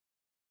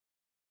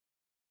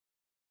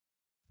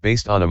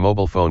based on a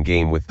mobile phone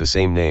game with the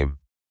same name.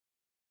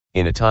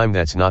 In a time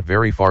that's not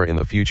very far in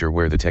the future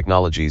where the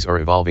technologies are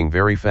evolving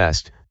very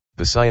fast,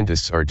 the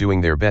scientists are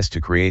doing their best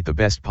to create the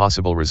best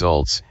possible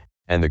results,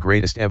 and the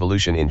greatest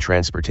evolution in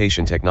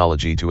transportation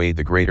technology to aid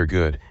the greater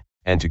good,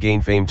 and to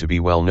gain fame to be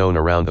well known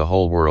around the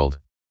whole world.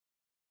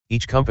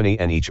 Each company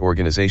and each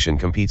organization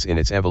competes in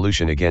its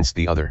evolution against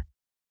the other.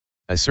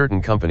 A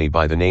certain company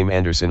by the name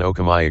Anderson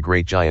Okamai, a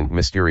great giant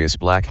mysterious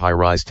black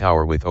high-rise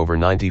tower with over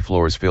 90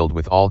 floors filled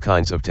with all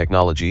kinds of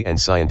technology and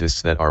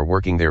scientists that are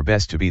working their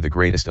best to be the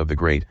greatest of the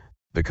great,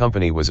 the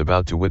company was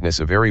about to witness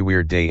a very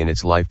weird day in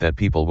its life that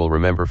people will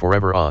remember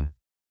forever on.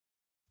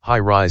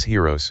 High-rise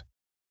heroes.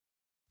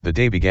 The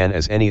day began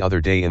as any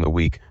other day in the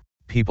week.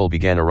 People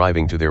began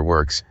arriving to their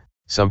works.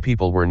 Some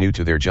people were new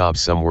to their jobs,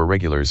 some were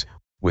regulars.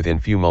 Within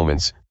few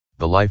moments,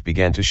 the life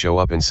began to show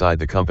up inside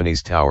the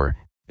company's tower.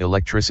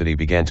 Electricity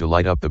began to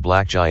light up the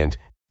black giant,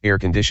 air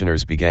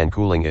conditioners began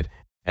cooling it,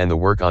 and the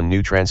work on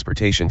new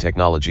transportation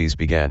technologies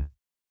began.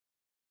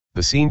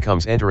 The scene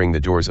comes entering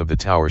the doors of the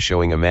tower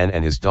showing a man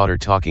and his daughter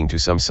talking to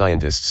some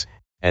scientists,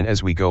 and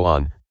as we go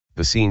on,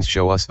 the scenes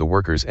show us the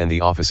workers and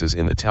the offices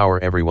in the tower.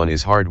 Everyone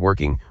is hard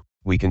working.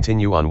 We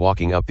continue on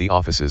walking up the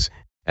offices.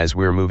 As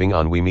we're moving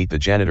on, we meet the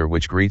janitor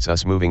which greets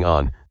us. Moving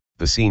on,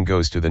 the scene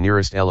goes to the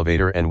nearest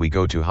elevator and we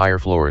go to higher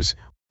floors.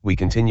 We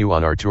continue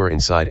on our tour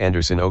inside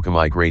Anderson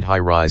Okamai great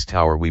high-rise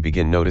tower. We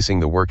begin noticing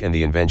the work and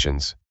the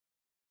inventions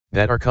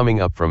that are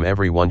coming up from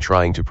everyone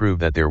trying to prove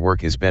that their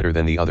work is better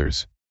than the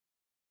others.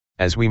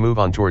 As we move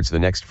on towards the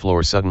next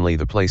floor, suddenly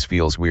the place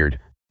feels weird,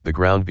 the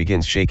ground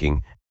begins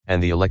shaking,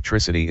 and the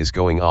electricity is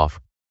going off.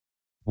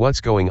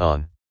 What's going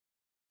on?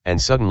 And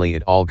suddenly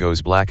it all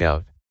goes black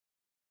out.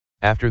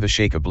 After the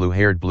shake, a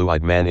blue-haired,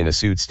 blue-eyed man in a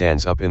suit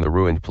stands up in the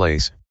ruined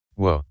place.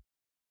 Whoa!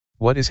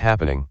 What is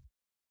happening?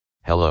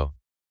 Hello?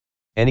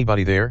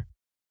 Anybody there?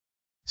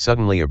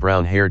 Suddenly a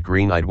brown-haired,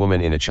 green-eyed woman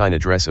in a china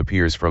dress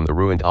appears from the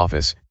ruined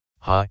office.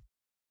 Hi?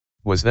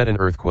 Was that an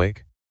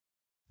earthquake?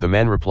 The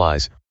man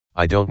replies,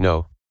 I don't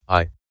know,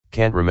 I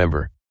can't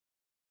remember.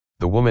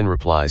 The woman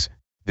replies,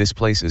 this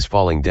place is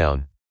falling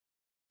down.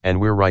 And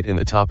we're right in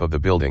the top of the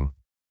building.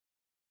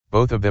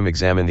 Both of them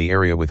examine the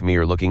area with me,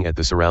 looking at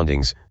the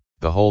surroundings.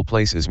 The whole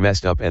place is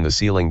messed up and the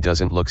ceiling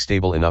doesn't look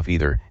stable enough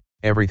either.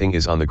 Everything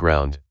is on the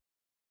ground.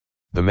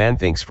 The man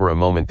thinks for a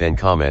moment, then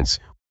comments,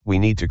 we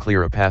need to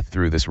clear a path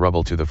through this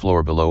rubble to the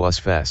floor below us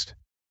fast.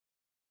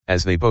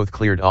 As they both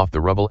cleared off the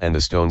rubble and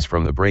the stones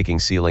from the breaking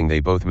ceiling, they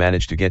both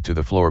managed to get to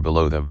the floor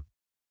below them.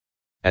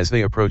 As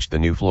they approached the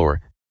new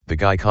floor, the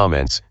guy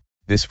comments,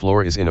 this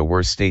floor is in a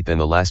worse state than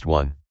the last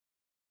one.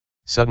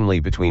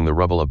 Suddenly between the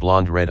rubble a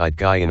blonde red-eyed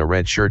guy in a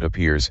red shirt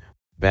appears.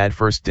 Bad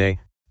first day,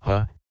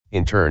 huh?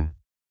 In turn.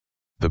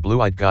 The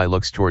blue-eyed guy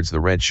looks towards the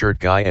red shirt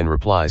guy and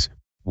replies,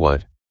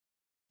 what?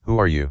 Who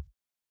are you?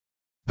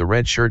 The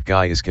red shirt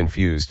guy is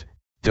confused.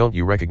 Don't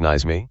you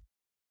recognize me?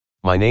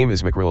 My name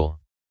is McRule.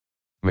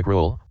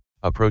 McRule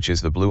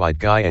approaches the blue-eyed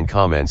guy and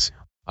comments,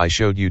 I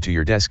showed you to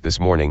your desk this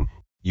morning,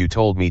 you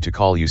told me to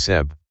call you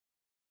Seb.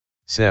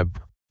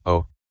 Seb,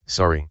 oh,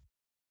 sorry.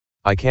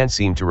 I can't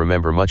seem to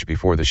remember much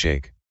before the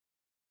shake.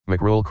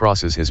 McRule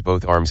crosses his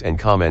both arms and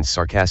comments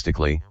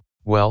sarcastically,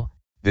 well,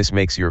 this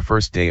makes your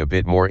first day a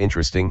bit more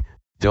interesting,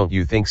 don't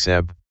you think,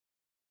 Seb?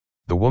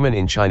 The woman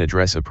in china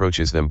dress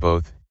approaches them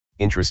both,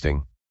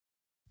 interesting.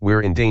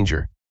 We're in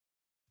danger.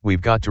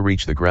 We've got to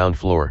reach the ground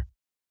floor.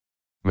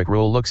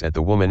 McRule looks at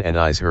the woman and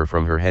eyes her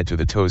from her head to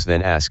the toes,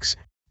 then asks,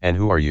 and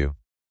who are you?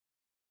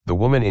 The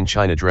woman in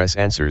china dress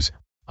answers,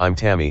 I'm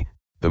Tammy,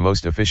 the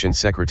most efficient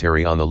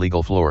secretary on the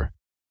legal floor.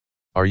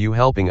 Are you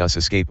helping us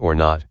escape or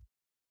not?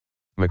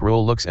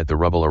 McRule looks at the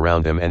rubble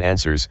around him and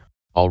answers,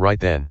 all right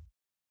then.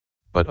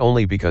 But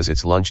only because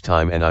it's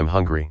lunchtime and I'm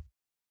hungry.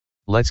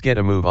 Let's get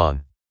a move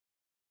on.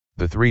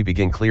 The three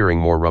begin clearing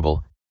more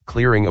rubble,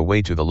 clearing a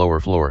way to the lower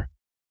floor.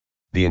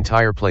 The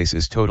entire place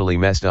is totally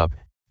messed up,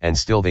 and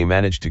still they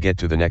managed to get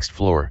to the next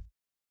floor.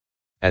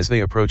 As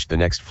they approached the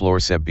next floor,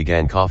 Seb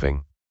began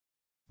coughing.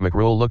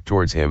 McRule looked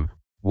towards him,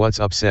 what's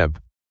up, Seb?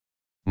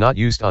 Not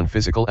used on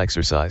physical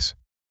exercise.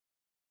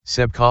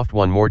 Seb coughed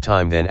one more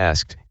time, then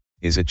asked,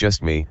 is it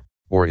just me,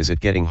 or is it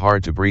getting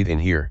hard to breathe in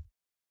here?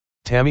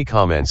 Tammy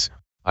comments,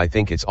 I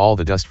think it's all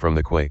the dust from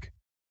the quake.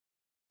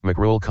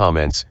 McRule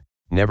comments,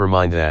 never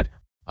mind that,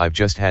 I've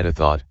just had a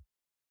thought.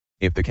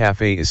 If the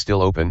cafe is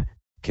still open,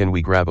 can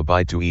we grab a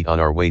bite to eat on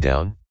our way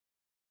down?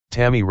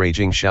 Tammy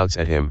raging shouts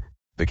at him,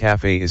 the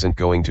cafe isn't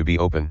going to be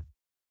open.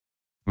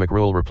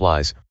 McRule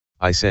replies,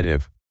 I said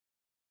if.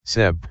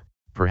 Seb,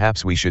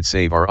 perhaps we should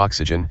save our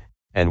oxygen,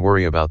 and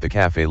worry about the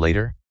cafe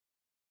later?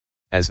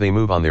 As they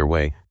move on their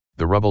way,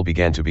 the rubble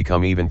began to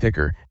become even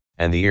thicker,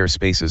 and the air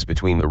spaces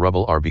between the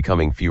rubble are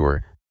becoming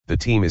fewer. The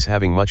team is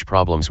having much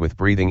problems with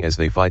breathing as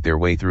they fight their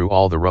way through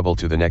all the rubble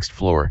to the next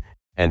floor,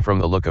 and from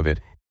the look of it,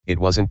 it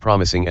wasn't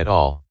promising at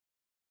all.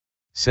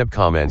 Seb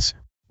comments,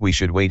 we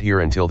should wait here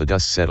until the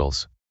dust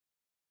settles.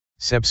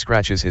 Seb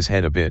scratches his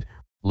head a bit,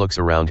 looks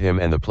around him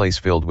and the place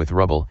filled with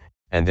rubble,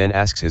 and then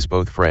asks his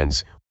both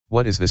friends,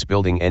 what is this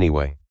building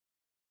anyway?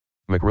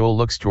 McRule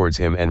looks towards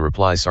him and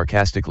replies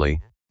sarcastically,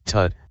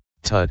 Tut,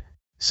 tut,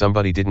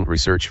 somebody didn't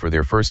research for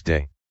their first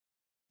day.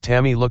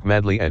 Tammy looked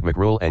madly at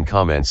McRule and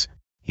comments,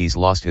 he's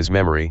lost his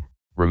memory,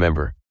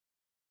 remember.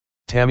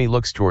 Tammy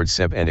looks towards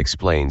Seb and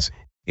explains,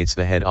 it's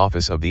the head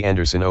office of the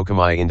Anderson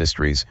Okamai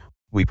Industries,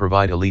 we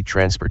provide elite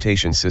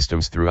transportation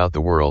systems throughout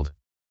the world.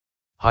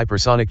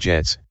 Hypersonic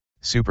jets,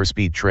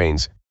 super-speed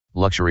trains,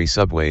 luxury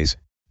subways,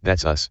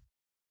 that's us.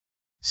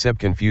 Seb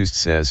confused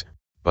says,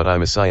 but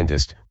I'm a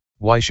scientist,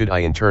 why should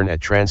I intern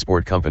at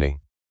transport company?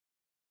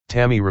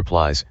 Tammy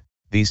replies,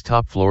 these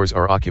top floors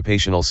are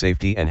occupational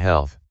safety and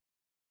health.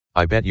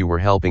 I bet you were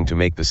helping to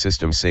make the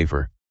system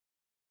safer.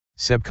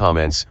 Seb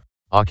comments,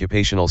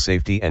 occupational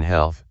safety and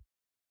health.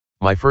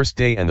 My first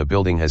day and the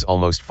building has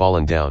almost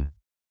fallen down.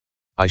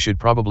 I should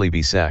probably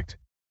be sacked.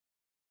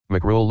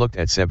 McRule looked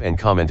at Seb and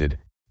commented,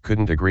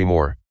 couldn't agree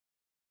more.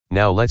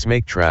 Now let's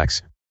make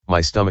tracks,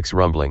 my stomach's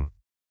rumbling.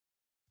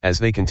 As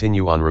they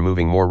continue on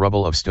removing more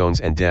rubble of stones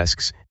and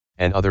desks,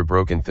 and other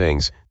broken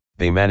things,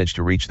 they manage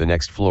to reach the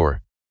next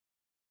floor.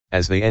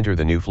 As they enter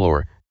the new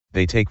floor,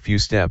 they take few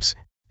steps,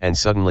 and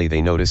suddenly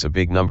they notice a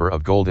big number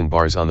of golden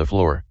bars on the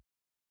floor.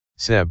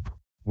 Seb,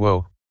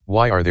 whoa,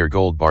 why are there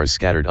gold bars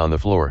scattered on the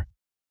floor?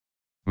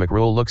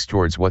 McRule looks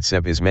towards what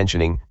Seb is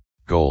mentioning,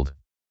 gold.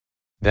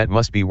 That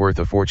must be worth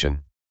a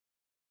fortune.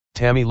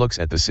 Tammy looks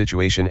at the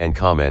situation and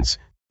comments,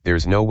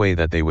 there's no way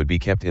that they would be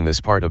kept in this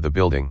part of the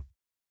building.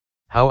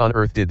 How on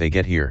earth did they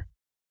get here?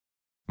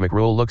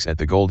 McRule looks at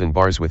the golden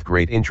bars with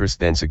great interest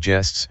then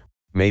suggests,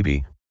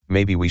 maybe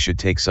we should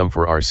take some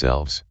for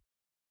ourselves.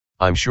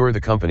 I'm sure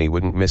the company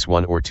wouldn't miss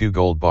 1 or 2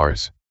 gold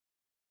bars.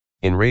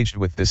 Enraged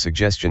with this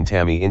suggestion,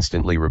 Tammy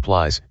instantly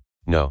replies,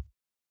 no.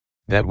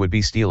 That would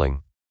be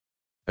stealing.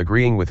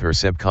 Agreeing with her,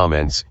 Seb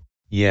comments,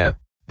 yeah,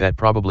 that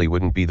probably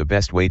wouldn't be the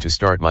best way to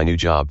start my new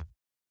job.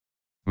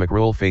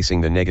 McRule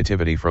facing the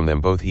negativity from them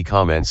both, he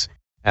comments,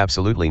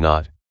 absolutely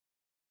not.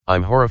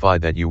 I'm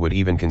horrified that you would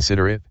even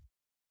consider it.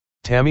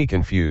 Tammy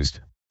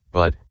confused,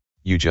 but,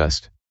 you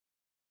just.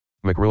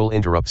 McRule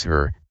interrupts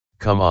her,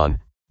 come on,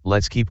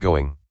 let's keep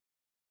going.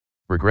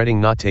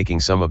 Regretting not taking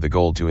some of the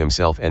gold to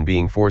himself and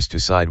being forced to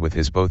side with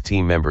his both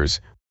team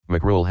members,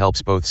 McRule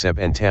helps both Seb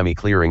and Tammy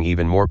clearing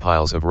even more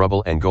piles of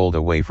rubble and gold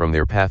away from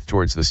their path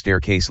towards the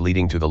staircase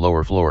leading to the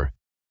lower floor.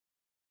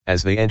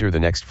 As they enter the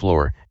next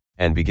floor,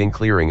 and begin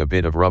clearing a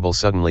bit of rubble,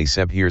 suddenly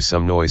Seb hears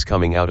some noise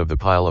coming out of the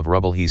pile of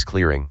rubble he's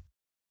clearing.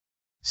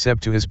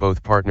 Seb to his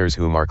both partners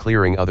whom are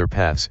clearing other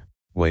paths,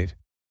 wait.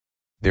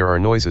 There are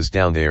noises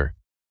down there.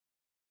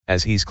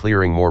 As he's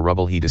clearing more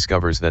rubble, he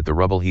discovers that the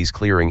rubble he's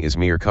clearing is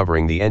mere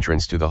covering the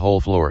entrance to the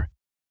whole floor.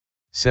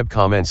 Seb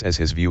comments as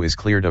his view is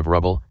cleared of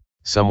rubble,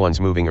 someone's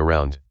moving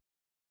around.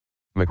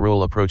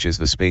 McRule approaches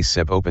the space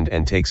Seb opened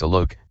and takes a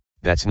look,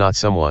 that's not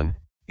someone,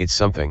 it's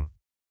something.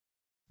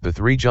 The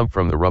three jump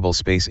from the rubble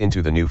space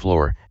into the new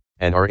floor,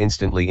 and are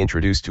instantly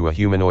introduced to a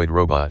humanoid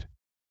robot.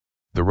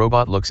 The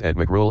robot looks at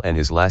McRule and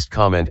his last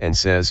comment and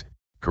says,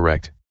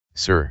 correct,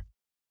 sir.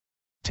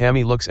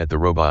 Tammy looks at the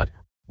robot,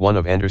 one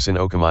of Anderson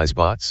Okamai's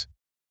bots?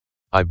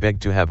 I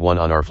beg to have one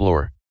on our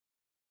floor.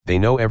 They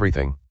know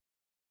everything.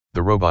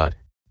 The robot,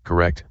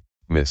 correct,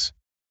 miss.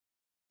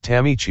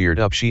 Tammy cheered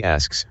up, she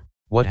asks,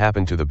 what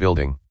happened to the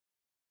building?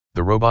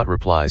 The robot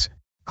replies,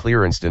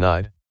 clearance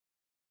denied.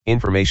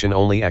 Information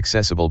only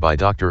accessible by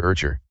Dr.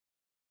 Urcher.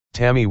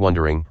 Tammy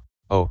wondering,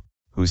 oh,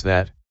 who's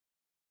that?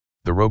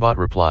 The robot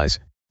replies,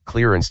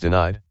 clearance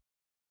denied.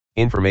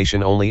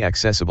 Information only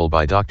accessible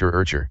by Dr.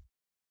 Urcher.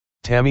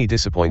 Tammy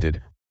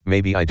disappointed,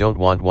 maybe I don't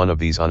want one of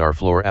these on our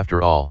floor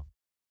after all.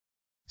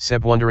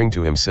 Seb wondering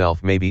to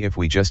himself, maybe if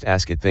we just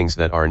ask it things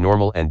that are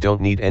normal and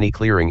don't need any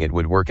clearing it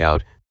would work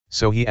out,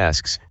 so he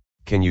asks,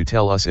 can you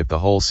tell us if the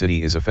whole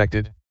city is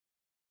affected?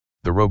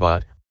 The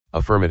robot,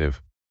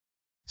 affirmative.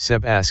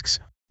 Seb asks,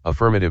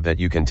 affirmative that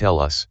you can tell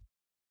us.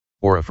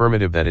 Or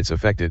affirmative that it's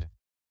affected?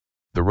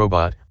 The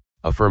robot,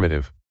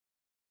 affirmative.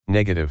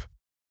 Negative.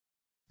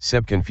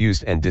 Seb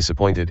confused and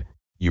disappointed,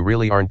 you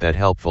really aren't that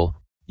helpful,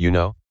 you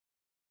know?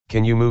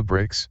 Can you move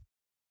bricks?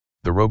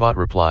 The robot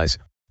replies,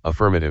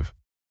 affirmative.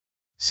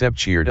 Seb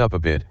cheered up a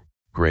bit,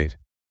 great.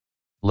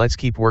 Let's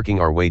keep working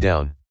our way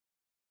down.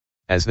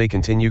 As they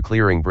continue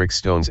clearing bricks,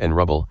 stones and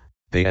rubble,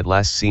 they at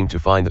last seem to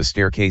find the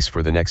staircase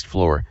for the next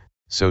floor,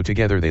 so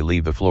together they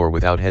leave the floor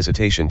without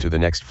hesitation to the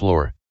next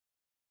floor.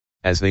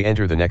 As they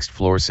enter the next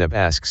floor, Seb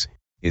asks,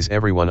 is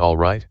everyone all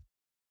right?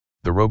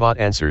 The robot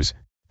answers,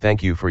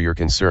 thank you for your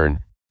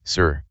concern,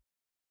 sir.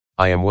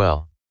 I am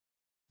well.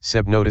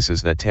 Seb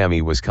notices that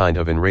Tammy was kind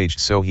of enraged,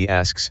 so he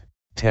asks,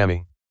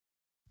 Tammy,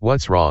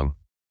 what's wrong?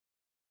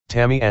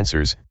 Tammy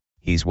answers,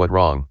 he's what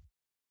wrong?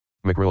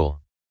 McRule.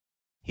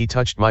 He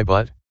touched my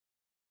butt?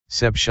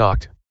 Seb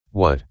shocked,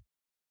 what?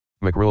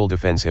 McRule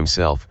defends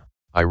himself,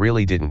 I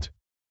really didn't.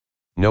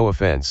 No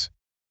offense.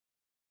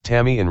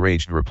 Tammy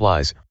enraged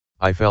replies,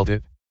 I felt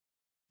it.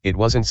 It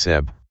wasn't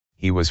Seb,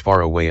 he was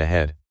far away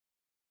ahead.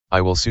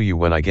 I will sue you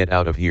when I get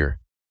out of here.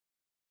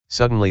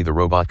 Suddenly the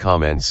robot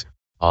comments,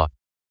 ah.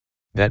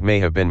 That may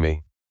have been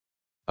me.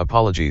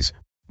 Apologies,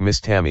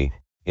 Miss Tammy,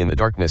 in the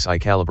darkness I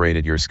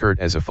calibrated your skirt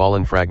as a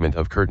fallen fragment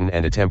of curtain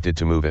and attempted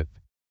to move it.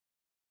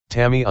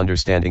 Tammy,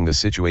 understanding the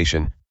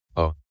situation,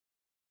 "Oh.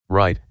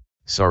 Right,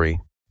 sorry,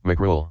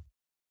 McRule."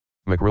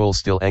 McRule,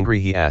 still angry,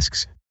 he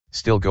asks,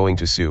 "Still going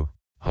to sue,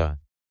 huh?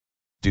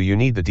 Do you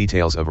need the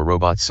details of a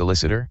robot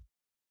solicitor?"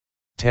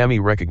 Tammy,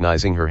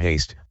 recognizing her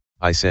haste,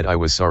 "I said I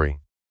was sorry.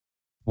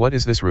 What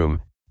is this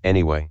room,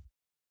 anyway?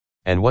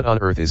 And what on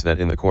earth is that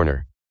in the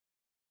corner?"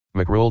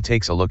 McRule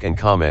takes a look and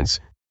comments,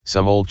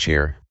 "Some old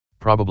chair,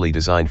 probably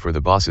designed for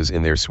the bosses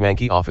in their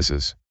swanky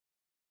offices."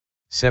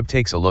 Seb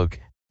takes a look,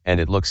 and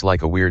it looks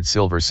like a weird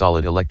silver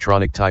solid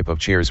electronic type of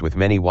chairs with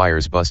many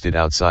wires busted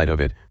outside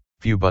of it,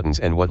 few buttons,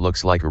 and what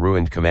looks like a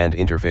ruined command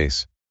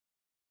interface.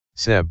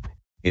 Seb,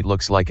 it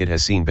looks like it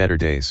has seen better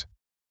days.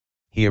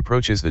 He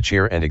approaches the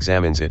chair and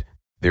examines it.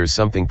 There's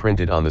something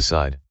printed on the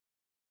side.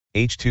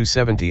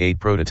 H278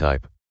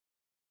 prototype.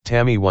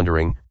 Tammy,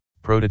 wondering,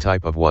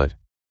 prototype of what?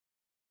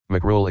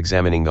 McRule,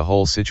 examining the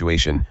whole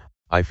situation,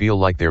 "I feel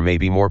like there may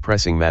be more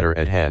pressing matter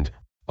at hand."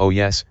 "Oh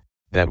yes,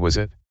 that was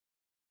it."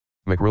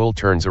 McRule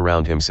turns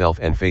around himself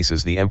and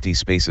faces the empty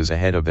spaces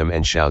ahead of them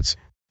and shouts,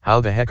 "How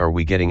the heck are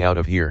we getting out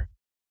of here?"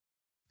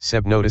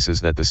 Seb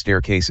notices that the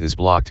staircase is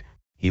blocked.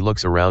 He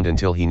looks around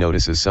until he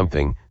notices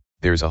something.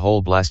 "There's a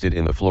hole blasted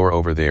in the floor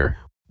over there,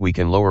 we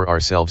can lower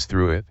ourselves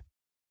through it."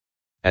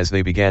 As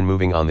they began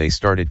moving on, they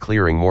started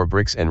clearing more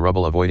bricks and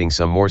rubble, avoiding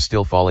some more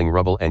still falling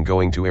rubble and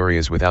going to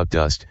areas without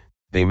dust.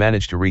 They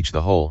managed to reach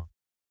the hole.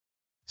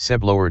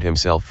 Seb lowered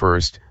himself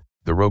first,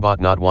 the robot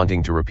not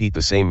wanting to repeat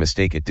the same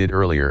mistake it did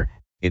earlier.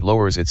 It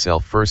lowers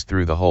itself first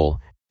through the hole,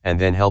 and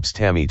then helps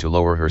Tammy to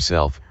lower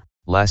herself.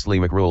 Lastly,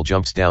 McRule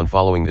jumps down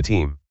following the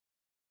team.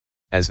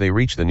 As they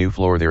reach the new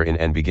floor they're in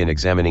and begin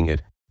examining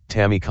it,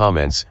 Tammy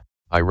comments,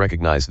 "I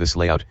recognize this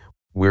layout,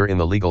 we're in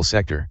the legal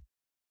sector."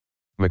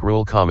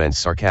 McRule comments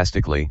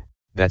sarcastically,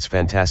 "That's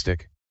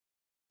fantastic.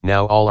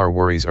 Now all our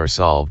worries are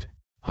solved,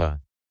 huh?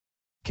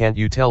 Can't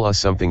you tell us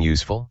something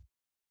useful?"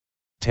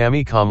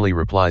 Tammy calmly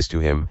replies to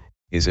him,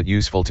 "Is it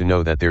useful to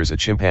know that there's a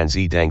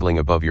chimpanzee dangling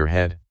above your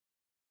head?"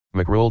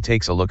 McRule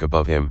takes a look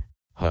above him,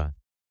 "Huh?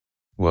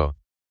 Whoa.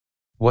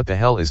 What the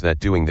hell is that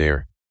doing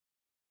there?"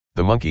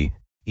 "The monkey,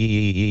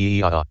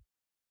 The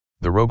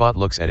robot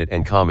looks at it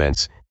and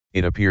comments,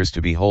 "It appears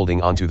to be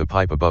holding onto the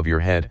pipe above your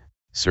head,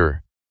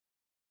 sir."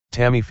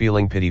 Tammy,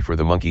 feeling pity for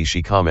the monkey,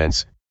 she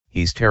comments,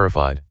 "He's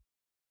terrified.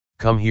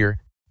 Come here,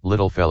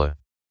 little fella."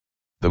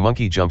 The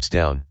monkey jumps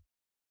down.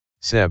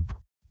 "Seb,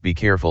 be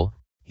careful,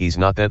 he's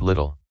not that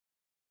little."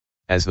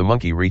 As the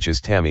monkey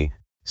reaches Tammy,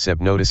 Seb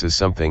notices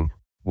something.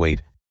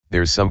 "Wait,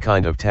 there's some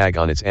kind of tag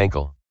on its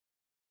ankle.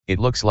 It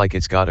looks like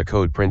it's got a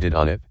code printed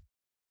on it."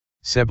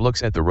 Seb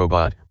looks at the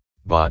robot.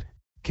 "Bot,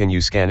 can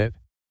you scan it?"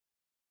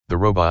 The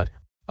robot,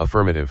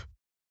 "Affirmative."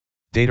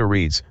 Data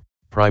reads,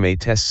 "Primate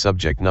test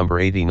subject number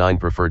 89,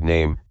 preferred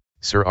name,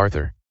 Sir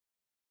Arthur."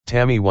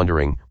 Tammy,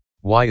 wondering,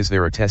 why is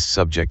there a test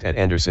subject at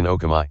Anderson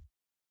Okamai?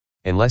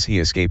 Unless he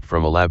escaped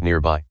from a lab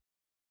nearby.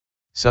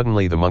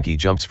 Suddenly the monkey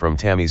jumps from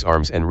Tammy's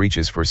arms and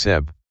reaches for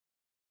Seb.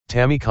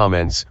 Tammy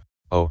comments,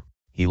 "Oh,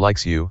 he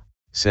likes you,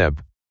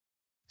 Seb."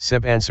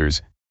 Seb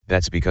answers,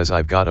 "That's because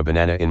I've got a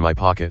banana in my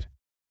pocket."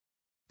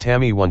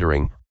 Tammy,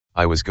 wondering,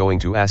 I was going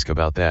to ask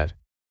about that.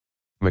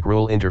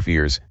 McRule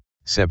interferes,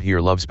 "Seb here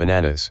loves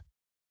bananas.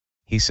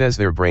 He says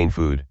they're brain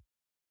food."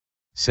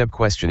 Seb,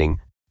 questioning,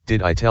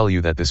 "Did I tell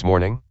you that this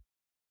morning?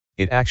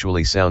 It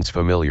actually sounds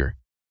familiar."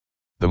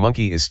 The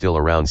monkey is still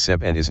around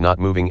Seb and is not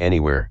moving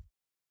anywhere.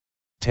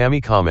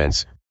 Tammy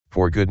comments,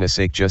 "For goodness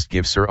sake, just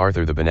give Sir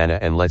Arthur the banana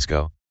and let's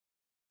go."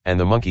 And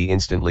the monkey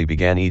instantly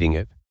began eating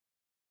it.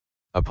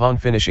 Upon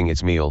finishing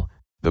its meal,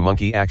 the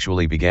monkey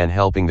actually began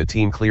helping the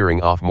team,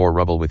 clearing off more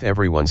rubble. With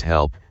everyone's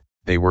help,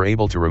 they were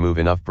able to remove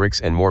enough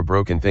bricks and more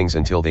broken things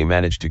until they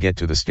managed to get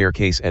to the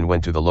staircase and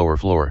went to the lower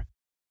floor.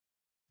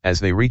 As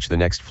they reached the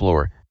next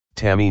floor,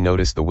 Tammy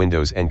noticed the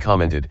windows and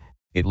commented,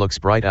 "It looks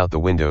bright out the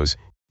windows,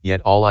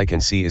 yet all I can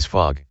see is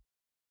fog."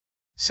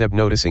 Seb,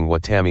 noticing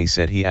what Tammy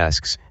said, he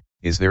asks,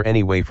 "Is there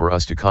any way for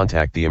us to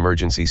contact the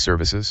emergency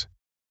services?"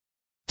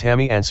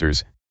 Tammy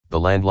answers, "The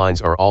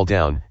landlines are all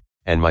down,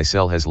 and my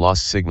cell has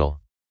lost signal.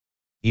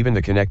 Even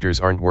the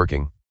connectors aren't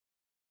working."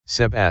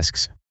 Seb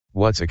asks,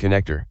 "What's a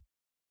connector?"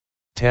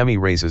 Tammy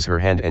raises her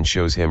hand and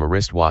shows him a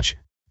wristwatch,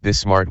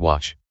 "This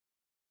smartwatch.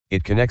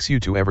 It connects you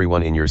to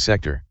everyone in your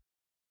sector.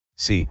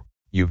 See,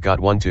 you've got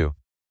one too."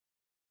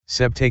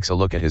 Seb takes a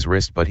look at his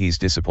wrist, but he's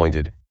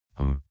disappointed.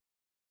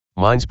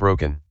 Mine's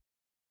broken."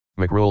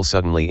 McRule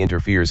suddenly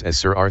interferes as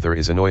Sir Arthur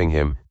is annoying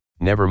him,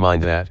 "Never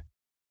mind that.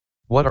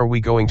 What are we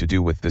going to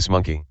do with this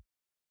monkey?"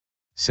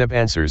 Seb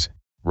answers,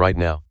 "Right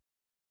now.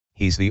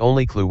 He's the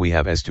only clue we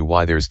have as to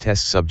why there's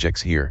test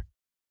subjects here.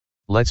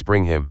 Let's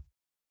bring him."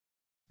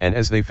 And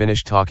as they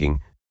finish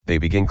talking, they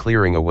begin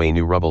clearing away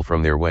new rubble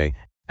from their way.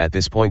 At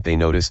this point they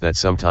notice that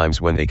sometimes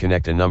when they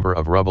connect a number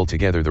of rubble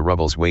together, the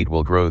rubble's weight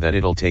will grow, that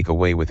it'll take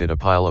away with it a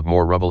pile of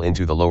more rubble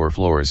into the lower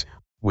floors,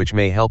 which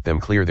may help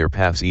them clear their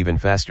paths even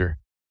faster.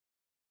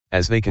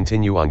 As they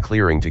continue on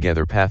clearing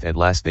together path, at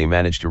last they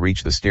manage to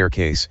reach the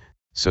staircase,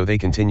 so they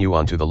continue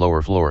on to the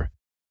lower floor.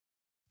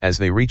 As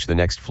they reach the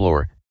next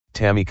floor,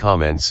 Tammy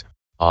comments,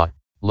 "Ah,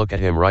 look at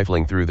him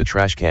rifling through the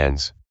trash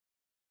cans.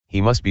 He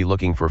must be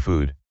looking for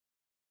food.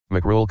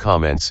 McRule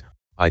comments,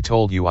 I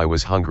told you I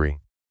was hungry.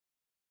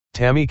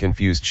 Tammy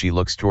confused, she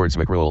looks towards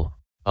McRule,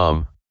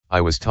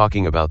 I was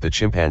talking about the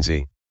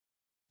chimpanzee.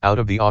 Out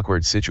of the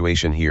awkward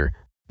situation here,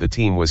 the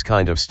team was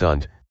kind of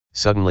stunned.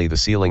 Suddenly the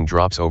ceiling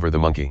drops over the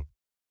monkey.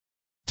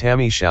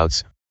 Tammy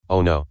shouts,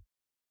 oh no.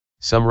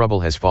 Some rubble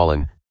has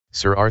fallen,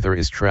 Sir Arthur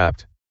is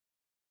trapped.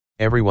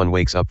 Everyone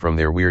wakes up from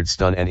their weird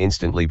stun and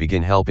instantly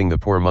begin helping the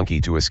poor monkey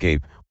to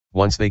escape.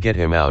 Once they get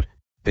him out,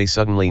 they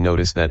suddenly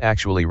notice that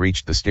actually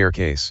reached the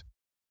staircase.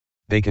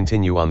 They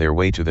continue on their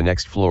way to the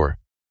next floor.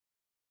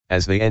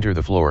 As they enter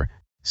the floor,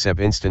 Seb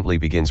instantly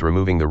begins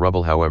removing the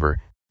rubble. However,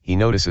 he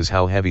notices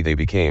how heavy they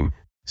became.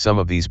 Some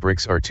of these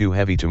bricks are too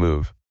heavy to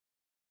move.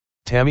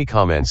 Tammy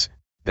comments,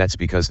 that's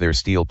because they're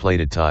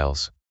steel-plated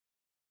tiles.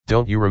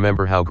 Don't you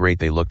remember how great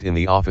they looked in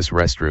the office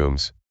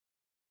restrooms?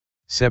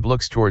 Seb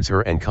looks towards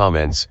her and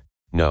comments,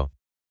 no.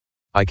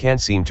 I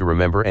can't seem to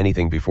remember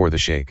anything before the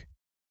shake.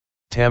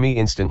 Tammy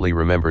instantly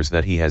remembers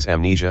that he has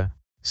amnesia.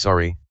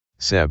 Sorry,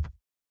 Seb.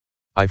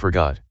 I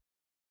forgot.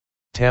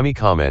 Tammy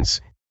comments,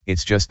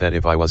 it's just that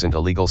if I wasn't a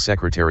legal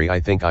secretary I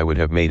think I would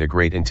have made a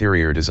great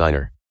interior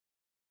designer.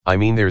 I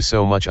mean, there's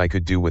so much I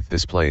could do with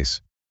this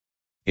place.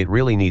 It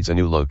really needs a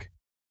new look.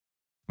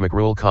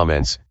 McRule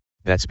comments,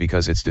 that's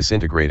because it's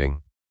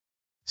disintegrating.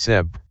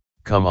 Seb,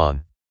 come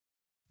on.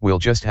 We'll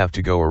just have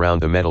to go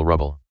around the metal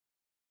rubble.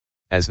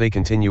 As they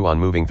continue on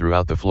moving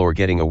throughout the floor,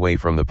 getting away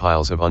from the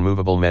piles of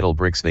unmovable metal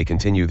bricks, they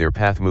continue their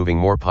path moving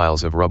more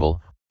piles of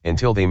rubble,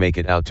 until they make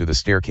it out to the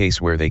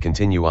staircase, where they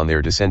continue on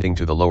their descending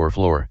to the lower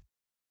floor.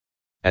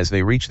 As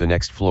they reach the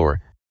next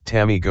floor,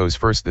 Tammy goes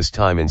first this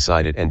time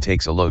inside it and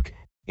takes a look.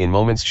 In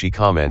moments she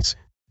comments,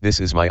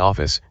 this is my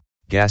office,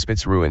 gasp,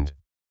 it's ruined.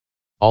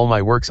 All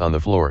my work's on the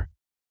floor.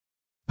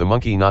 The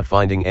monkey, not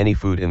finding any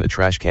food in the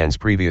trash cans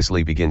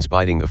previously, begins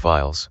biting the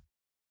files.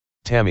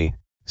 Tammy,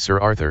 Sir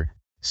Arthur,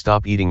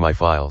 stop eating my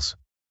files.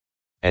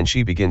 And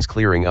she begins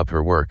clearing up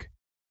her work.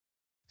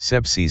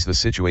 Seb sees the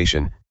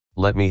situation,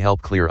 let me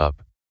help clear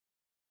up.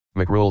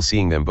 McRule,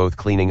 seeing them both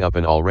cleaning up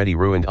an already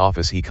ruined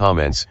office, he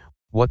comments,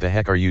 what the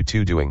heck are you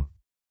two doing?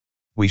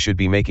 We should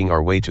be making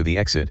our way to the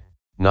exit,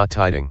 not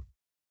tidying.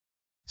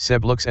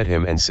 Seb looks at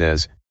him and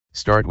says,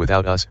 start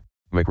without us,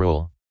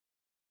 McRule.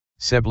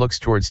 Seb looks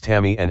towards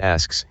Tammy and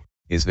asks,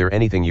 is there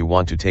anything you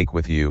want to take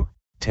with you,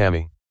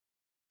 Tammy?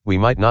 We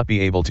might not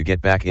be able to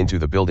get back into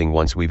the building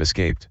once we've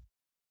escaped.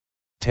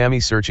 Tammy,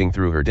 searching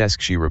through her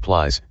desk, she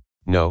replies,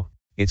 no,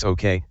 it's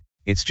okay,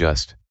 it's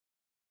just.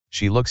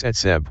 She looks at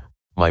Seb,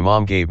 my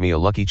mom gave me a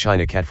lucky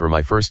china cat for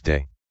my first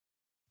day.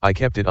 I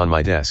kept it on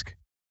my desk.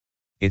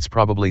 It's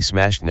probably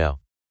smashed now.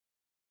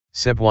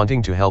 Seb,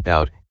 wanting to help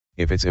out,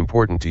 if it's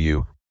important to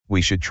you,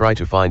 we should try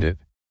to find it.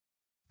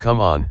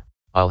 Come on,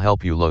 I'll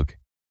help you look.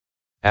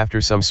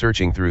 After some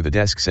searching through the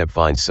desk, Seb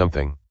finds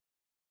something.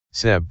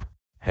 Seb,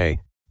 hey,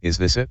 is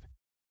this it?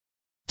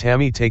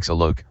 Tammy takes a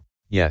look,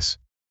 yes.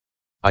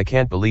 I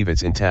can't believe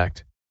it's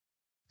intact.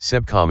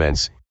 Seb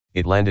comments,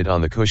 it landed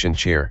on the cushioned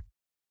chair.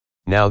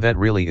 Now that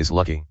really is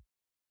lucky.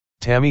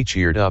 Tammy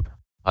cheered up,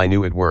 I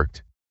knew it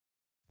worked.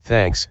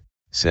 Thanks,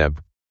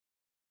 Seb.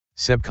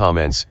 Seb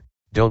comments,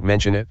 don't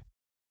mention it.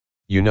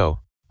 You know,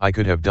 I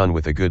could have done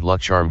with a good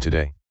luck charm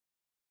today.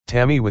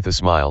 Tammy with a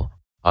smile,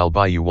 I'll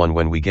buy you one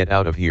when we get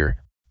out of here,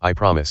 I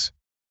promise.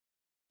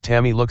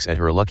 Tammy looks at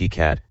her lucky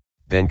cat,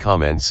 then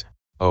comments,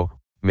 oh,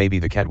 maybe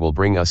the cat will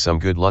bring us some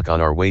good luck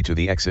on our way to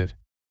the exit.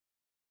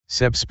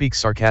 Seb speaks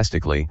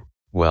sarcastically,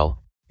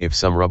 well, if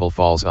some rubble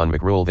falls on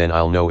McRule then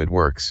I'll know it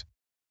works.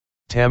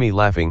 Tammy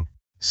laughing,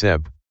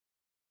 Seb.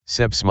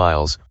 Seb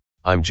smiles,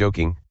 I'm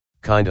joking,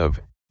 kind of,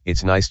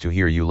 it's nice to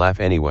hear you laugh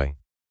anyway.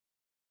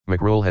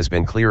 McRule has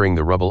been clearing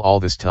the rubble all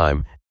this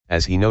time.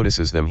 As he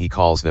notices them he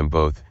calls them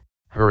both,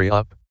 hurry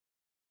up.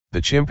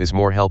 The chimp is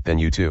more help than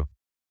you two.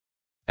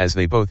 As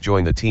they both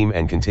join the team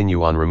and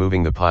continue on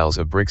removing the piles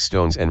of bricks,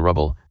 stones and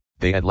rubble,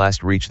 they at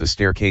last reach the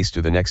staircase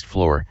to the next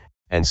floor,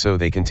 and so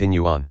they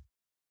continue on.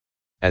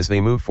 As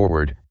they move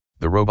forward,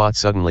 the robot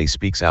suddenly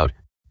speaks out,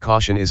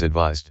 caution is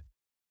advised.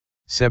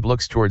 Seb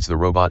looks towards the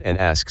robot and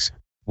asks,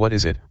 what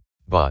is it,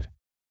 bot?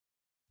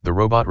 The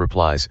robot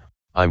replies,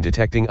 I'm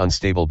detecting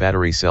unstable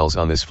battery cells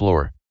on this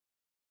floor.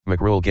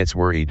 McRule gets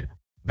worried,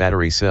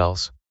 battery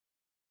cells?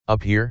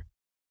 Up here?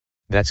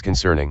 That's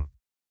concerning.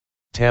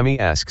 Tammy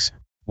asks,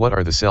 what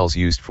are the cells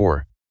used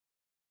for?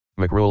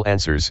 McRule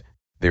answers,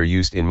 they're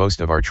used in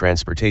most of our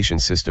transportation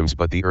systems,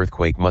 but the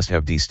earthquake must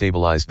have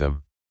destabilized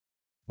them.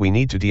 We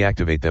need to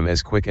deactivate them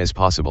as quick as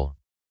possible.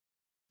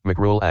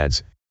 McRule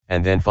adds,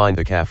 and then find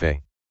the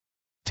cafe.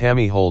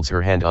 Tammy holds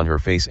her hand on her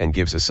face and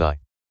gives a sigh.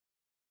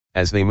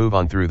 As they move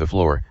on through the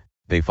floor,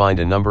 they find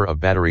a number of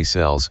battery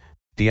cells.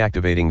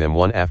 Deactivating them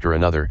one after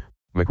another,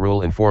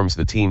 McRule informs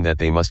the team that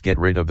they must get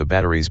rid of the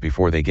batteries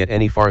before they get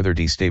any farther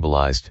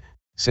destabilized,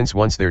 since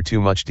once they're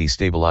too much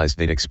destabilized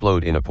they'd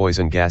explode in a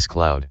poison gas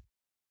cloud.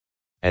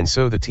 And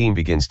so the team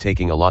begins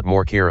taking a lot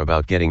more care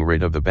about getting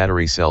rid of the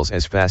battery cells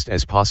as fast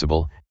as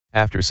possible.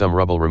 After some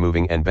rubble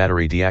removing and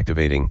battery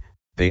deactivating,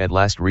 they at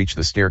last reach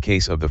the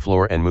staircase of the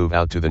floor and move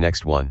out to the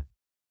next one.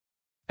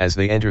 As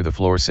they enter the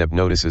floor, Seb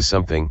notices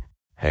something.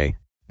 Hey,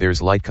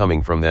 there's light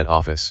coming from that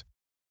office.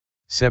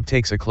 Seb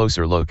takes a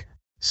closer look.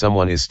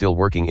 Someone is still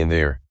working in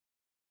there.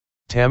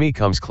 Tammy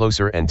comes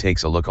closer and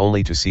takes a look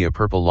only to see a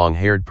purple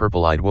long-haired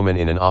purple-eyed woman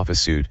in an office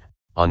suit.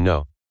 Oh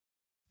no.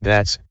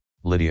 That's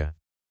Lydia.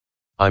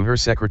 I'm her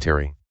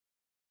secretary.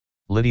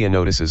 Lydia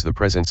notices the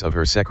presence of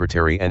her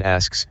secretary and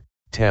asks,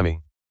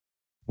 Tammy,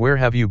 where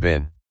have you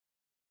been?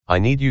 I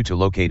need you to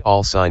locate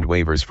all signed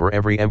waivers for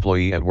every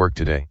employee at work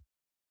today.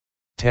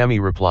 Tammy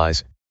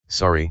replies,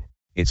 sorry,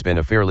 it's been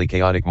a fairly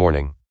chaotic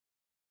morning.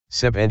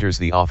 Seb enters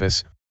the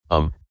office.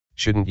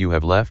 Shouldn't you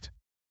have left?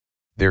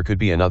 There could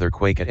be another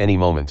quake at any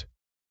moment.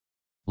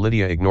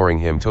 Lydia ignoring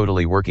him,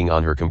 totally working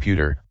on her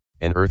computer.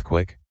 An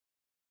earthquake?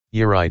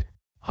 You're right,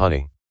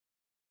 honey.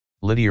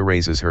 Lydia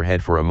raises her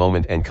head for a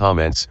moment and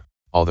comments,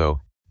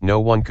 although,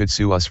 no one could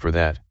sue us for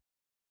that.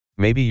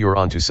 Maybe you're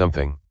onto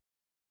something.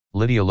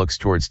 Lydia looks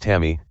towards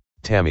Tammy.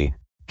 Tammy,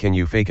 can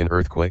you fake an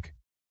earthquake?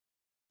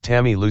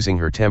 Tammy losing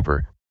her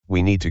temper,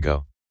 we need to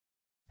go.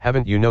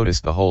 Haven't you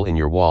noticed the hole in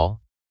your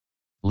wall?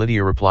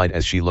 Lydia replied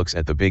as she looks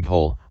at the big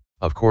hole,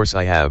 of course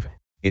I have,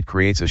 it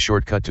creates a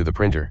shortcut to the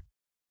printer.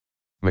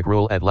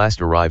 McRule at last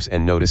arrives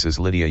and notices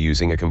Lydia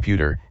using a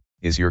computer.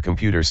 Is your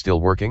computer still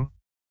working?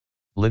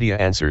 Lydia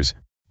answers,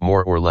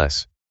 more or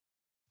less.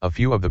 A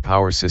few of the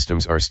power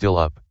systems are still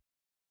up.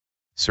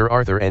 Sir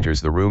Arthur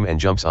enters the room and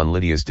jumps on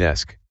Lydia's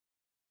desk.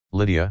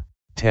 Lydia,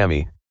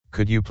 Tammy,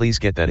 could you please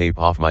get that ape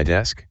off my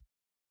desk?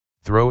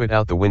 Throw it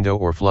out the window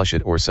or flush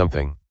it or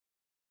something.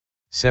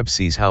 Seb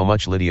sees how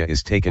much Lydia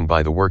is taken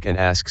by the work and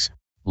asks,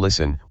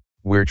 listen,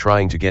 we're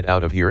trying to get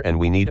out of here and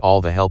we need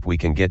all the help we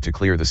can get to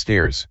clear the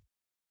stairs.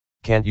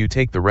 Can't you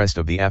take the rest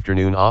of the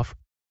afternoon off?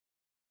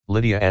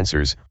 Lydia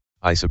answers,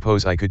 I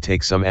suppose I could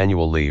take some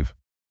annual leave.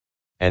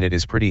 And it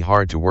is pretty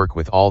hard to work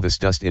with all this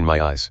dust in my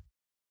eyes.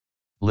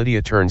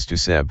 Lydia turns to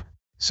Seb,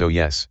 so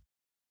yes.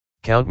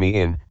 Count me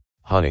in,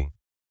 honey.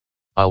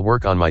 I'll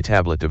work on my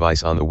tablet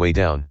device on the way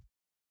down.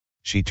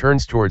 She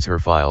turns towards her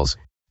files,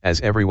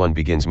 as everyone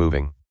begins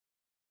moving.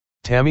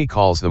 Tammy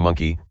calls the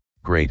monkey,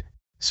 great,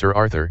 Sir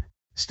Arthur,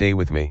 stay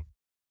with me.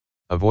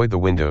 Avoid the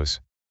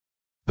windows.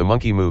 The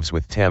monkey moves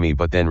with Tammy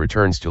but then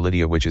returns to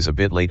Lydia, which is a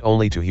bit late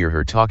only to hear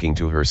her talking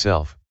to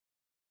herself.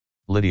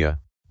 Lydia,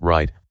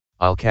 right,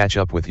 I'll catch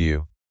up with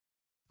you.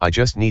 I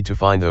just need to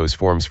find those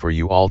forms for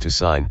you all to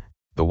sign,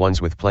 the ones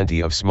with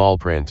plenty of small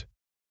print.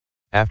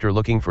 After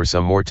looking for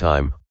some more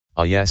time,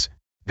 ah yes,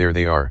 there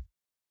they are.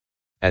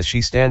 As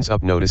she stands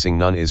up noticing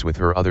none is with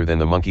her other than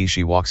the monkey,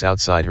 she walks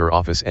outside her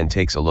office and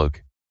takes a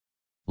look.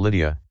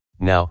 Lydia,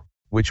 now,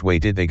 which way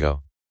did they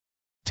go?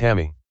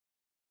 Tammy.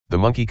 The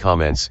monkey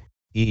comments,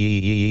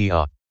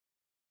 ah.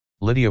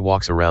 Lydia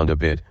walks around a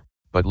bit,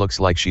 but looks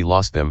like she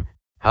lost them.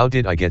 How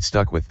did I get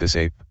stuck with this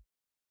ape?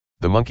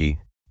 The monkey,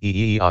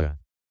 ah.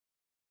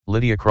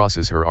 Lydia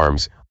crosses her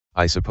arms,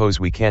 I suppose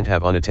we can't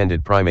have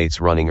unattended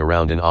primates running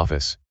around an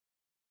office.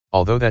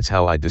 Although that's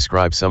how I'd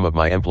describe some of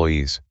my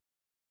employees.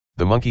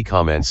 The monkey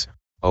comments,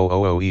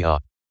 ah.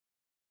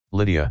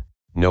 Lydia,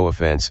 no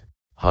offense,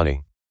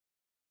 honey.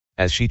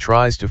 As she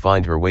tries to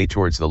find her way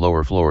towards the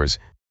lower floors,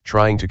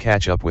 trying to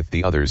catch up with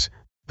the others,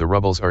 the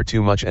rubbles are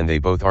too much and they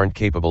both aren't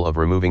capable of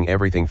removing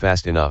everything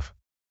fast enough.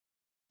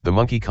 The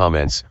monkey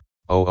comments,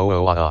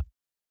 ah.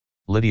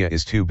 Lydia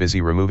is too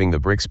busy removing the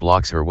bricks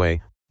blocks her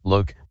way.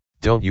 Look,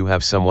 don't you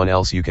have someone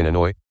else you can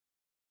annoy?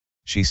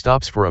 She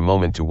stops for a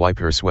moment to wipe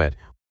her sweat.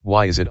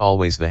 Why is it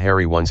always the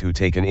hairy ones who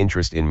take an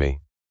interest in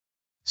me?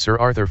 Sir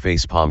Arthur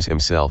face palms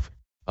himself,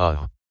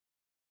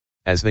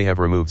 As they have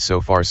removed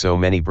so far so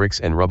many bricks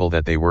and rubble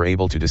that they were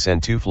able to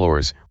descend 2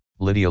 floors,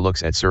 Lydia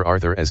looks at Sir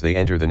Arthur as they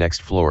enter the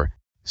next floor.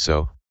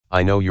 So,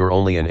 I know you're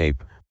only an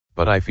ape,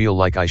 but I feel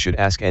like I should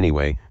ask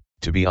anyway,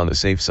 to be on the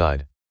safe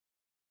side.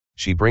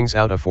 She brings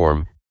out a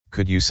form.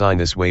 Could you sign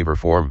this waiver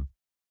form?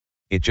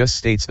 It just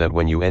states that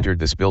when you entered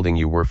this building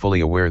you were fully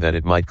aware that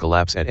it might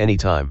collapse at any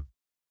time.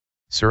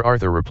 Sir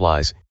Arthur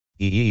replies,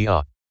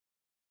 ah.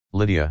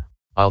 Lydia,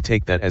 I'll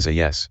take that as a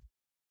yes.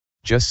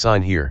 Just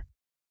sign here.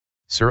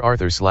 Sir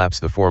Arthur slaps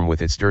the form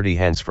with its dirty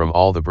hands from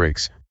all the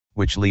bricks,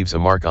 which leaves a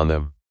mark on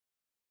them.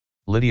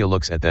 Lydia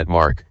looks at that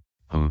mark.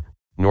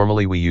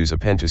 Normally we use a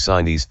pen to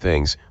sign these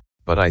things,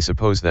 but I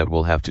suppose that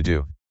will have to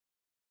do.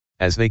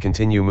 As they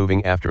continue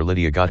moving after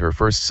Lydia got her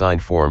first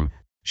signed form,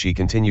 she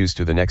continues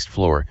to the next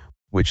floor,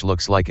 which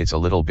looks like it's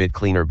a little bit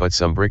cleaner but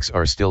some bricks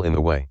are still in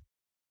the way.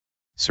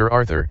 Sir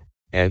Arthur,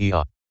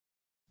 ah.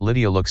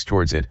 Lydia looks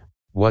towards it.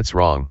 What's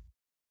wrong?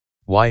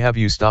 Why have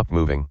you stopped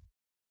moving?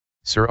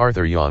 Sir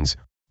Arthur yawns,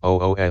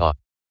 ah.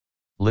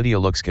 Lydia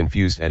looks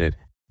confused at it.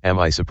 Am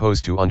I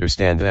supposed to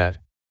understand that?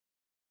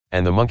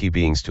 And the monkey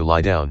beings to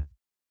lie down.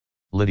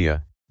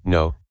 Lydia,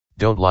 no,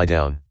 don't lie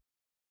down.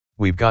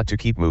 We've got to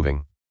keep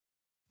moving.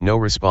 No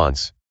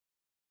response.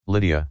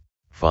 Lydia,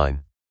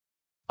 fine.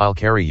 I'll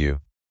carry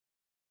you.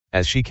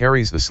 As she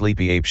carries the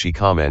sleepy ape she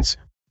comments,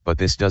 but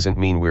this doesn't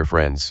mean we're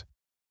friends.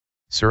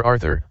 Sir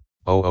Arthur,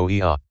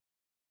 ah.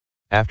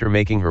 After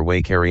making her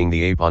way carrying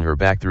the ape on her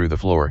back through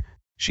the floor,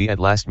 she at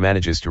last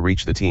manages to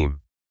reach the team.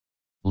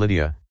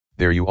 Lydia,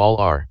 there you all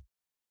are.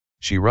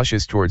 She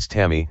rushes towards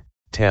Tammy.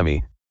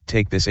 Tammy,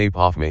 take this ape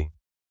off me.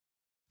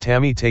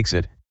 Tammy takes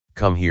it.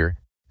 Come here,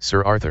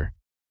 Sir Arthur.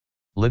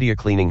 Lydia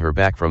cleaning her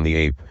back from the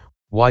ape.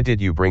 Why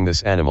did you bring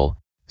this animal,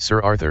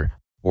 Sir Arthur,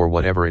 or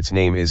whatever its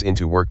name is,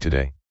 into work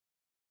today?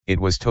 It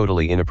was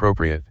totally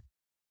inappropriate.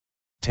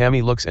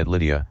 Tammy looks at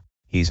Lydia.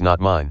 He's not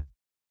mine.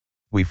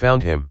 We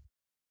found him.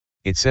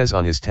 It says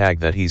on his tag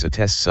that he's a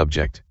test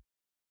subject.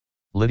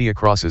 Lydia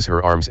crosses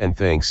her arms and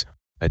thinks,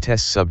 a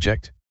test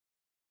subject?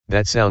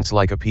 That sounds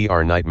like a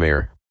PR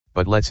nightmare,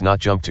 but let's not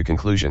jump to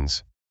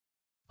conclusions.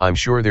 I'm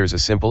sure there's a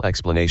simple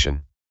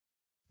explanation.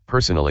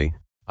 Personally,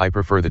 I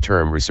prefer the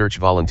term research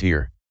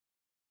volunteer.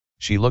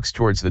 She looks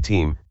towards the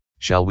team.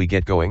 Shall we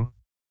get going?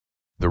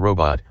 The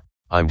robot,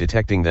 I'm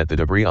detecting that the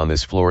debris on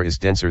this floor is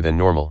denser than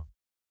normal.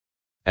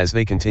 As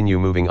they continue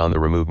moving on, they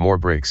remove more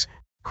bricks,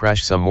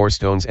 crash some more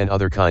stones and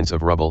other kinds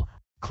of rubble,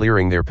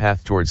 clearing their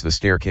path towards the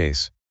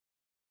staircase.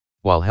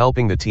 While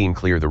helping the team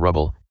clear the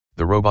rubble,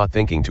 the robot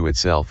thinking to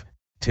itself,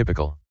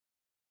 typical.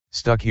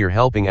 Stuck here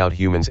helping out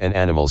humans and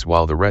animals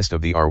while the rest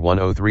of the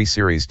R103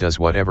 series does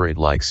whatever it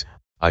likes.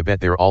 I bet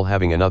they're all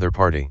having another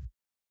party.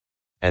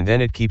 And then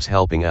it keeps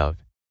helping out.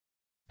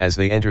 As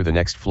they enter the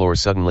next floor,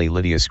 suddenly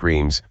Lydia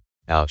screams,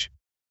 ouch.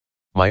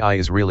 My eye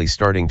is really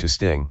starting to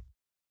sting.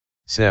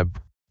 Seb,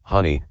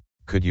 honey,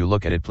 could you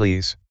look at it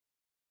please?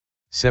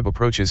 Seb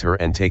approaches her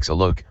and takes a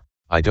look.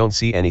 I don't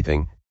see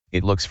anything,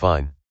 it looks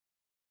fine.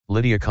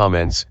 Lydia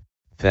comments,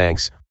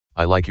 thanks,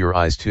 I like your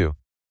eyes too.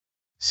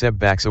 Seb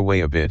backs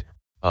away a bit.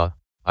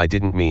 I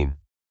didn't mean.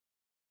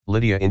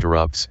 Lydia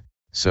interrupts,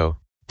 so,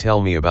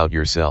 tell me about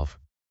yourself.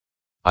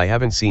 I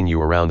haven't seen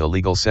you around the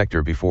legal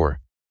sector before.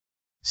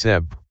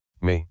 Seb,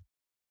 me?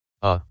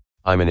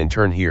 I'm an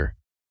intern here.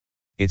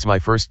 It's my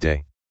first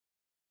day.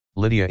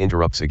 Lydia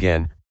interrupts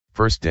again,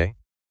 first day?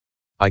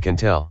 I can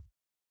tell.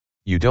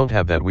 You don't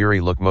have that weary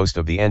look most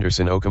of the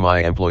Anderson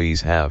Okamai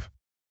employees have.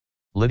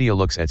 Lydia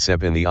looks at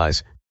Seb in the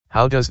eyes.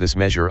 How does this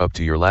measure up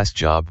to your last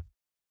job?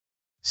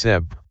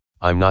 Seb,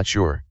 I'm not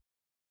sure.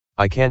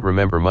 I can't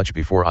remember much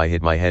before I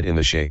hit my head in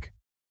the shake.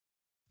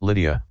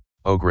 Lydia,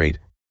 oh great,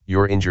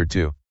 you're injured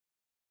too.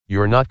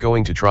 You're not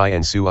going to try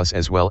and sue us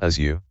as well as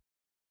you?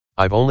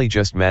 I've only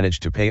just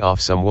managed to pay off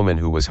some woman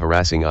who was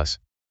harassing us.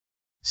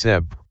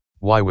 Seb,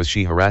 why was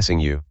she harassing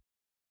you?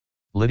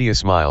 Lydia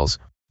smiles,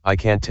 I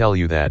can't tell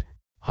you that,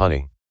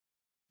 honey.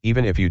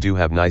 Even if you do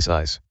have nice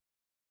eyes.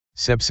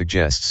 Seb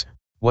suggests,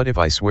 what if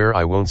I swear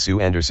I won't sue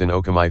Anderson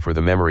Okamai for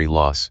the memory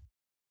loss?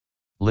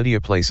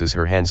 Lydia places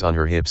her hands on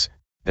her hips,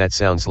 that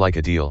sounds like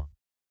a deal.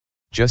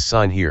 Just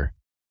sign here.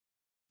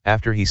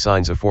 After he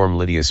signs a form,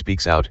 Lydia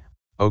speaks out,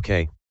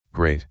 okay,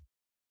 great.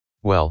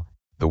 Well,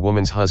 the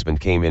woman's husband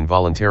came in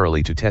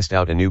voluntarily to test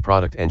out a new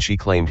product and she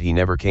claimed he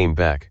never came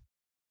back.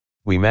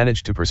 We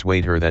managed to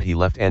persuade her that he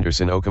left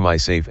Anderson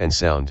Okamai safe and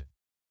sound.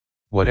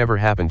 Whatever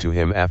happened to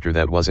him after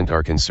that wasn't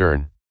our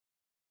concern.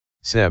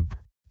 Seb,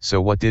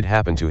 so what did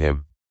happen to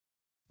him?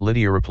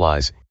 Lydia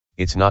replies,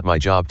 it's not my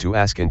job to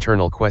ask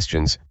internal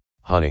questions,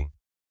 honey.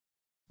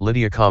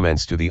 Lydia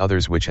comments to the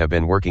others which have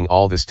been working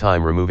all this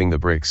time removing the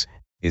bricks,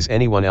 is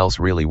anyone else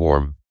really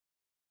warm?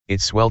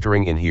 It's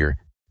sweltering in here.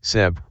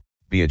 Seb,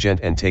 be a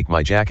gent and take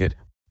my jacket,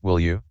 will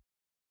you?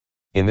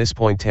 In this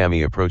point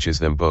Tammy approaches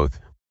them both,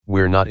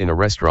 we're not in a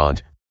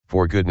restaurant,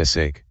 for goodness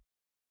sake.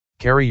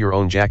 Carry your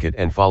own jacket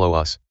and follow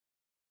us.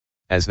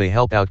 As they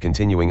help out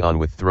continuing on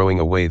with throwing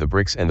away the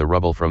bricks and the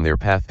rubble from their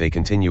path, they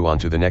continue on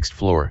to the next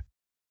floor.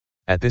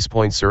 At this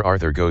point Sir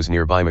Arthur goes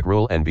nearby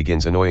McRule and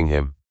begins annoying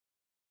him.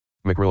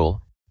 McRule,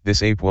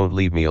 this ape won't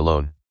leave me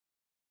alone.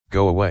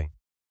 Go away.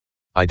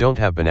 I don't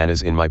have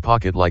bananas in my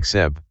pocket like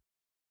Seb.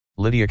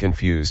 Lydia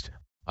confused,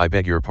 I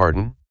beg your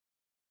pardon?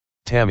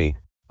 Tammy,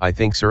 I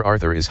think Sir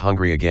Arthur is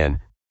hungry again,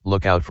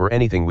 look out for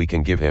anything we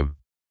can give him.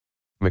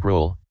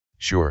 McRule,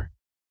 sure.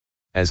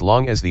 As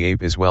long as the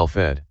ape is well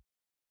fed.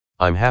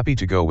 I'm happy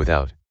to go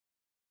without.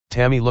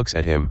 Tammy looks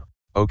at him,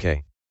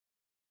 okay.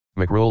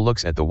 McRule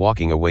looks at the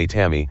walking away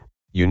Tammy,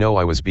 you know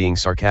I was being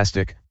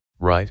sarcastic,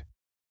 right?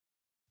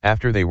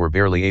 After they were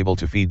barely able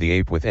to feed the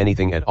ape with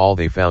anything at all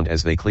they found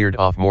as they cleared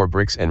off more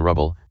bricks and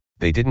rubble,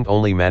 they didn't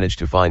only manage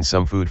to find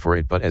some food for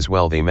it but as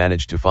well they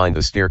managed to find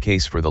the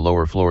staircase for the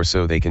lower floor,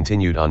 so they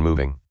continued on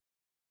moving.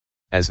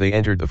 As they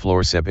entered the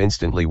floor Seb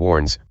instantly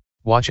warns,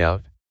 watch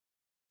out.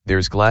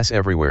 There's glass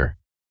everywhere.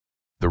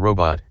 The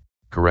robot,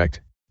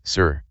 correct,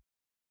 sir.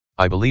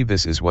 I believe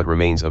this is what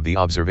remains of the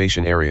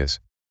observation areas.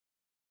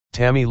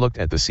 Tammy looked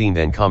at the scene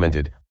then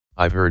commented,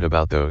 I've heard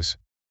about those.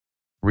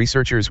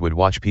 Researchers would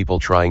watch people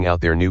trying out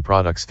their new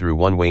products through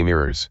one-way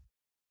mirrors.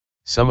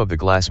 Some of the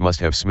glass must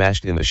have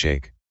smashed in the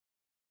shake.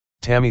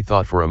 Tammy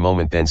thought for a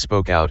moment then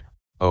spoke out,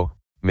 oh,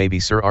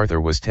 maybe Sir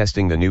Arthur was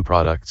testing the new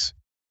products.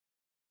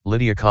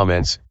 Lydia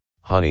comments,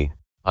 honey,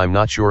 I'm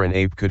not sure an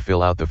ape could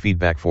fill out the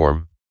feedback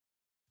form.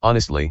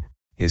 Honestly,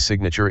 his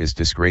signature is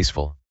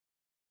disgraceful.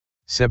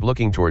 Seb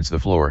looking towards the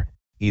floor,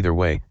 either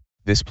way,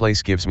 this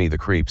place gives me the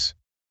creeps.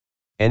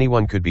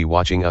 Anyone could be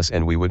watching us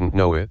and we wouldn't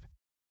know it.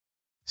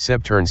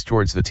 Seb turns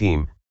towards the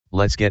team,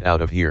 let's get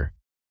out of here.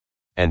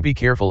 And be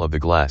careful of the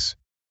glass.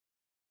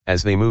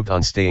 As they moved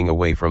on, staying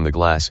away from the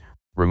glass,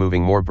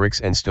 removing more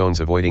bricks and stones,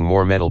 avoiding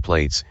more metal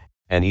plates,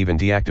 and even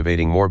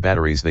deactivating more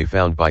batteries they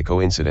found by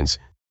coincidence,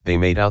 they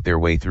made out their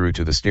way through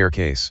to the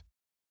staircase.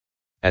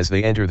 As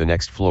they enter the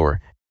next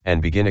floor,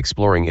 and begin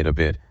exploring it a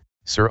bit,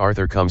 Sir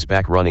Arthur comes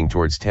back running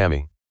towards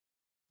Tammy.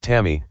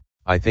 "Tammy,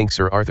 I think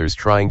Sir Arthur's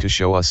trying to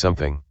show us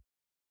something.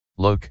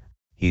 Look,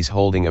 he's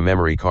holding a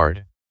memory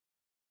card."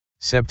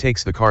 Seb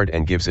takes the card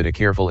and gives it a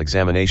careful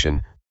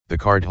examination. The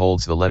card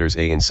holds the letters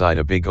A inside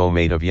a big O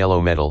made of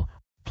yellow metal,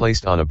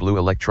 placed on a blue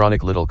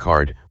electronic little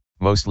card.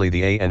 Mostly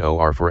the A and O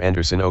are for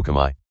Anderson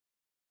Okamai.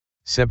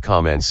 Seb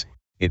comments,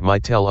 "It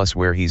might tell us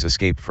where he's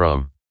escaped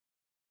from."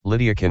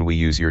 "Lydia, can we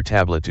use your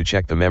tablet to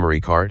check the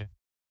memory card?"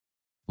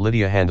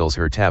 Lydia handles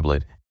her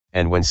tablet,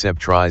 and when Seb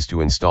tries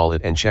to install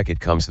it and check it,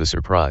 comes the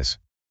surprise.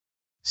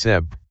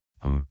 Seb,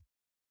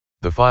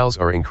 the files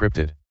are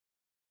encrypted.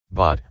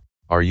 Bot,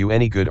 are you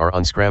any good at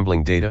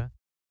unscrambling data?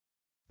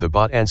 The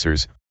bot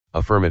answers,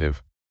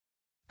 affirmative.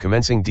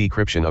 Commencing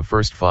decryption of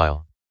first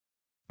file.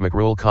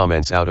 McRule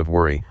comments, out of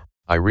worry,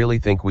 "I really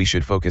think we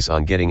should focus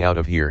on getting out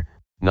of here,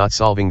 not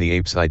solving the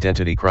ape's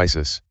identity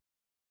crisis."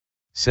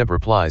 Seb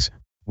replies,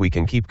 "We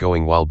can keep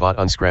going while bot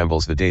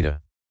unscrambles the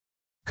data.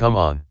 Come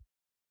on."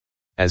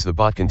 As the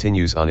bot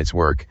continues on its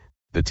work,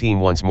 the team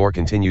once more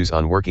continues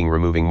on working,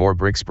 removing more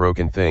bricks,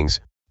 broken things,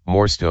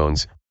 more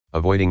stones,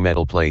 avoiding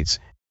metal plates,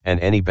 and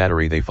any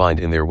battery they find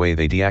in their way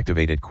they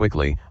deactivate it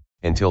quickly,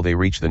 until they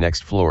reach the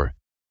next floor.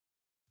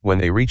 When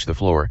they reach the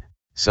floor,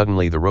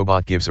 suddenly the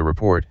robot gives a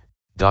report,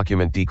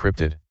 "Document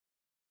decrypted."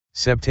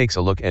 Seb takes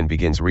a look and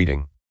begins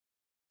reading.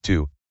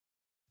 2.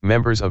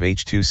 Members of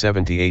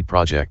H278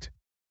 project.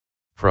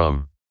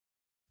 From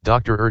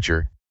Dr.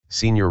 Urcher,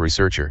 Senior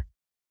Researcher.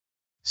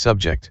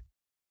 Subject: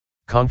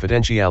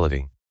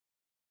 confidentiality.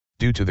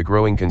 Due to the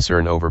growing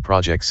concern over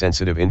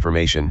project-sensitive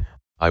information,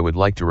 I would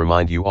like to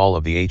remind you all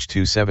of the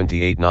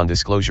H278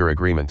 non-disclosure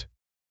agreement.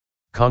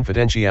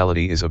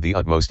 Confidentiality is of the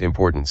utmost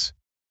importance.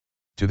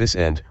 To this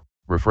end,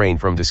 refrain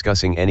from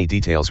discussing any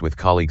details with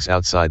colleagues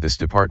outside this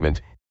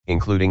department,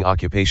 including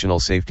occupational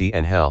safety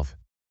and health.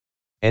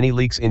 Any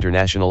leaks,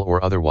 international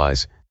or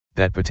otherwise,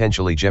 that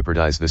potentially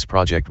jeopardize this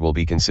project will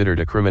be considered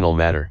a criminal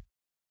matter.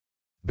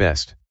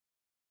 Best.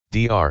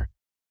 Dr.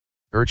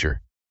 Urcher.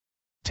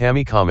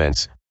 Tammy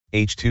comments,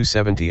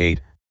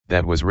 H278,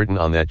 that was written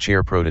on that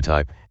chair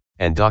prototype,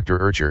 and Dr.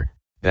 Urcher,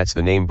 that's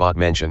the name bot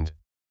mentioned.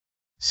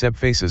 Seb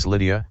faces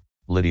Lydia.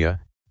 "Lydia,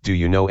 do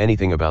you know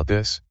anything about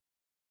this?"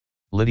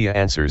 Lydia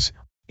answers,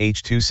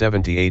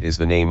 H278 is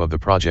the name of the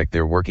project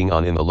they're working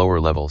on in the lower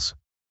levels.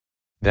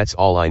 "That's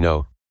all I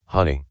know,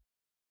 honey."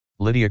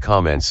 Lydia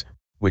comments,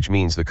 which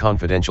means the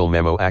confidential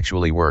memo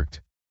actually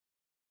worked.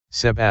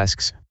 Seb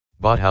asks,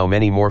 "Bot, how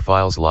many more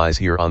files lies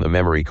here on the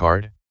memory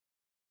card?"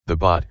 The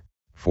bot,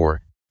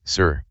 4,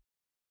 sir.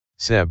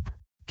 Seb,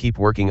 keep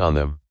working on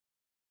them.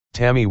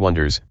 Tammy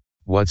wonders,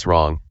 "What's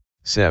wrong,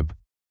 Seb?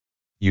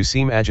 You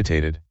seem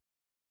agitated."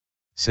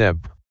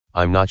 Seb,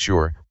 "I'm not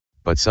sure,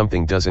 but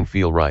something doesn't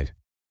feel right."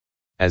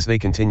 As they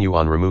continue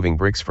on removing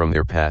bricks from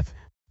their path,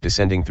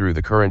 descending through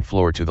the current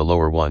floor to the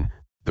lower one,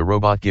 the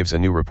robot gives a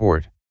new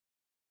report.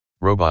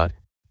 Robot,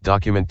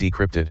 document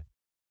decrypted.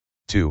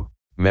 2.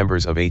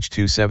 Members of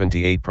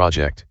H278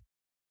 project.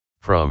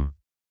 From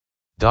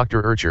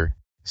Dr. Urcher,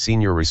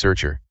 Senior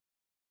Researcher.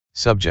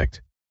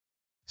 Subject: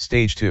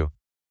 Stage 2.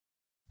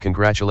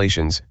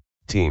 Congratulations,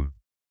 team.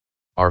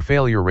 Our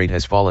failure rate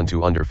has fallen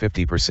to under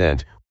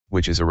 50%,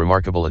 which is a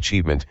remarkable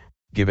achievement,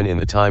 given in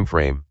the time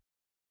frame.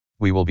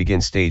 We will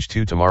begin Stage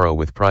 2 tomorrow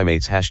with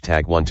primates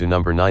 #1 to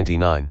number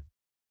 99.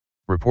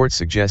 Reports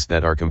suggest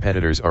that our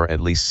competitors are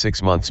at least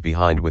 6 months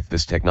behind with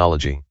this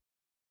technology.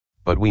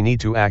 But we need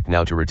to act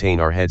now to retain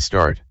our head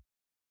start.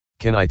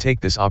 Can I take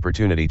this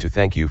opportunity to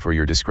thank you for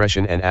your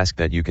discretion and ask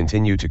that you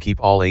continue to keep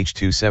all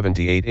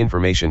H278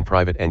 information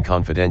private and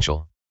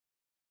confidential.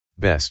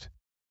 Best.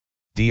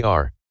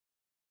 Dr.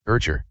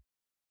 Urcher.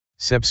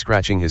 Seb,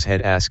 scratching his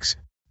head, asks,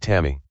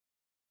 "Tammy,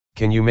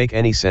 can you make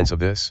any sense of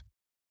this?"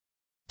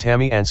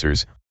 Tammy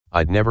answers,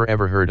 "I'd never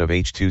ever heard of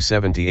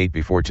H278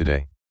 before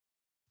today.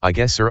 I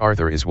guess Sir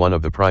Arthur is one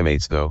of the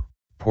primates though,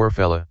 poor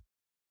fella."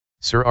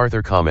 Sir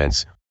Arthur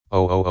comments,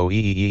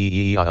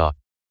 "Oh.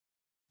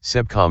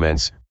 Seb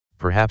comments,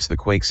 "Perhaps the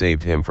quake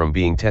saved him from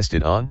being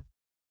tested on?"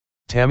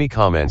 Tammy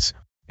comments,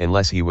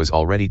 "Unless he was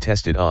already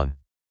tested on.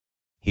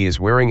 He is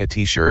wearing a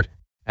t-shirt,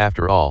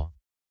 after all."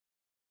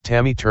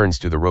 Tammy turns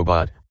to the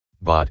robot,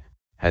 "Bot,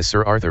 has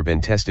Sir Arthur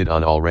been tested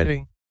on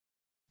already?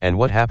 And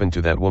what happened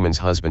to that woman's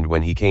husband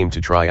when he came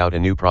to try out a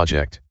new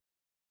project?"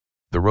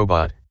 The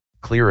robot,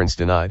 "Clearance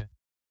denied.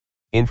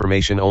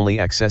 Information only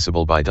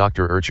accessible by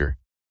Dr. Urcher."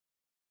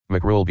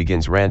 McRule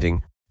begins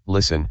ranting,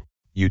 "Listen,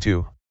 you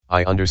two,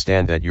 I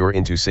understand that you're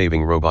into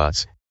saving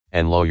robots,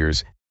 and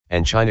lawyers,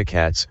 and China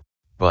cats,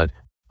 but,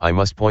 I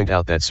must point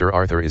out that Sir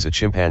Arthur is a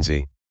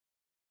chimpanzee."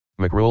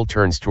 McRule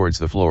turns towards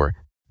the floor,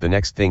 "The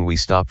next thing we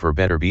stop for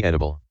better be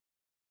edible.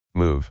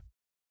 Move."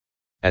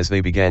 As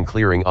they began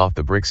clearing off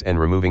the bricks and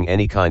removing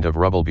any kind of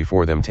rubble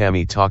before them,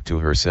 Tammy talked to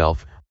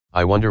herself,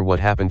 "I wonder what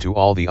happened to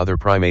all the other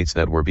primates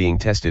that were being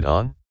tested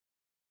on?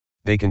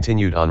 They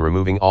continued on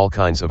removing all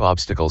kinds of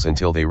obstacles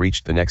until they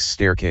reached the next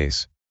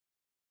staircase.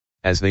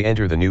 As they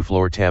enter the new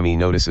floor, Tammy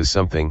notices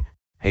something.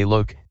 Hey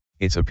look,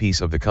 it's a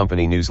piece of the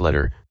company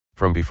newsletter,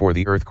 from before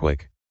the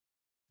earthquake.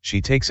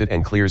 She takes it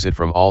and clears it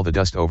from all the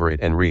dust over it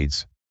and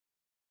reads.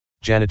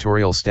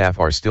 Janitorial staff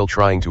are still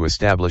trying to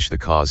establish the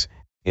cause,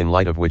 in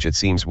light of which it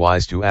seems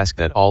wise to ask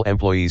that all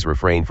employees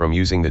refrain from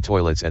using the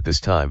toilets at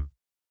this time.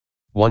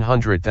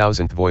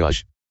 100,000th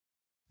voyage.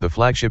 The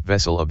flagship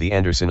vessel of the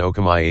Anderson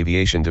Okamai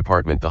Aviation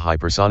Department, the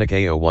hypersonic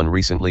A01,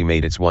 recently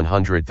made its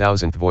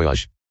 100,000th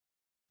voyage.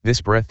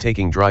 This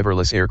breathtaking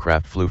driverless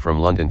aircraft flew from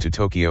London to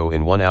Tokyo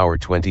in 1 hour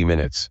 20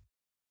 minutes.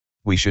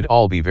 We should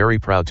all be very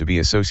proud to be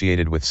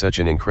associated with such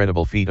an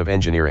incredible feat of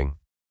engineering.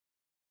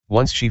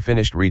 Once she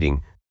finished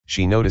reading,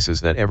 she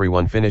notices that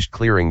everyone finished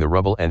clearing the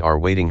rubble and are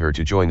waiting her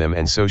to join them,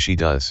 and so she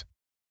does.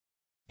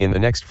 In the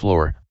next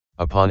floor,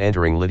 upon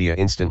entering, Lydia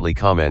instantly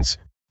comments,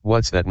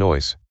 "What's that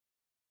noise?"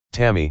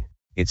 Tammy,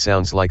 "It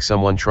sounds like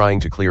someone trying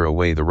to clear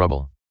away the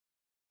rubble.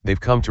 They've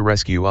come to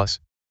rescue us."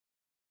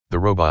 The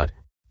robot,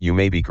 "You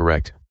may be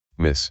correct,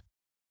 miss.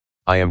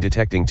 I am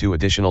detecting 2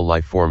 additional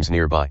life forms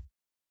nearby."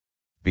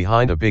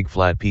 Behind a big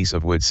flat piece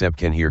of wood, Seb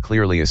can hear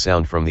clearly a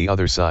sound from the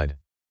other side.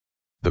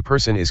 The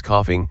person is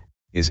coughing.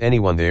 "Is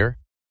anyone there?"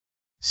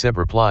 Seb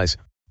replies,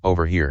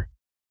 "Over here.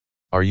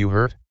 Are you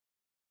hurt?"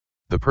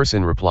 The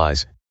person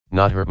replies,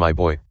 "Not hurt, my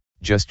boy,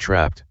 just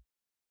trapped.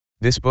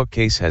 This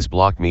bookcase has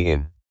blocked me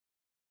in."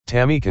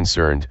 Tammy,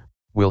 concerned,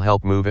 "Will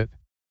help move it?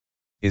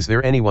 Is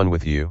there anyone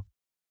with you?"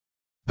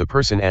 The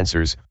person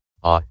answers,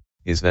 "Ah,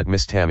 is that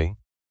Miss Tammy?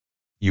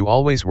 You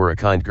always were a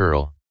kind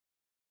girl.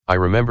 I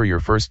remember your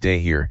first day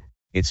here.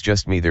 It's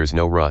just me, there's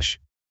no rush.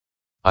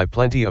 I've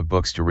plenty of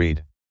books to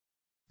read."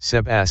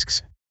 Seb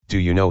asks, "Do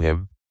you know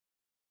him?"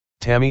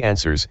 Tammy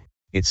answers,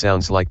 "It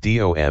sounds like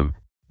Dom,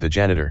 the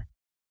janitor.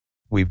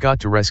 We've got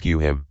to rescue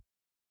him."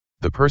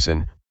 The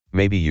person,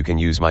 "Maybe you can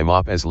use my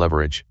mop as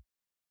leverage."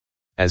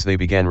 As they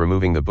began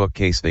removing the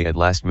bookcase, they at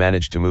last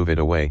managed to move it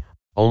away,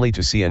 only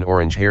to see an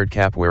orange-haired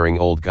cap-wearing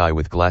old guy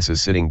with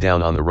glasses sitting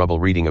down on the rubble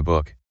reading a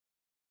book.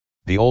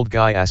 The old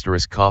guy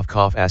cough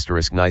cough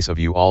 "Nice of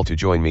you all to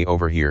join me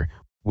over here.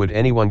 Would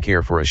anyone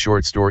care for a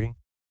short story?"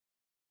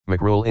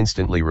 McRule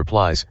instantly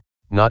replies,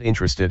 "Not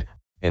interested,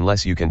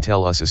 unless you can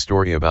tell us a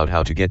story about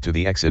how to get to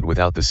the exit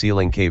without the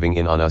ceiling caving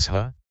in on us,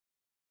 huh?"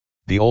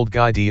 The old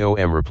guy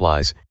Dom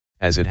replies,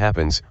 "As it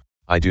happens,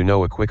 I do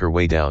know a quicker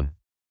way down.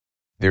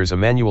 There's a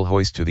manual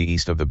hoist to the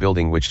east of the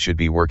building which should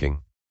be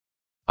working.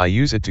 I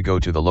use it to go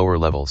to the lower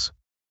levels."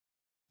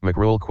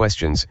 McRule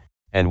questions,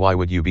 "And why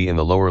would you be in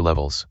the lower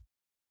levels?"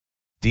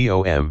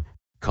 Dom,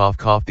 cough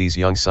cough "These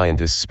young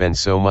scientists spend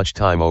so much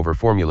time over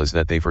formulas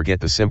that they forget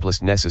the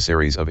simplest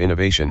necessaries of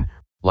innovation,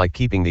 like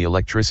keeping the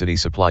electricity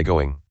supply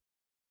going.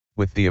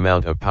 With the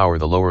amount of power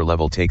the lower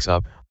level takes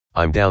up,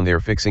 I'm down there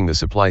fixing the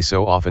supply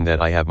so often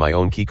that I have my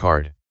own key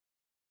card.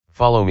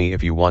 Follow me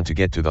if you want to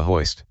get to the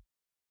hoist."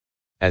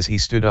 As he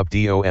stood up,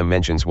 Dom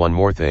mentions one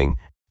more thing,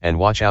 "And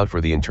watch out for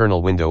the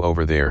internal window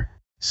over there,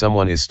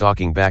 someone is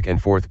stalking back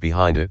and forth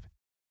behind it."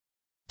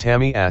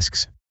 Tammy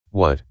asks,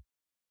 "What?"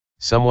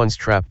 "Someone's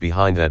trapped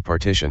behind that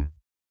partition.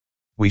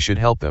 We should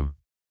help them."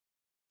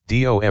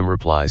 Dom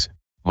replies,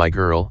 "My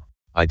girl,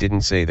 I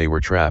didn't say they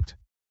were trapped.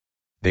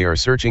 They are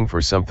searching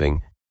for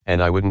something,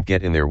 and I wouldn't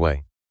get in their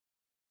way."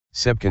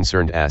 Seb,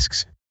 concerned,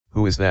 asks,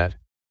 "Who is that?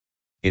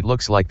 It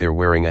looks like they're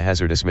wearing a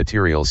hazardous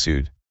materials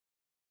suit."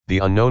 The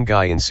unknown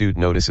guy in suit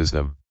notices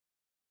them.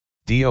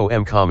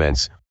 Dom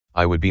comments,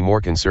 "I would be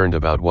more concerned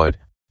about what,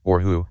 or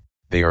who,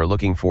 they are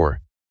looking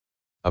for."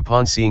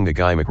 Upon seeing the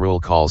guy,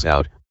 McRule calls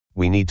out,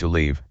 "We need to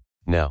leave,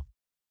 now."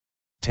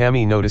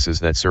 Tammy notices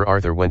that Sir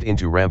Arthur went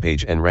into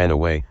rampage and ran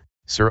away.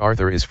 Sir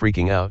Arthur is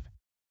freaking out.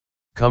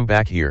 "Come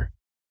back here."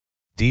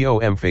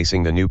 Dom,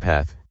 facing the new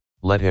path,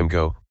 "Let him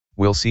go,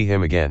 we'll see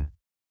him again."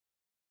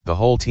 The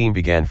whole team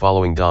began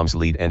following Dom's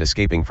lead and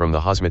escaping from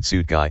the hazmat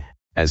suit guy.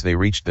 As they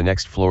reached the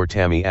next floor,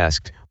 Tammy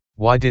asked,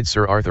 "Why did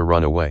Sir Arthur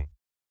run away?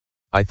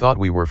 I thought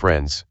we were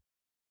friends."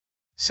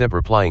 Seb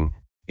replying,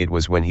 "It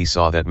was when he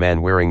saw that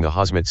man wearing the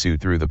hazmat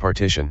suit through the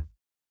partition."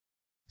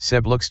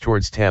 Seb looks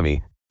towards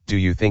Tammy, "Do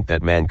you think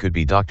that man could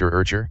be Dr.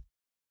 Urcher?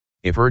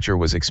 If Urcher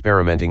was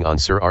experimenting on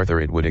Sir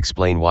Arthur, it would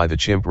explain why the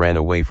chimp ran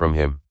away from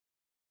him."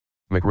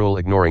 McRule,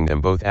 ignoring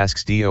them both,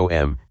 asks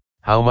Dom,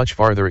 "How much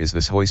farther is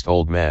this hoist,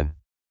 old man?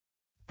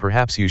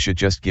 Perhaps you should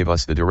just give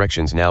us the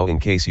directions now in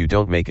case you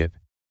don't make it."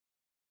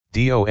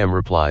 Dom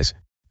replies,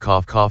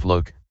 cough cough,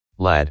 "Look,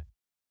 lad.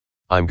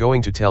 I'm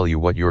going to tell you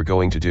what you're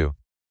going to do.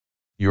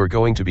 You're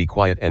going to be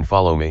quiet and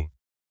follow me.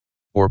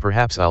 Or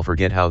perhaps I'll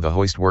forget how the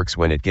hoist works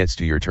when it gets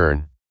to your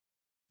turn.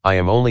 I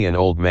am only an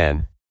old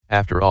man,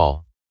 after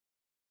all."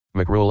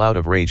 McRule, out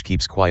of rage,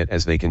 keeps quiet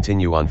as they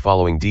continue on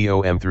following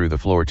Dom through the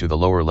floor to the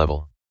lower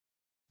level.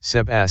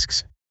 Seb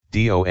asks,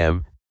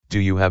 "Dom, do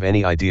you have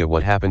any idea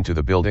what happened to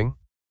the building?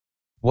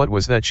 What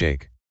was that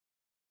shake?"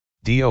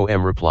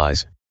 Dom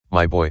replies,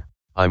 "My boy,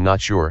 I'm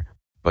not sure,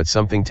 but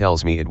something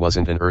tells me it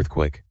wasn't an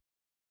earthquake."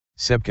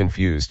 Seb,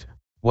 confused,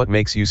 "What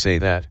makes you say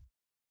that?"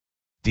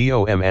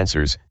 Dom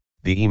answers,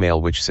 the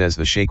email which says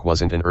the shake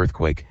wasn't an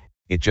earthquake,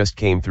 it just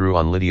came through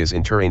on Lydia's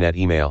intranet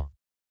email.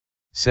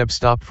 Seb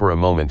stopped for a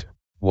moment.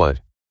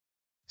 What?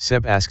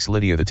 Seb asks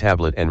Lydia the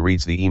tablet and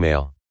reads the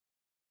email.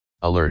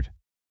 Alert.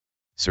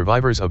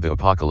 Survivors of the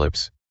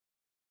apocalypse.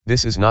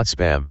 This is not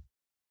spam.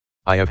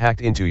 I have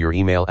hacked into your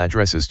email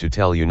addresses to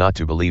tell you not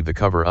to believe the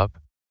cover-up.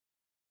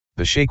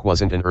 The shake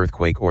wasn't an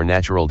earthquake or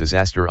natural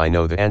disaster. I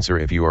know the answer.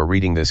 If you are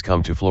reading this,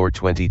 come to floor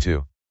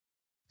 22.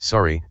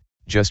 Sorry,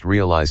 just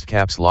realized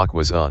caps lock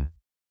was on.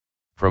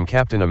 From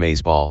Captain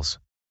Amazeballs.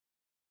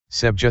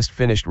 Seb just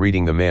finished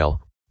reading the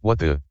mail. What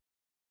the?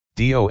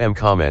 DOM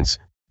comments,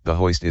 the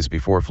hoist is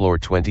before floor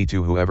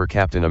 22. Whoever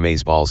Captain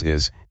Amazeballs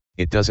is,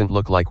 it doesn't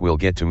look like we'll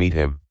get to meet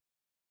him.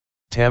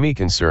 Tammy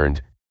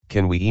concerned,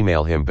 can we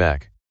email him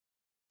back?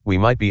 We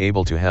might be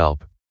able to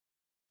help.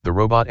 The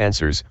robot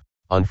answers,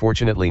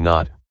 unfortunately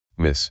not,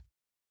 miss.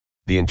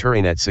 The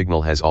intranet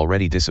signal has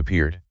already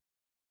disappeared.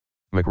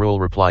 McRoll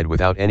replied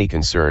without any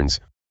concerns,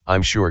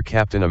 I'm sure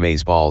Captain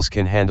Amazeballs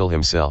can handle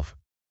himself.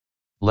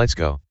 Let's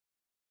go.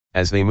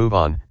 As they move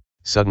on,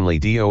 suddenly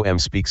DOM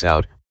speaks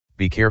out,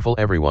 be careful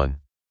everyone.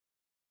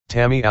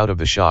 Tammy out of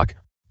the shock,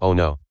 oh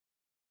no.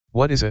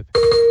 What is it?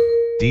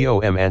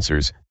 DOM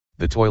answers,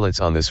 the toilets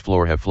on this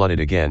floor have flooded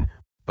again,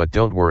 but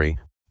don't worry,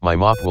 my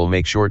mop will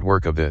make short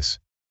work of this.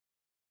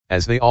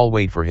 As they all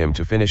wait for him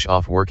to finish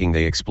off working,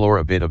 they explore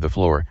a bit of the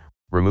floor,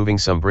 removing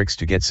some bricks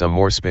to get some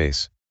more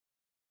space.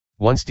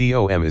 Once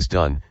DOM is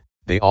done,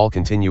 they all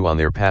continue on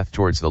their path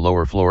towards the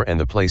lower floor and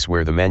the place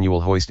where the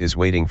manual hoist is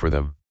waiting for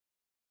them.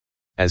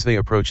 As they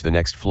approach the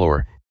next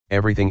floor,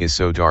 everything is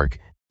so dark,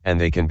 and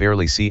they can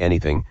barely see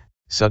anything.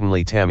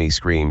 Suddenly Tammy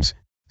screams,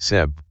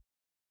 Seb!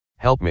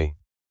 Help me!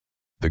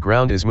 The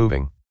ground is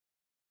moving.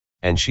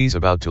 And she's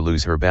about to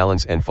lose her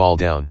balance and fall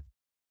down.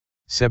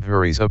 Seb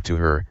hurries up to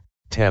her,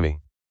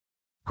 Tammy!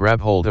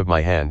 Grab hold of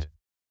my hand.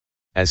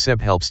 As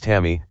Seb helps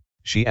Tammy,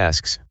 she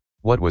asks,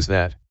 what was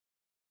that?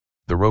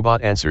 The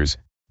robot answers,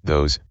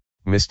 those,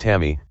 Miss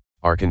Tammy,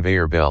 are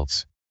conveyor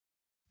belts.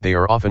 They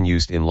are often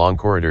used in long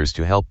corridors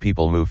to help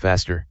people move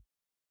faster.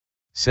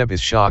 Seb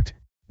is shocked,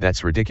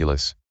 that's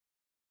ridiculous.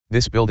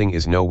 This building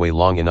is no way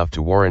long enough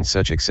to warrant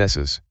such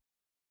excesses.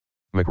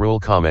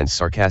 McRoll comments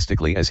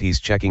sarcastically as he's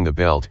checking the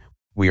belt,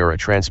 we are a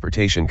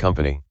transportation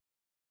company.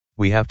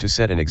 We have to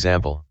set an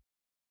example.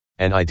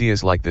 And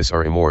ideas like this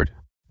are immortal,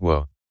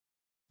 whoa.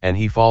 And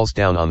he falls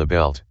down on the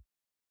belt.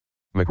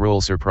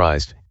 McRoll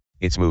surprised,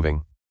 it's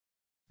moving.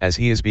 As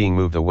he is being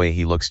moved away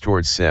he looks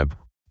towards Seb,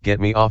 get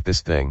me off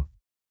this thing.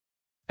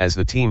 As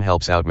the team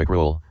helps out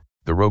McRoll,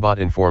 the robot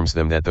informs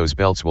them that those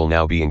belts will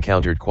now be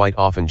encountered quite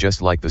often,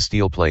 just like the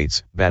steel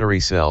plates, battery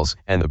cells,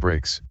 and the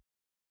bricks.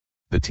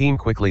 The team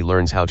quickly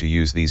learns how to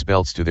use these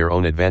belts to their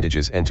own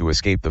advantages and to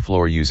escape the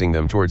floor using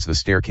them towards the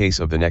staircase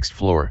of the next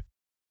floor.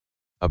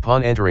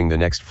 Upon entering the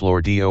next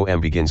floor,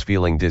 DOM begins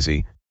feeling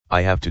dizzy.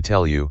 I have to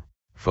tell you,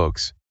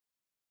 folks.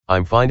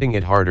 I'm finding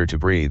it harder to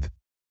breathe.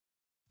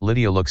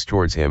 Lydia looks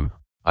towards him,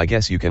 I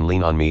guess you can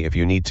lean on me if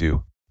you need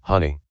to,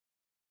 honey.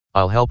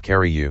 I'll help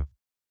carry you.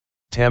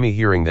 Tammy,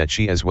 hearing that,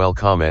 she as well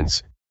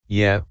comments,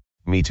 yeah,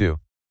 me too.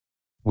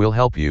 We'll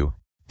help you,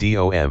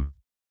 DOM.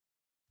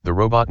 The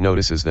robot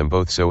notices them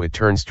both, so it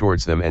turns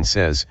towards them and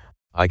says,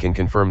 I can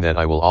confirm that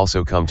I will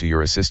also come to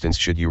your assistance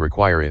should you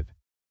require it.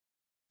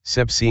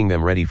 Seb, seeing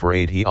them ready for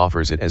aid, he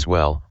offers it as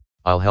well,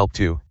 I'll help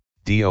too,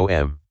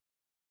 DOM.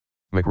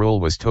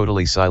 McRoll was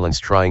totally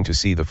silenced, trying to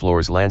see the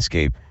floor's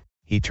landscape.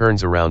 He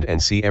turns around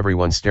and see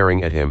everyone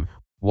staring at him.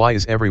 Why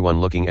is everyone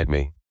looking at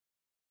me?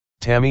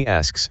 Tammy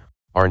asks,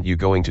 aren't you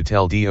going to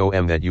tell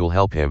DOM that you'll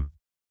help him?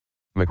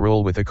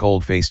 McRoll with a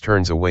cold face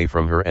turns away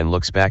from her and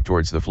looks back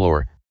towards the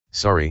floor.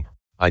 Sorry,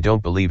 I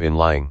don't believe in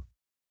lying.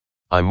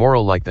 I'm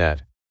moral like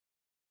that.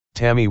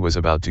 Tammy was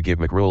about to give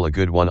McRoll a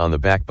good one on the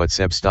back, but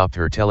Seb stopped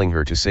her, telling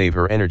her to save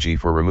her energy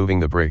for removing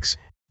the bricks,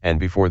 and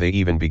before they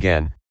even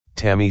began,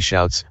 Tammy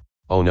shouts,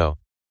 oh no.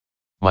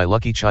 My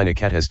lucky China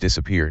cat has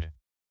disappeared.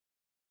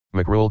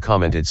 McRoll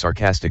commented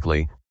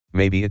sarcastically,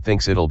 maybe it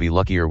thinks it'll be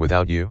luckier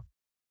without you?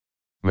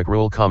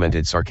 McRoll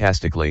commented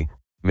sarcastically,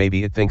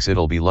 maybe it thinks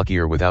it'll be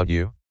luckier without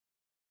you?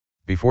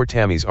 Before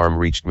Tammy's arm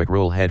reached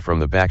McRoll's head from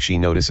the back, she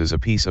notices a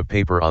piece of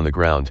paper on the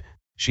ground.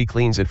 She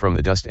cleans it from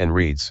the dust and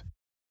reads.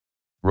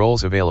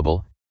 Roles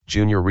available,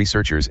 Junior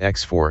Researchers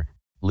X4,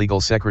 Legal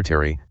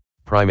Secretary,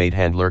 Primate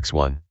Handler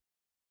X1.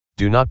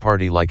 Do not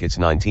party like it's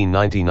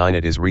 1999.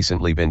 It has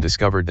recently been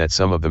discovered that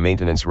some of the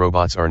maintenance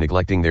robots are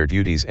neglecting their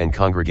duties and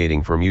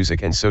congregating for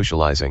music and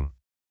socializing.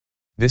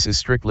 This is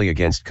strictly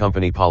against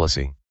company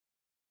policy.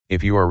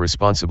 If you are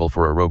responsible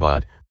for a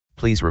robot,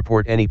 please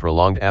report any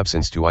prolonged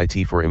absence to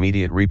IT for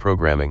immediate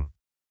reprogramming.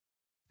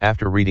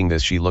 After reading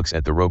this, she looks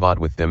at the robot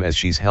with them as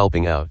she's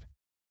helping out.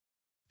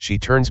 She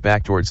turns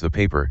back towards the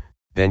paper,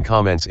 then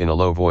comments in a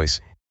low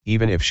voice,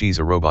 even if she's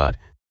a robot,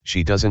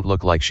 she doesn't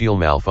look like she'll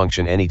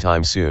malfunction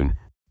anytime soon.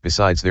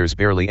 Besides, there's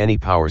barely any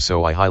power,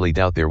 so I highly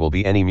doubt there will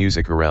be any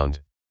music around.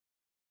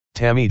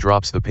 Tammy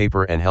drops the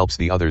paper and helps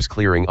the others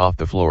clearing off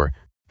the floor,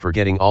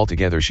 forgetting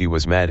altogether she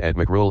was mad at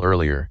McRoll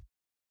earlier.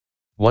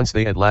 Once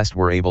they at last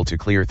were able to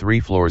clear 3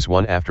 floors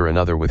one after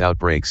another without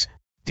breaks,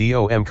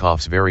 DOM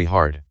coughs very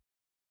hard.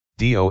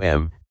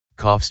 DOM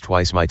coughs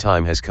twice. My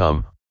time has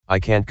come, I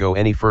can't go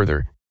any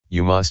further,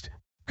 you must,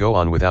 go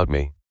on without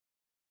me.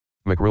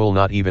 McRule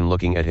not even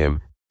looking at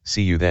him,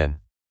 see you then.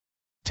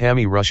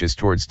 Tammy rushes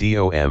towards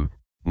DOM,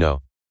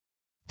 no.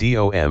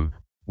 DOM,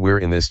 we're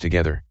in this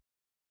together.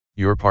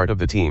 You're part of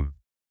the team.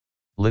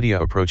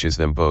 Lydia approaches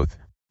them both,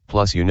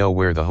 plus you know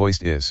where the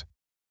hoist is.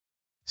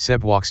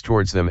 Seb walks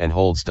towards them and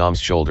holds Dom's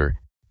shoulder,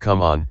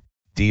 come on,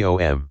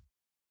 DOM.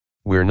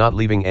 We're not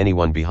leaving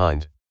anyone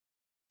behind.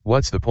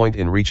 What's the point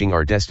in reaching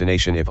our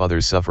destination if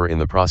others suffer in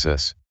the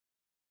process?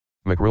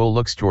 McRule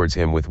looks towards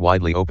him with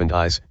widely opened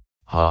eyes,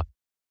 ha.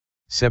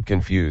 Seb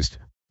confused,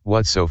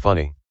 what's so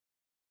funny?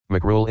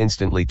 McRule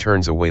instantly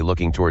turns away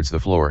looking towards the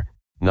floor,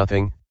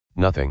 nothing,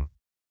 nothing.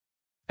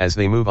 As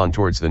they move on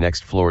towards the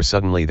next floor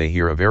suddenly they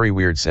hear a very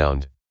weird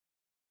sound.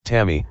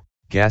 Tammy,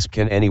 gasp,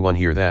 can anyone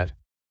hear that?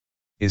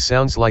 It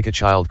sounds like a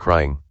child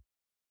crying.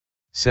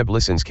 Seb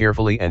listens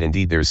carefully and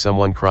indeed there's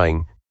someone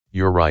crying,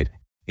 you're right,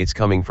 it's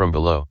coming from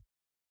below.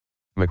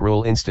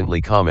 McRule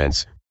instantly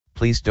comments,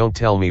 please don't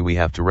tell me we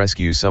have to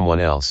rescue someone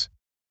else.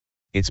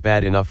 It's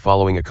bad enough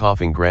following a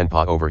coughing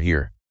grandpa over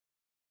here.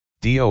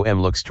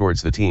 DOM looks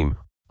towards the team,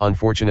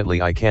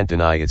 unfortunately I can't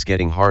deny it's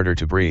getting harder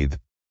to breathe.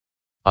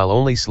 I'll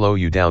only slow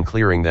you down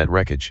clearing that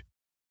wreckage.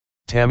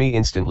 Tammy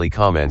instantly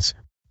comments,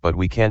 but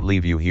we can't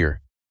leave you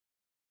here.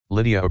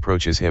 Lydia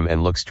approaches him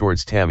and looks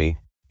towards Tammy,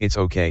 it's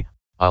okay,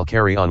 I'll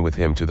carry on with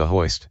him to the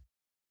hoist.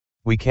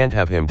 We can't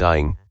have him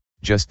dying,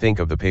 just think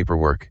of the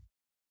paperwork.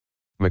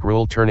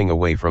 McRule turning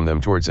away from them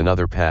towards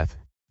another path,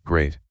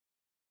 great.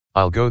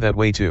 I'll go that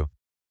way too.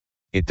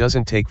 It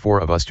doesn't take 4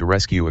 of us to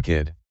rescue a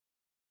kid.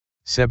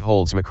 Seb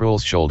holds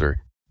McRule's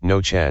shoulder,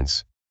 no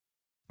chance.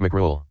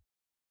 McRule.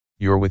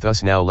 You're with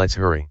us now, let's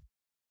hurry.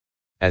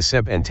 As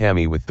Seb and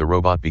Tammy with the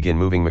robot begin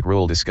moving,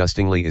 McRule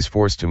disgustingly is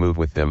forced to move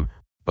with them,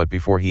 but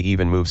before he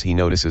even moves he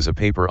notices a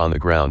paper on the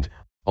ground,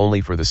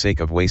 only for the sake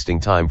of wasting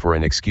time for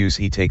an excuse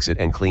he takes it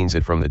and cleans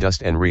it from the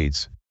dust and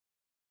reads.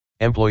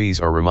 Employees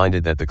are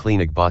reminded that the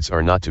cleaning bots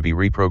are not to be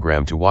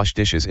reprogrammed to wash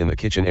dishes in the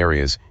kitchen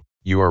areas,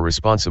 you are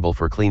responsible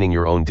for cleaning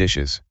your own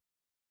dishes.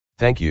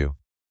 Thank you.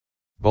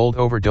 Bold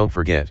over, don't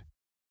forget.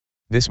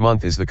 This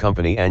month is the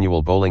company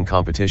annual bowling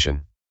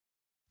competition.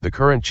 The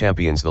current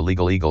champions, the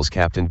Legal Eagles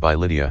captained by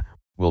Lydia,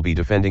 will be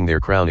defending their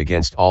crown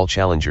against all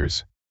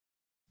challengers.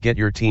 Get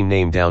your team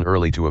name down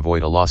early to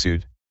avoid a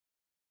lawsuit.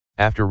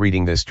 After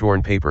reading this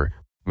torn paper,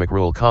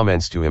 McRule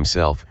comments to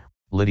himself,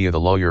 Lydia the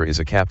lawyer is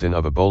a captain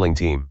of a bowling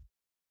team.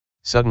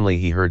 Suddenly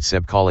he heard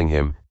Seb calling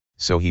him,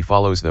 so he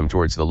follows them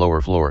towards the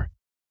lower floor.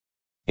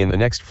 In the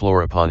next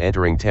floor upon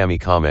entering Tammy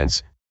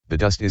comments, the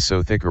dust is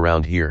so thick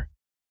around here.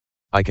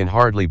 I can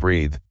hardly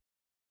breathe.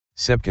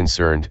 Seb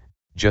concerned,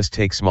 just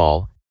take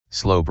small,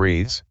 slow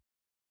breathes.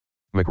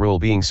 McRule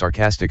being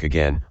sarcastic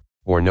again,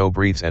 or no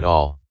breathes at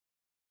all.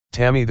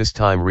 Tammy this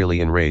time really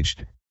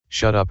enraged,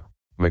 shut up,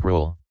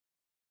 McRule.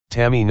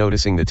 Tammy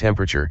noticing the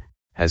temperature,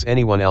 has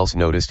anyone else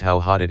noticed how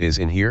hot it is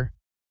in here?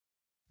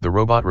 The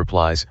robot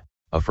replies,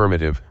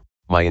 affirmative,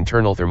 my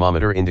internal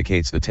thermometer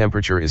indicates the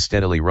temperature is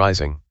steadily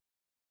rising.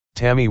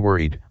 Tammy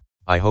worried,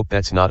 I hope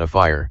that's not a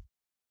fire.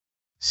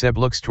 Seb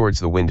looks towards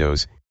the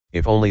windows,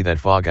 if only that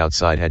fog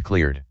outside had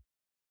cleared.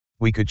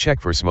 We could check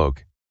for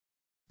smoke.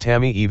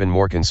 Tammy even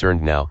more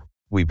concerned now,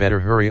 we better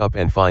hurry up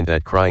and find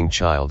that crying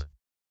child.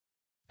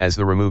 As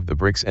they remove the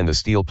bricks and the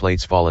steel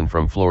plates fallen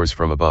from floors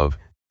from above,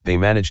 they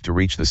managed to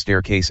reach the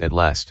staircase at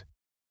last.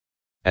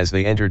 As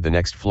they entered the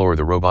next floor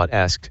the robot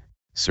asked,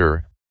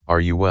 Sir, are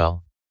you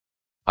well?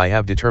 I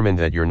have determined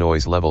that your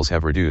noise levels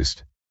have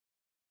reduced.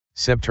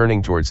 Seb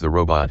turning towards the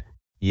robot,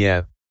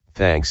 yeah,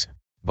 thanks,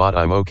 but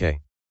I'm okay.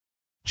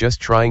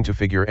 Just trying to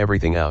figure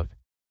everything out.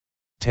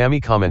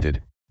 Tammy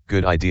commented,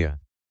 good idea.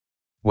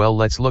 Well,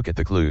 let's look at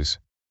the clues.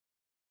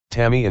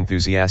 Tammy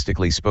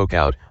enthusiastically spoke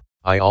out,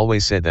 I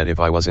always said that if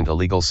I wasn't a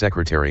legal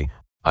secretary,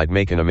 I'd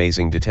make an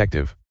amazing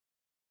detective.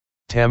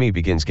 Tammy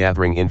begins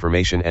gathering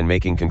information and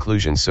making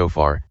conclusions so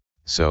far,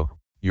 so,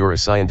 you're a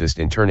scientist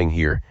interning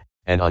here,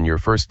 and on your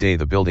first day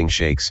the building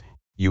shakes,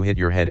 you hit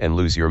your head and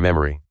lose your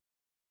memory.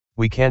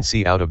 We can't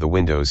see out of the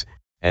windows,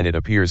 and it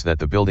appears that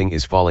the building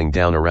is falling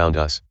down around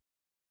us.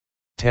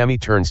 Tammy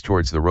turns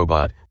towards the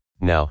robot,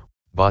 now,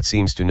 Bot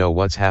seems to know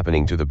what's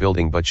happening to the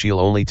building but she'll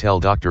only tell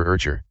Dr.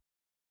 Urcher.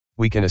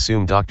 We can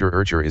assume Dr.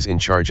 Urcher is in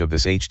charge of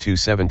this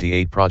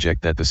H-278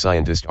 project that the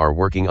scientists are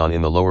working on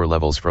in the lower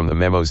levels from the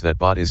memos that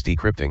Bot is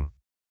decrypting.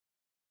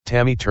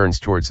 Tammy turns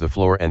towards the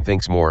floor and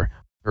thinks more,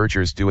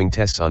 Urcher's doing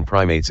tests on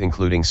primates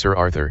including Sir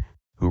Arthur,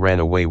 who ran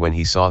away when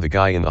he saw the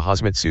guy in the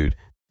hazmat suit,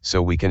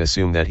 so we can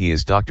assume that he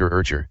is Dr.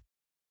 Urcher.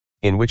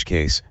 In which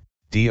case,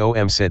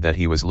 DOM said that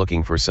he was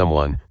looking for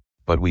someone,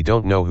 but we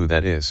don't know who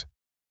that is.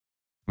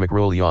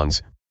 McRule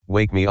yawns,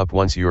 wake me up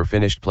once you're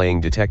finished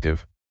playing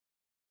detective.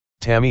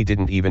 Tammy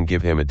didn't even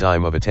give him a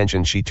dime of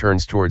attention. She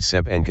turns towards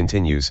Seb and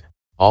continues,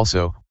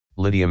 also,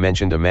 Lydia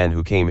mentioned a man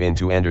who came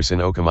into Anderson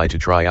Okamai to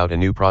try out a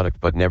new product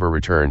but never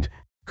returned,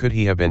 could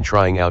he have been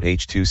trying out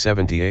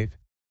H-278?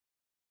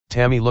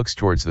 Tammy looks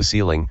towards the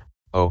ceiling.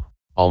 Oh,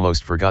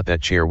 almost forgot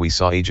that chair we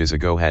saw ages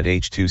ago had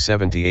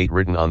H278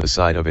 written on the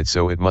side of it,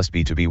 so it must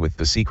be to be with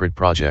the secret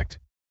project.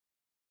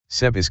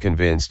 Seb is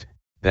convinced,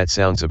 that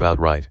sounds about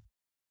right.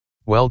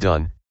 Well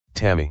done,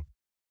 Tammy.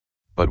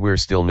 But we're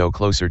still no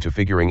closer to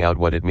figuring out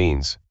what it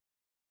means.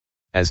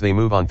 As they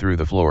move on through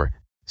the floor,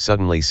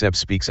 suddenly Seb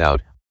speaks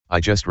out, I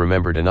just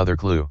remembered another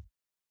clue.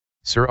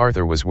 Sir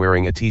Arthur was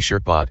wearing a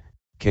t-shirt bot,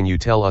 can you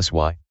tell us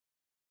why?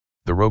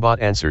 The robot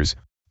answers,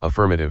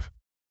 affirmative.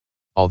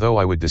 Although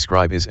I would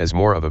describe it as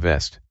more of a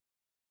vest.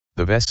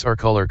 The vests are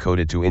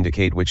color-coded to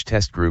indicate which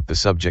test group the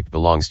subject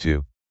belongs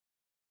to.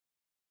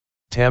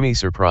 Tammy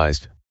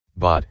surprised,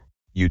 bot,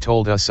 you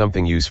told us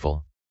something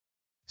useful.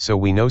 So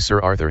we know Sir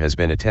Arthur has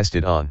been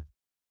attested on.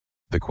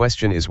 The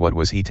question is, what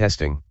was he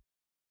testing?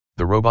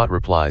 The robot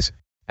replies,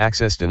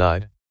 access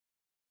denied.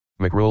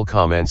 McRule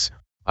comments,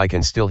 I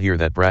can still hear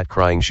that brat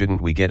crying,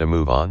 shouldn't we get a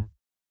move on?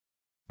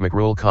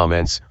 McRule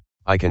comments,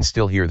 I can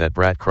still hear that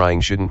brat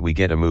crying, shouldn't we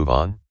get a move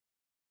on?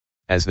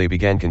 As they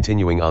began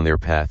continuing on their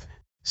path,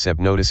 Seb,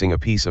 noticing a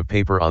piece of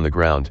paper on the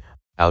ground,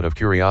 out of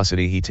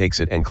curiosity he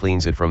takes it and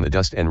cleans it from the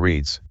dust and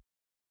reads.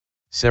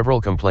 Several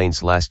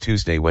complaints last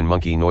Tuesday when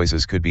monkey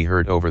noises could be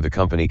heard over the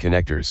company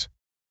connectors.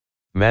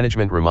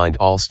 Management remind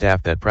all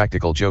staff that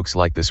practical jokes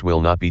like this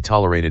will not be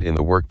tolerated in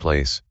the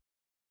workplace.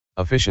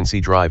 Efficiency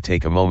drive,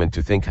 take a moment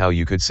to think how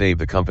you could save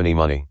the company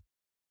money.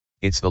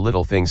 It's the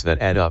little things that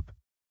add up.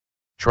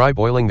 Try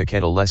boiling the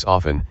kettle less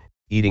often,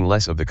 eating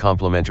less of the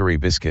complimentary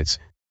biscuits,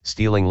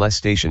 stealing less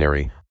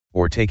stationery,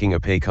 or taking a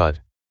pay cut.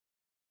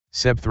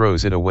 Seb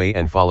throws it away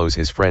and follows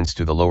his friends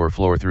to the lower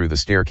floor through the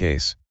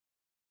staircase.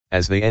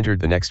 As they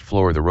entered the next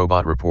floor, the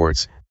robot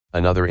reports,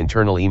 another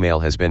internal email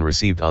has been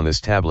received on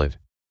this tablet.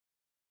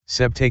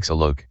 Seb takes a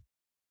look.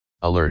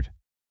 Alert.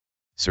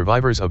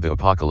 Survivors of the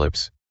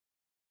apocalypse.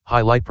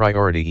 Highlight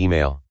priority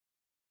email.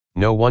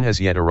 No one has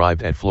yet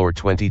arrived at floor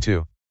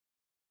 22.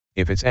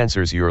 If it's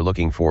answers you're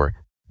looking for,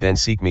 then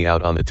seek me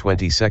out on the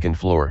 22nd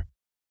floor.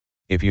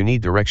 If you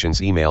need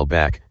directions, email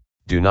back,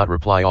 do not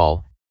reply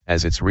all,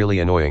 as it's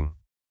really annoying.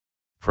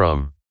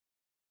 From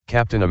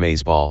Captain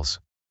Amazeballs.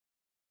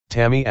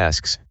 Tammy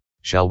asks,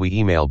 shall we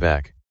email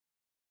back?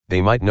 They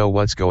might know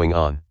what's going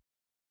on.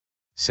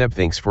 Seb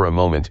thinks for a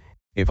moment,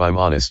 if I'm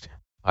honest,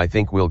 I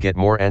think we'll get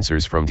more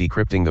answers from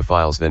decrypting the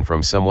files than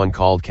from someone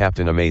called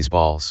Captain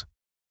Amazeballs.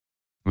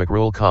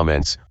 McRule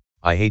comments,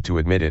 I hate to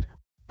admit it,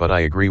 but I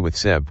agree with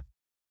Seb.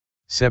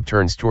 Seb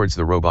turns towards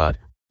the robot,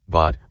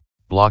 bot,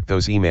 block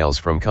those emails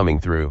from coming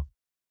through.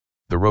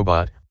 The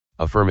robot,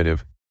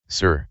 affirmative,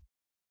 sir.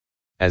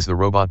 As the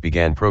robot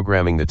began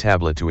programming the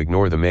tablet to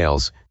ignore the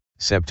mails,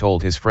 Seb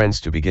told his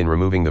friends to begin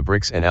removing the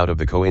bricks, and out of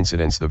the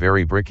coincidence the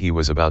very brick he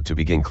was about to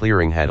begin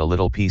clearing had a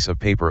little piece of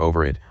paper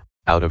over it.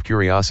 Out of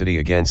curiosity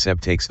again, Seb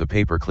takes the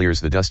paper,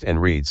 clears the dust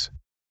and reads.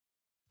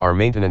 Our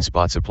maintenance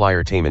bot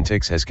supplier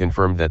Tamentix has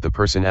confirmed that the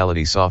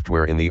personality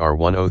software in the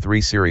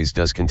R103 series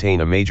does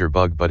contain a major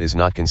bug but is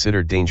not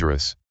considered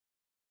dangerous.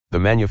 The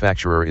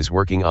manufacturer is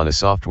working on a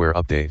software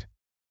update.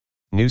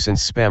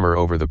 Nuisance spammer.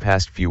 Over the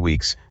past few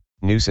weeks,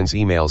 nuisance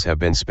emails have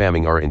been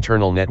spamming our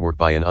internal network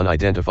by an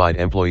unidentified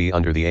employee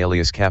under the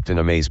alias Captain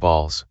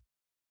Amazeballs.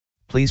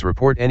 Please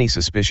report any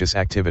suspicious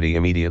activity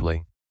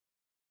immediately.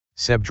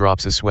 Seb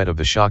drops a sweat of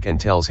the shock and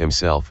tells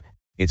himself,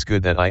 it's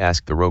good that I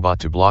asked the robot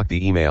to block the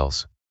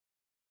emails.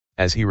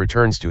 As he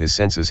returns to his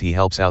senses, he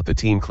helps out the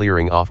team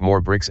clearing off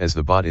more bricks as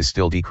the bot is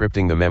still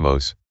decrypting the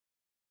memos.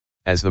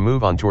 As they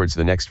move on towards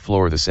the next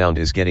floor, the sound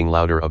is getting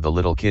louder of the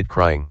little kid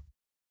crying.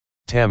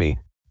 Tammy,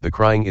 the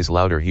crying is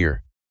louder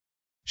here.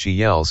 She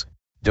yells,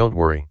 don't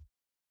worry.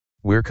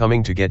 We're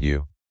coming to get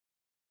you.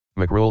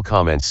 McRule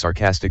comments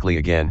sarcastically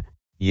again,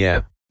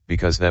 yeah,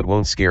 because that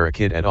won't scare a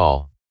kid at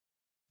all.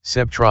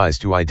 Seb tries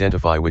to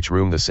identify which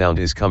room the sound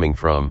is coming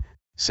from,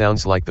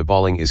 sounds like the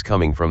bawling is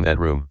coming from that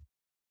room.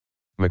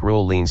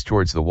 McRule leans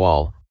towards the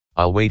wall,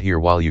 I'll wait here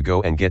while you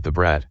go and get the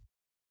brat.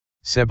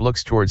 Seb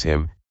looks towards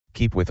him,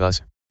 keep with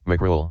us,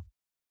 McRule.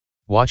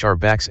 Watch our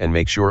backs and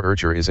make sure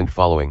Urcher isn't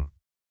following.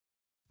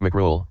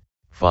 McRule,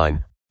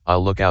 fine,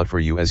 I'll look out for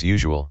you as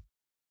usual.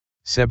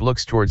 Seb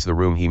looks towards the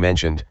room he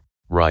mentioned,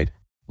 right,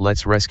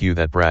 let's rescue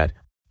that brat,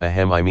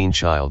 I mean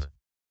child.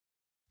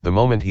 The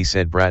moment he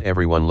said brat,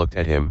 everyone looked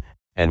at him,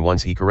 and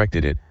once he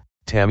corrected it,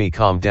 Tammy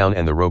calmed down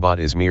and the robot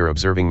Izmir,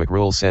 observing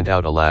McRule, sent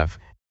out a laugh,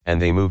 and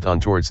they moved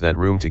on towards that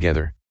room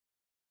together.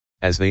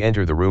 As they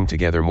enter the room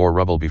together, more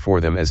rubble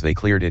before them. As they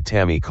cleared it,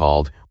 Tammy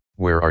called,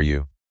 where are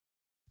you?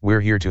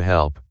 We're here to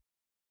help.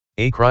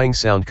 A crying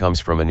sound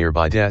comes from a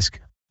nearby desk,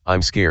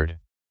 I'm scared.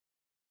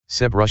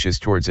 Seb rushes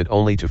towards it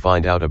only to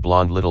find out a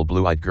blonde little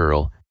blue-eyed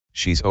girl,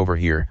 she's over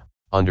here,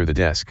 under the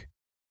desk.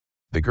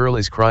 The girl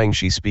is crying.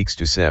 She speaks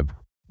to Seb,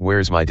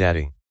 where's my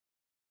daddy?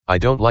 I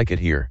don't like it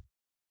here.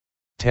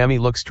 Tammy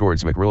looks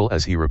towards McRule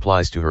as he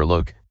replies to her,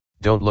 look,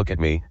 don't look at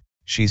me,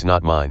 she's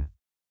not mine.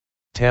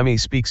 Tammy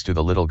speaks to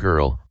the little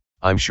girl,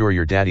 I'm sure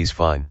your daddy's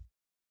fine.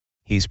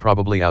 He's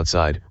probably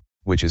outside,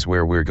 which is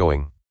where we're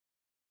going.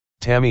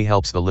 Tammy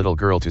helps the little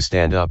girl to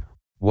stand up,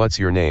 what's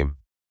your name?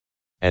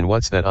 And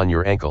what's that on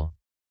your ankle?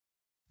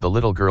 The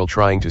little girl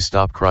trying to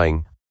stop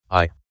crying,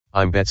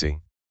 I'm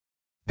Betsy.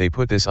 They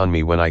put this on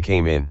me when I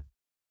came in.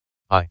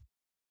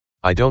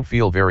 I don't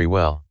feel very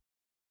well.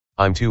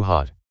 I'm too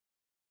hot.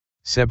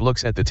 Seb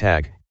looks at the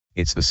tag,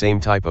 it's the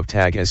same type of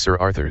tag as Sir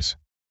Arthur's.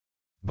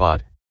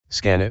 Bot,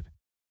 scan it.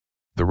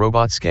 The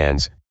robot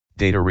scans,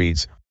 data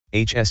reads,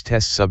 HS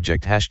test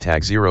subject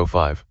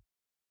 #05.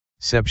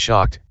 Seb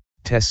shocked,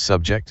 test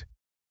subject?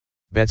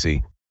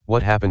 Betsy,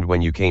 what happened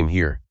when you came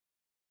here?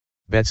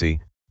 Betsy,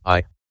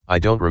 I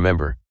don't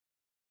remember.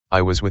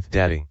 I was with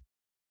Daddy.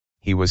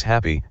 He was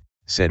happy,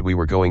 said we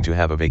were going to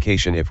have a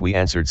vacation if we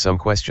answered some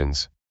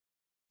questions.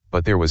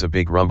 But there was a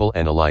big rumble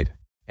and a light,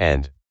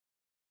 and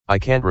I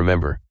can't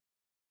remember.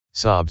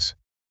 Sobs.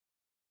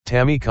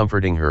 Tammy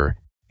comforting her,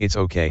 it's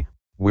okay,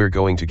 we're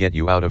going to get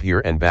you out of here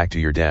and back to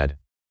your dad.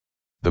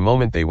 The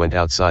moment they went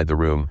outside the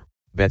room,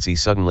 Betsy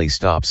suddenly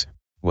stops,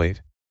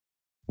 wait.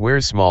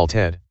 Where's small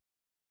Ted?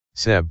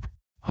 Seb,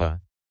 huh?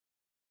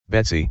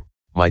 Betsy,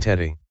 my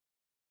teddy.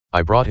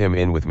 I brought him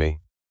in with me.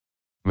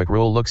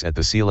 McRoll looks at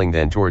the ceiling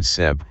then towards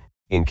Seb,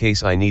 in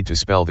case I need to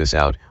spell this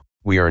out,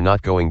 we are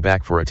not going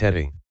back for a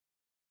teddy.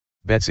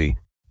 Betsy,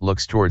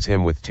 looks towards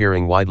him with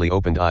tearing widely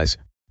opened eyes,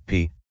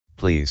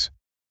 please.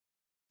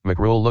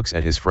 McRoll looks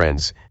at his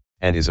friends,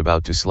 and is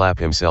about to slap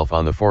himself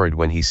on the forehead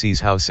when he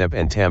sees how Seb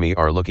and Tammy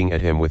are looking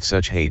at him with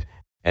such hate,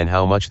 and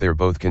how much they're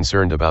both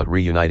concerned about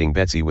reuniting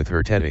Betsy with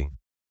her teddy.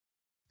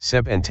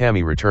 Seb and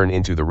Tammy return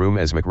into the room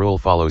as McRoll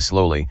follows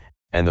slowly,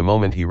 and the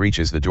moment he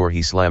reaches the door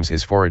he slams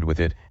his forehead with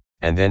it,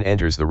 and then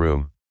enters the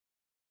room.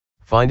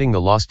 Finding the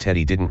lost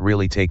teddy didn't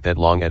really take that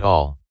long at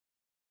all.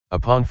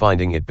 Upon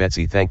finding it,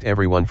 Betsy thanked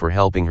everyone for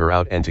helping her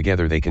out and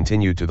together they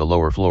continued to the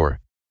lower floor.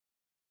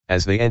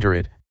 As they enter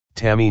it,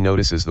 Tammy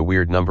notices the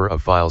weird number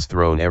of files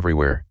thrown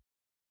everywhere.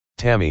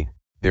 Tammy,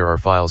 there are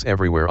files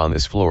everywhere on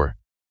this floor.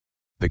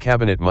 The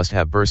cabinet must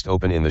have burst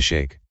open in the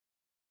shake.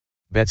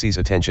 Betsy's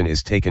attention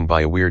is taken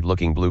by a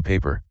weird-looking blue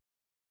paper.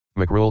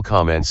 McRoll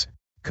comments,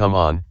 come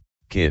on,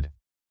 kid.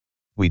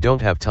 We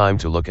don't have time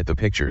to look at the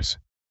pictures.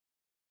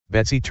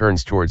 Betsy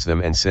turns towards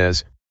them and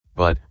says,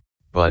 but,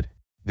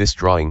 this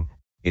drawing,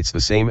 it's the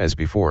same as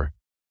before.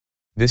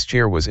 This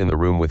chair was in the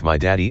room with my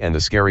daddy and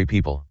the scary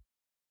people.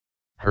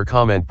 Her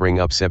comment brings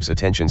up Seb's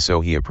attention,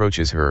 so he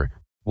approaches her,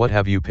 what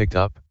have you picked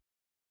up?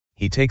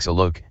 He takes a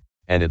look,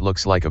 and it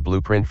looks like a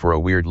blueprint for a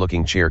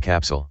weird-looking chair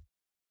capsule.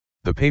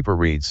 The paper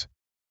reads,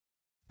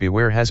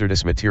 beware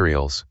hazardous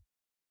materials.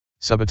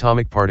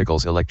 Subatomic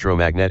particles,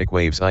 electromagnetic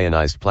waves,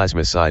 ionized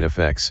plasma, side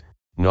effects,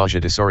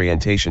 nausea,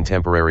 disorientation,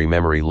 temporary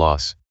memory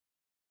loss.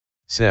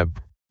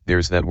 Seb,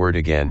 there's that word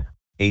again,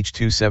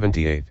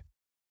 H278.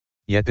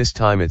 Yet this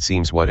time it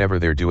seems whatever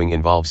they're doing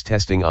involves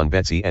testing on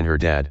Betsy and her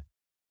dad.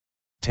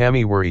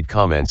 Tammy worried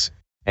comments,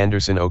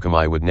 Anderson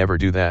Okamai would never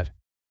do that.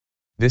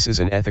 This is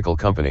an ethical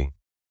company.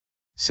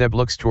 Seb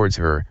looks towards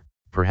her,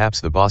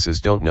 perhaps the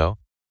bosses don't know?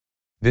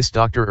 This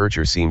Dr.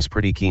 Urcher seems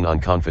pretty keen on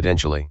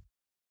confidentially.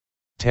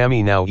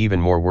 Tammy now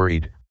even more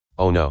worried,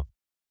 oh no.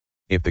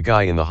 If the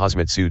guy in the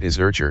hazmat suit is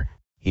Urcher,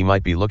 he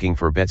might be looking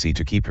for Betsy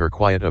to keep her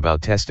quiet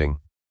about testing.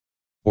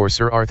 Or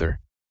Sir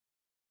Arthur.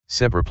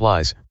 Seb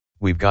replies,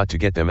 we've got to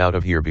get them out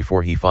of here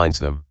before he finds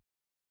them.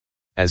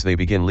 As they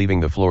begin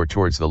leaving the floor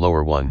towards the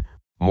lower one,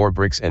 more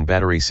bricks and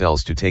battery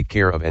cells to take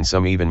care of and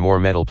some even more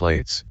metal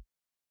plates.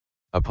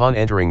 Upon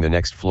entering the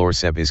next floor,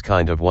 Seb is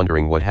kind of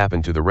wondering what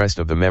happened to the rest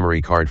of the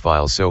memory card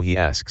files, so he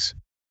asks.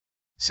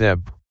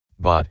 Seb,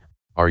 bot,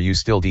 are you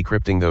still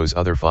decrypting those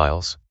other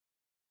files?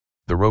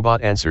 The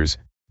robot answers,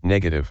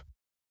 negative.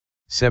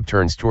 Seb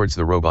turns towards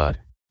the robot,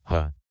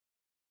 huh?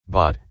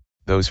 Bot,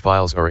 those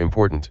files are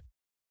important.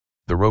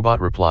 The robot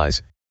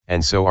replies,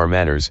 and so are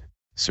manners,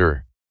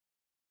 sir.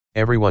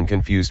 Everyone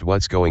confused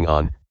what's going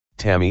on,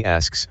 Tammy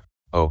asks,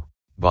 oh,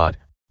 bot,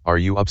 are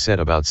you upset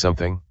about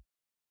something?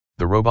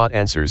 The robot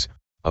answers,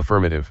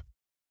 affirmative.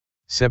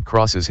 Seb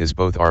crosses his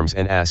both arms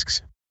and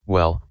asks,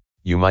 well,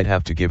 you might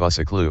have to give us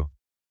a clue.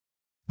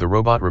 The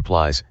robot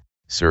replies,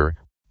 sir,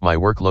 my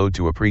workload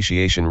to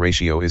appreciation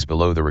ratio is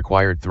below the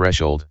required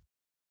threshold.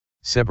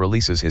 Seb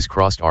releases his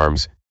crossed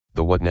arms,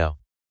 the what now?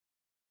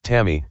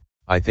 Tammy,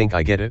 I think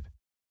I get it.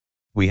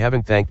 We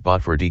haven't thanked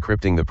bot for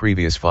decrypting the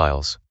previous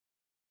files.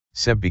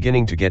 Seb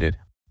beginning to get it,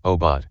 oh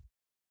bot.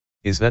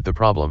 Is that the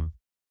problem?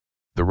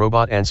 The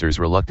robot answers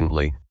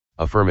reluctantly,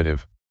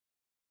 affirmative.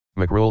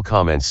 McRoll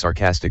comments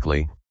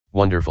sarcastically,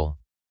 wonderful.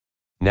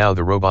 Now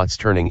the robot's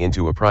turning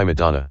into a prima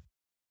donna.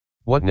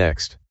 What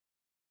next?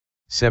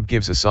 Seb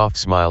gives a soft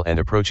smile and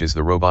approaches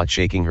the robot,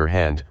 shaking her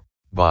hand,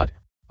 bot,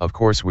 of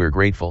course we're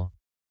grateful.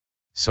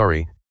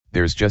 Sorry,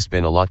 there's just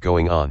been a lot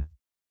going on.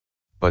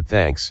 But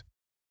thanks.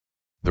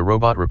 The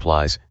robot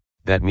replies,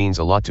 that means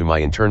a lot to my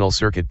internal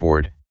circuit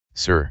board,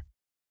 sir.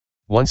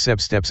 Once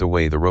Seb steps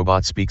away, the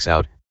robot speaks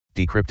out,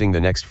 decrypting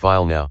the next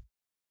file now.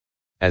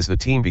 As the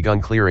team begun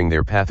clearing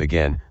their path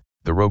again,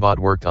 the robot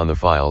worked on the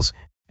files,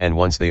 and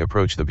once they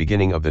approach the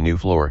beginning of the new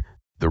floor,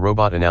 the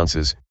robot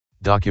announces,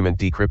 document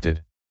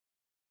decrypted.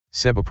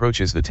 Seb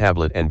approaches the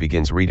tablet and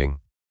begins reading.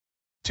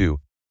 2.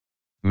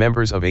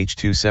 Members of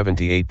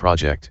H278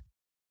 project.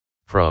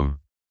 From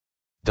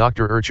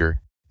Dr. Urcher,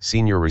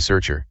 Senior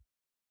Researcher.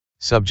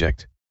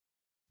 Subject.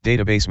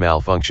 Database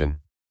malfunction.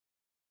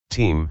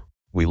 Team,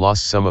 we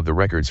lost some of the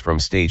records from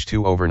Stage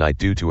 2 overnight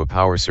due to a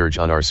power surge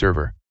on our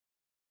server.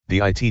 The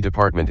IT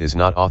department is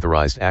not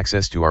authorized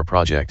access to our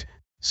project,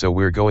 so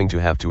we're going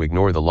to have to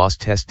ignore the lost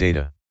test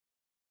data.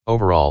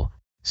 Overall,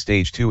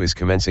 Stage 2 is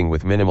commencing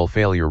with minimal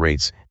failure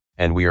rates,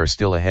 and we are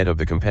still ahead of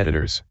the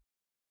competitors.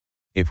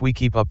 If we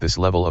keep up this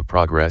level of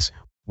progress,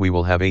 we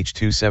will have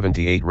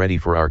H278 ready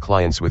for our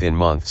clients within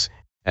months.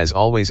 As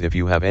always, if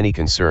you have any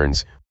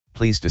concerns,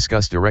 please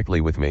discuss directly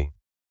with me.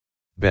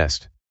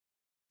 Best.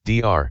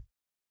 Dr.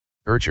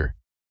 Urcher.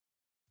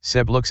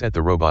 Seb looks at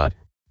the robot.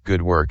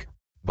 Good work,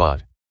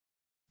 bot.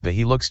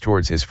 He looks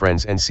towards his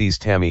friends and sees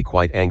Tammy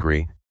quite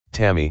angry.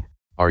 Tammy,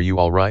 are you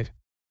alright?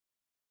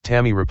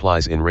 Tammy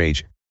replies in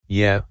rage,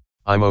 yeah,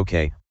 I'm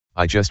okay,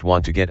 I just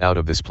want to get out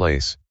of this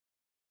place.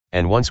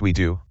 And once we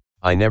do,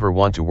 I never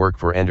want to work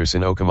for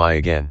Anderson Okamai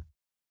again.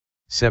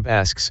 Seb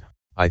asks,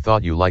 I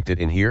thought you liked it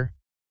in here?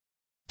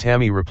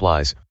 Tammy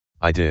replies,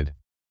 I did.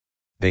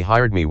 They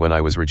hired me when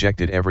I was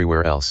rejected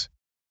everywhere else.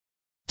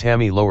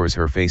 Tammy lowers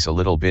her face a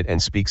little bit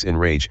and speaks in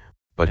rage,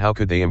 but how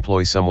could they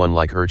employ someone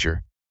like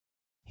Urcher?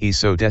 He's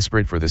so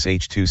desperate for this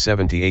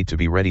H278 to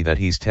be ready that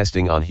he's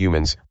testing on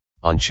humans,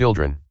 on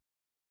children.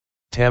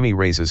 Tammy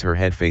raises her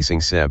head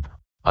facing Seb,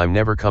 I'm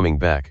never coming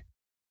back.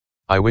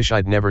 I wish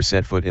I'd never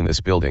set foot in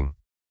this building.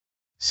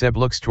 Seb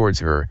looks towards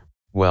her,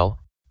 well,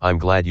 I'm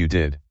glad you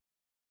did.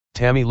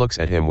 Tammy looks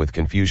at him with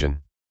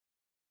confusion.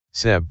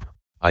 Seb,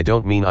 I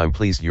don't mean I'm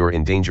pleased you're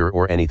in danger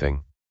or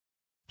anything.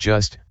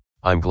 Just,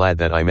 I'm glad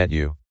that I met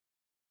you.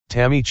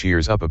 Tammy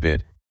cheers up a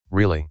bit,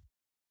 really?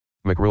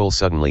 McRule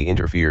suddenly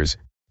interferes,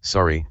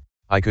 sorry,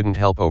 I couldn't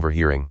help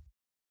overhearing.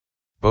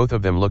 Both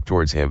of them look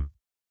towards him.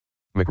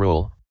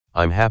 McRule,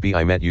 I'm happy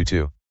I met you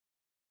too.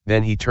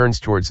 Then he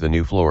turns towards the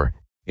new floor,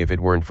 if it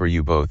weren't for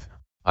you both,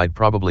 I'd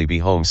probably be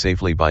home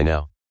safely by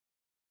now.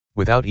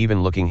 Without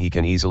even looking, he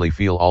can easily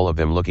feel all of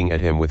them looking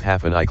at him with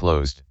half an eye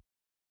closed.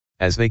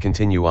 As they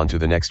continue on to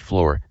the next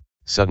floor,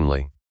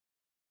 suddenly.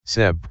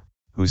 Seb,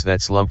 who's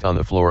that slumped on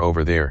the floor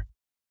over there?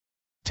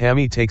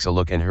 Tammy takes a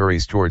look and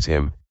hurries towards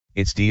him,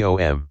 it's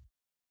Dom.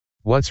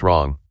 What's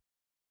wrong?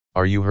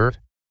 Are you hurt?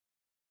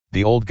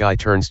 The old guy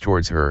turns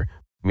towards her,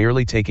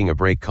 merely taking a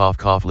break, cough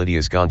cough,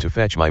 Lydia's gone to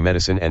fetch my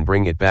medicine and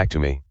bring it back to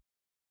me.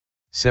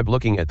 Seb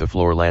looking at the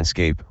floor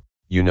landscape,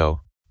 you know,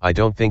 I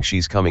don't think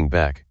she's coming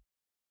back.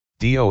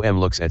 Dom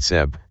looks at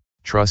Seb,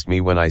 trust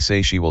me when I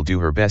say she will do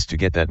her best to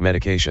get that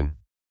medication.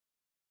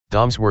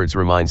 Dom's words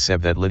remind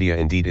Seb that Lydia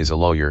indeed is a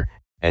lawyer,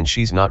 and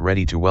she's not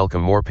ready to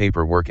welcome more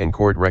paperwork and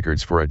court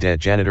records for a dead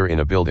janitor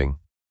in a building.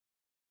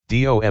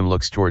 Dom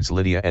looks towards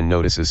Lydia and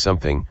notices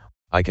something,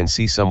 I can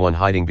see someone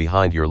hiding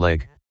behind your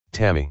leg,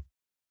 Tammy.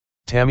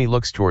 Tammy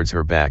looks towards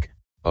her back,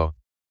 oh.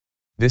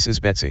 This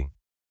is Betsy.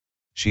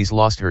 She's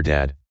lost her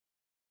dad.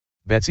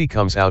 Betsy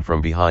comes out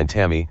from behind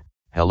Tammy,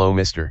 hello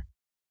Mr.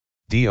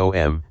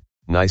 Dom,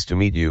 nice to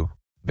meet you,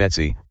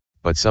 Betsy,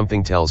 but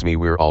something tells me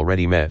we're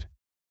already met.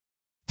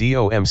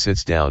 Dom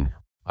sits down,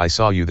 I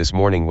saw you this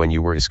morning when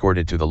you were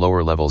escorted to the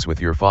lower levels with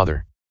your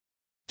father.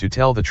 To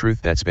tell the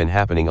truth, that's been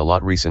happening a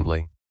lot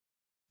recently.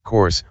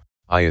 Course,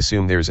 I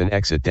assume there's an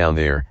exit down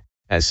there,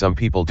 as some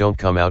people don't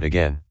come out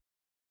again.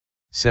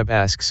 Seb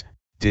asks,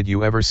 did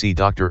you ever see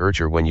Dr.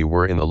 Urcher when you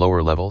were in the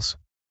lower levels?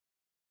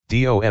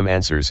 Dom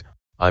answers,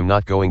 I'm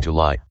not going to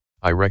lie,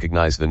 I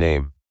recognize the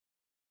name.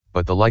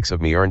 But the likes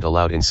of me aren't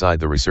allowed inside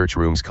the research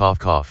rooms, cough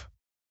cough.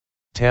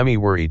 Tammy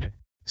worried,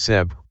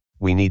 Seb,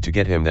 we need to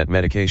get him that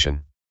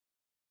medication.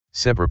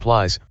 Seb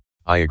replies,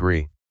 I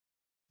agree.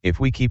 If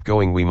we keep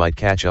going we might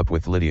catch up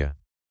with Lydia.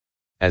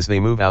 As they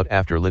move out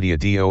after Lydia,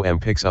 Dom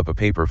picks up a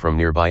paper from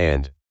nearby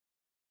and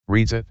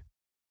reads it.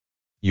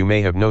 You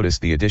may have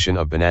noticed the addition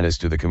of bananas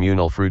to the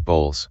communal fruit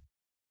bowls.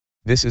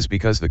 This is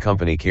because the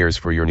company cares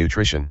for your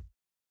nutrition.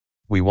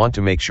 We want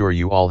to make sure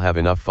you all have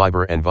enough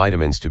fiber and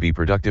vitamins to be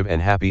productive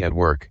and happy at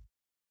work.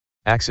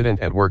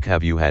 Accident at work.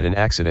 Have you had an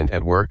accident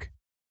at work?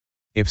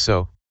 If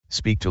so,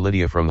 speak to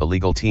Lydia from the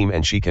legal team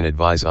and she can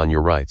advise on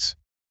your rights.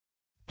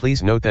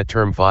 Please note that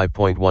term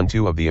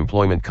 5.12 of the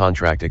employment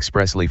contract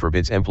expressly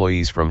forbids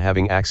employees from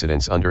having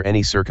accidents under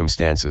any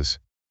circumstances.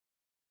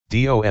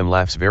 Dom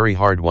laughs very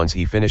hard once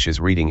he finishes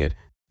reading it.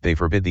 They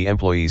forbid the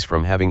employees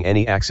from having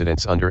any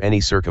accidents under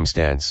any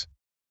circumstance.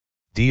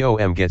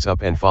 Dom gets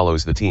up and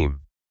follows the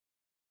team.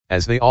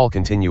 As they all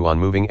continue on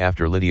moving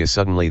after Lydia,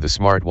 suddenly the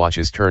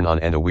smartwatches turn on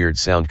and a weird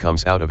sound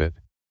comes out of it.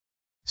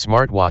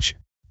 Smartwatch,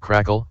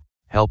 crackle,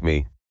 help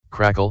me,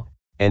 crackle,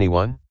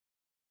 anyone?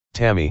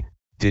 Tammy,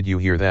 did you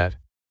hear that?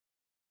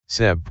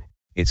 Seb,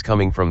 it's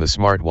coming from the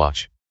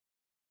smartwatch.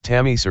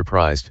 Tammy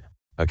surprised,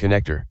 a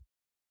connector.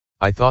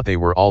 I thought they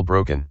were all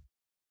broken.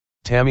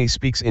 Tammy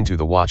speaks into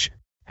the watch,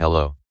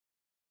 hello.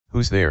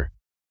 Who's there?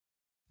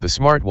 The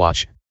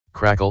smartwatch,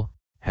 crackle,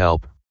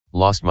 help,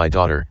 lost my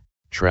daughter,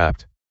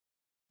 trapped.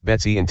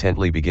 Betsy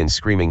intently begins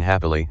screaming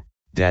happily,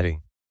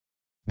 Daddy.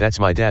 That's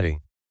my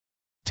daddy.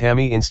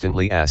 Tammy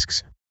instantly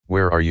asks,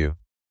 where are you?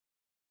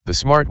 The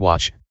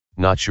smartwatch,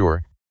 not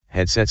sure,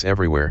 headsets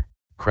everywhere,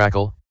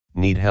 crackle,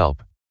 need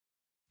help.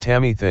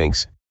 Tammy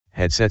thinks,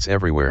 headsets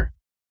everywhere.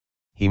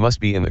 He must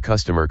be in the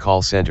customer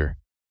call center.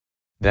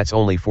 That's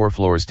only 4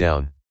 floors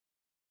down.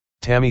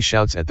 Tammy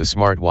shouts at the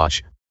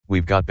smartwatch,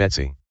 "We've got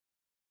Betsy.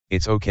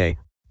 It's okay,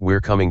 we're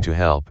coming to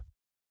help."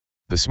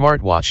 The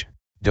smartwatch,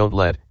 "Don't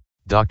let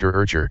Dr.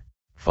 Urcher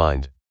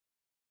find."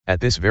 At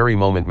this very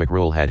moment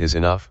McRule had his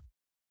enough.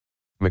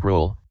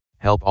 "McRule,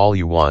 help all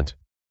you want.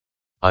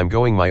 I'm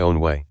going my own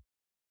way."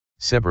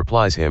 Seb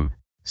replies him,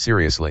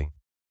 "Seriously?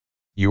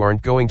 You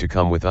aren't going to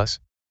come with us?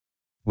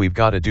 We've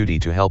got a duty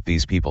to help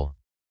these people."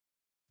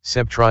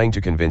 Seb trying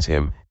to convince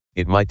him,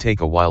 "It might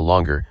take a while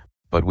longer,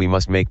 but we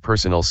must make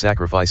personal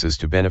sacrifices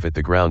to benefit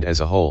the ground as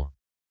a whole."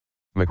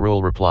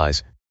 McRule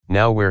replies,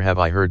 "Now where have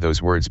I heard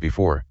those words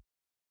before?"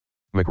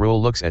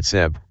 McRule looks at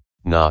Seb,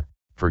 "Nah,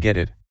 forget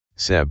it,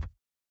 Seb.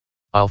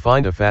 I'll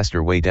find a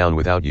faster way down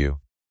without you."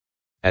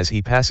 As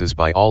he passes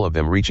by all of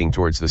them reaching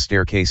towards the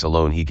staircase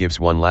alone, he gives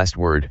one last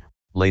word,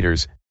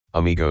 "Laters,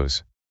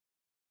 amigos."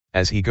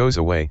 As he goes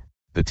away,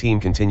 the team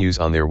continues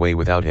on their way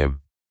without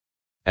him.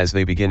 As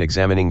they begin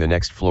examining the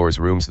next floor's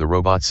rooms, the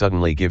robot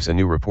suddenly gives a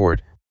new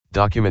report,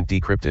 "Document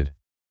decrypted."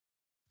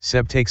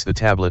 Seb takes the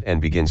tablet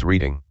and begins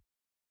reading.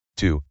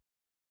 To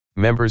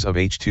members of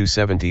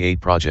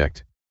H278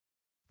 project.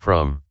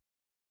 From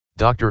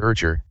Dr.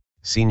 Urcher,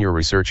 senior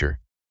researcher.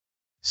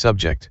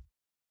 Subject: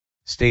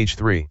 Stage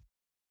 3.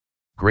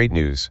 Great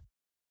news.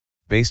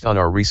 Based on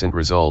our recent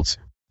results,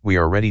 we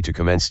are ready to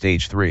commence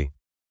Stage 3.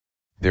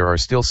 There are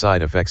still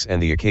side effects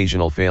and the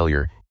occasional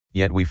failure,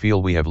 yet we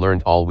feel we have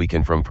learned all we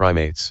can from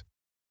primates.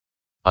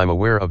 I'm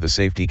aware of the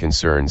safety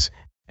concerns,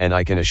 and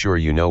I can assure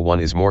you no one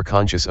is more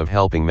conscious of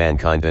helping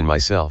mankind than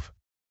myself.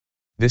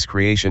 This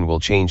creation will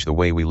change the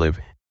way we live,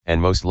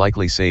 and most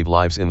likely save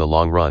lives in the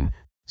long run,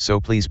 so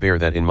please bear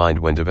that in mind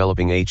when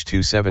developing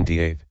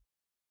H278.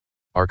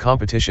 Our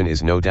competition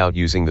is no doubt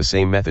using the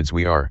same methods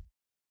we are.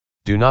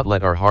 Do not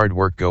let our hard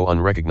work go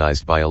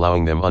unrecognized by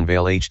allowing them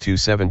unveil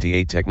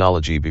H278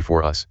 technology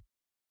before us.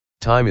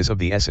 Time is of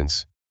the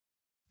essence.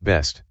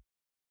 Best.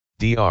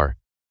 Dr.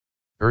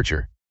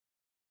 Urcher.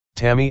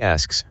 Tammy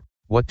asks,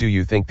 "What do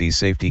you think these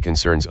safety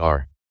concerns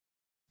are?"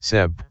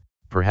 Seb,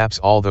 "Perhaps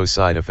all those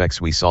side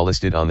effects we saw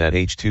listed on that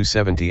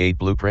H278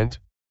 blueprint?"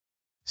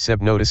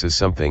 Seb notices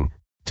something,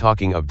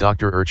 talking of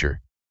Dr. Urcher.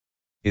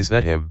 "Is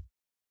that him?"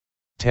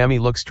 Tammy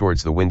looks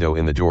towards the window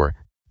in the door,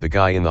 "The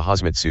guy in the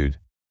hazmat suit.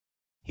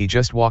 He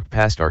just walked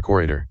past our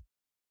corridor.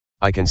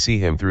 I can see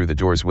him through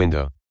the door's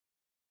window."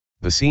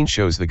 The scene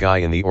shows the guy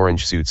in the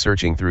orange suit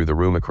searching through the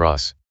room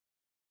across.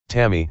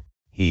 Tammy,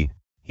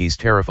 he's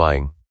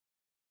terrifying.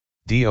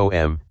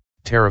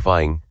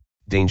 Terrifying,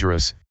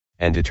 dangerous,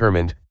 and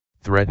determined,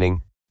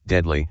 threatening,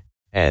 deadly,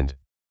 and...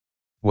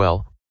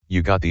 Well,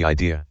 you got the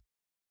idea.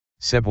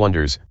 Seb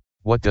wonders,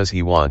 what does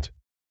he want?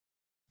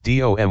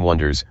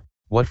 Wonders,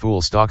 what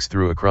fool stalks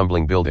through a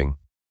crumbling building?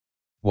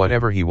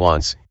 Whatever he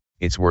wants,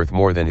 it's worth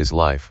more than his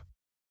life.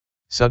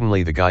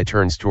 Suddenly the guy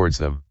turns towards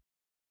them.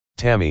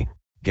 Tammy,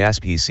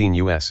 gasp, he's seen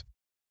us.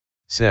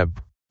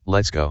 Seb,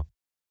 let's go.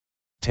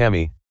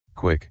 Tammy,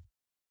 quick.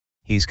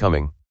 He's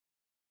coming.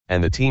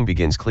 And the team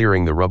begins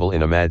clearing the rubble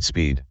in a mad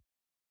speed.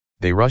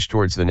 They rush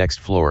towards the next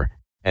floor,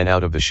 and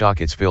out of the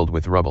shock it's filled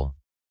with rubble.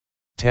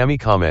 Tammy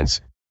comments,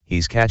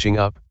 "He's catching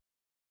up."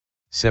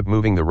 Seb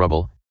moving the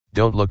rubble,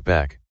 "Don't look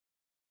back.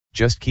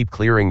 Just keep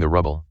clearing the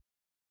rubble."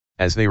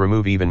 As they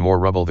remove even more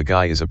rubble, the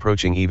guy is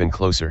approaching even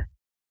closer.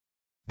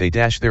 They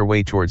dash their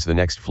way towards the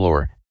next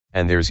floor,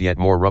 and there's yet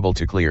more rubble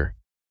to clear.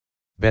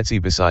 Betsy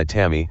beside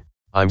Tammy,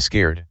 "I'm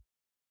scared."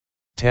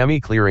 Tammy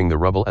clearing the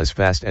rubble as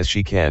fast as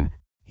she can,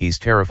 "He's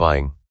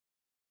terrifying.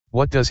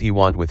 What does he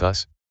want with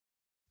us?"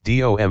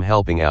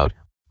 Helping out,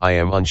 "I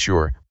am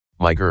unsure,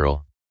 my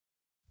girl.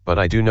 But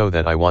I do know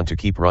that I want to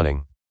keep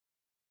running."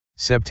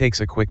 Seb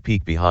takes a quick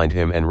peek behind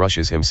him and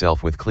rushes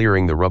himself with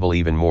clearing the rubble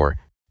even more.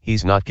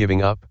 He's not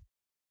giving up.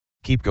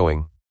 "Keep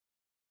going."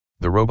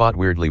 The robot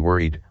weirdly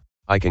worried,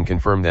 "I can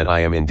confirm that I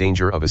am in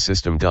danger of a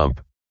system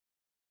dump."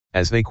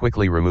 As they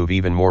quickly remove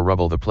even more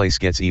rubble, the place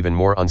gets even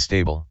more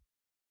unstable.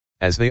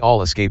 As they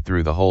all escape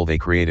through the hole they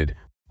created,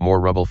 more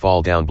rubble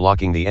fall down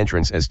blocking the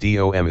entrance as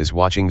DOM is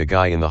watching the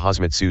guy in the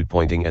hazmat suit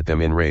pointing at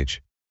them in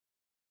rage.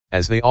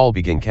 As they all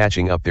begin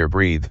catching up their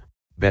breath,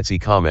 Betsy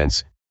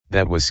comments,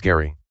 "That was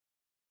scary."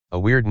 A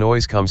weird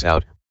noise comes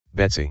out,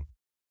 "Betsy.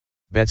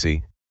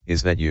 Betsy,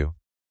 is that you?"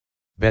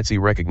 Betsy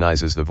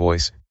recognizes the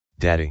voice,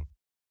 "Daddy."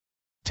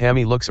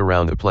 Tammy looks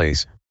around the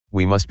place,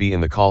 "We must be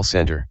in the call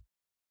center.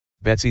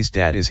 Betsy's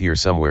dad is here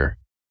somewhere."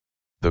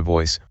 The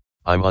voice,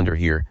 "I'm under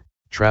here,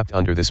 trapped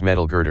under this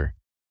metal girder."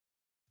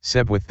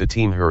 Seb with the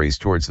team hurries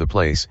towards the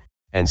place,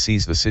 and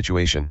sees the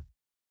situation.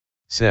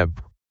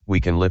 "Seb,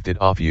 we can lift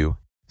it off you,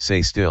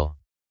 stay still."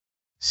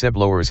 Seb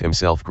lowers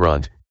himself,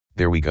 grunt,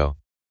 "There we go."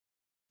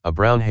 A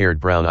brown-haired,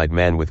 brown-eyed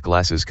man with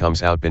glasses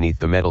comes out beneath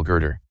the metal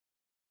girder.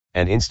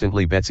 And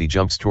instantly Betsy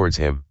jumps towards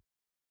him.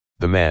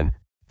 The man,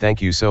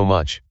 "Thank you so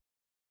much."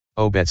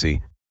 "Oh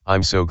Betsy,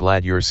 I'm so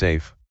glad you're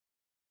safe."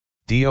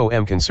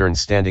 DOM concerned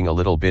standing a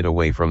little bit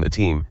away from the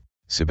team,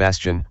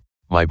 "Sebastian,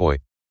 my boy.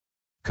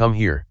 Come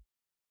here."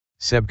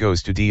 Seb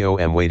goes to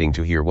DOM waiting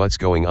to hear what's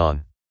going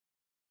on.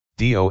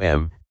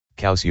 DOM,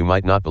 Kaus, you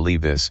might not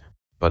believe this,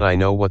 but I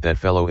know what that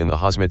fellow in the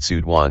hazmat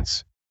suit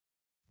wants.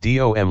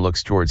 DOM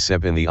looks towards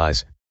Seb in the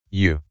eyes.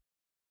 You.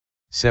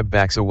 Seb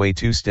backs away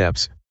 2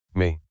 steps.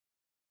 Me.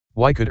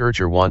 Why could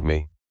Urcher want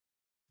me?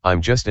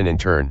 I'm just an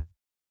intern.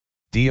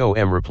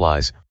 DOM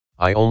replies,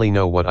 I only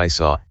know what I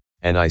saw,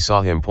 and I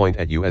saw him point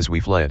at you as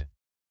we fled.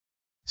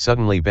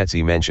 Suddenly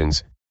Betsy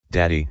mentions,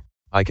 Daddy,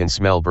 I can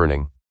smell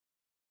burning.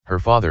 Her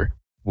father,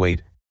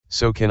 wait,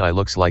 so can I?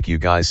 Looks like you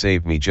guys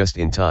saved me just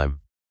in time.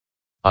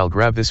 I'll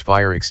grab this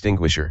fire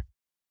extinguisher.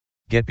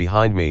 Get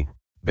behind me,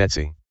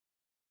 Betsy.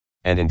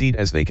 And indeed,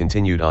 as they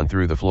continued on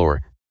through the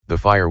floor, the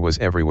fire was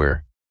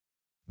everywhere.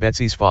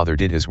 Betsy's father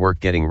did his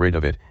work getting rid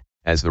of it,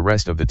 as the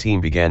rest of the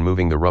team began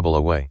moving the rubble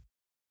away.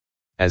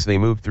 As they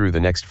moved through the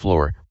next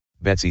floor,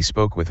 Betsy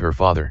spoke with her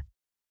father.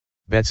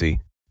 Betsy,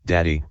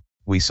 Daddy,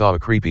 we saw a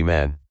creepy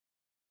man.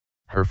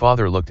 Her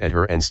father looked at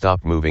her and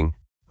stopped moving.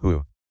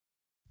 Who?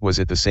 Was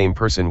it the same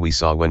person we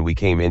saw when we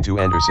came into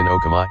Anderson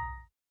Okamai?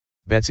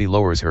 Betsy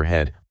lowers her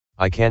head.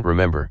 I can't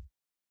remember.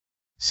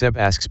 Seb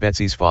asks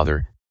Betsy's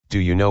father, do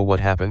you know what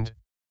happened?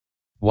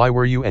 Why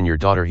were you and your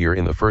daughter here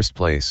in the first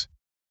place?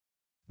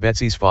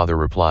 Betsy's father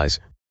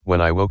replies,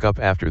 when I woke up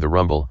after the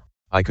rumble,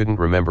 I couldn't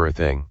remember a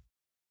thing.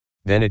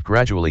 Then it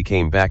gradually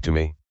came back to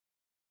me.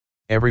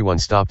 Everyone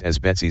stopped as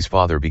Betsy's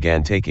father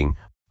began taking,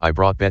 I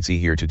brought Betsy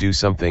here to do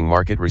something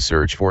market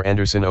research for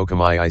Anderson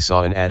Okamai. I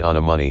saw an ad on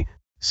a money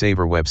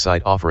saver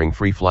website offering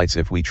free flights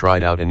if we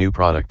tried out a new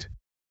product.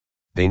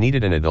 They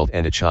needed an adult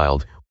and a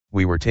child.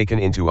 We were taken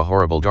into a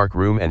horrible dark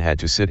room and had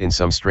to sit in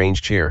some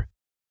strange chair.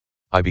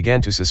 I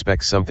began to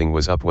suspect something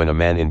was up when a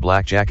man in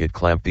black jacket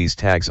clamped these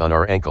tags on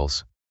our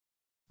ankles.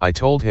 I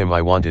told him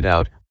I wanted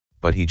out,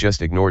 but he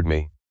just ignored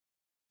me.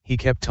 He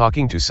kept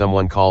talking to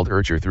someone called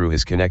Urcher through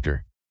his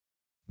connector.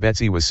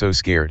 Betsy was so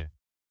scared.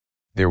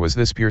 There was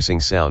this piercing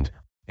sound,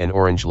 an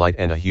orange light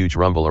and a huge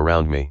rumble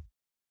around me.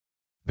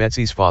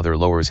 Betsy's father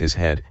lowers his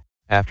head.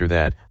 After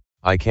that,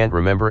 I can't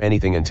remember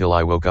anything until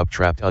I woke up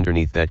trapped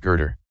underneath that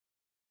girder.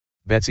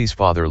 Betsy's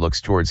father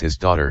looks towards his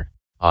daughter.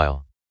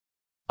 I'll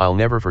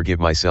never forgive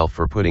myself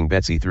for putting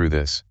Betsy through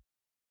this.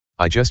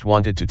 I just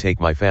wanted to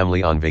take my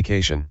family on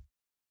vacation.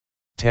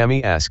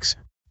 Tammy asks,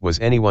 was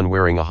anyone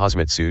wearing a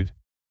hazmat suit?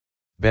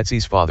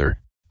 Betsy's father,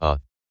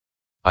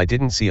 I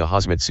didn't see a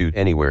hazmat suit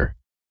anywhere.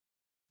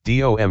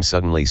 DOM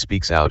suddenly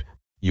speaks out,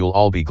 you'll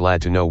all be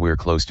glad to know we're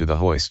close to the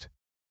hoist.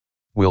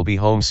 We'll be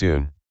home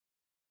soon.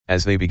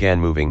 As they began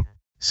moving,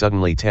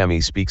 suddenly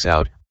Tammy speaks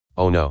out,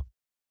 oh no.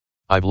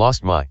 I've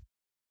lost my.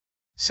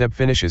 Seb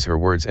finishes her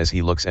words as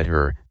he looks at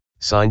her,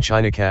 sign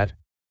China Cat.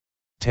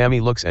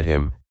 Tammy looks at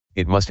him,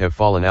 it must have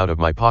fallen out of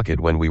my pocket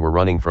when we were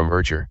running from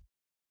Urcher.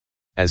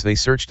 As they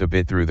searched a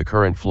bit through the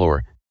current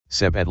floor,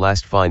 Seb at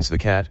last finds the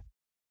cat.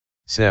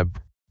 Seb,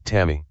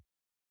 Tammy.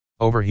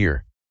 Over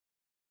here.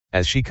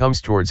 As she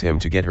comes towards him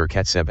to get her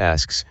cat, Seb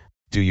asks,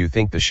 do you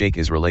think the shake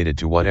is related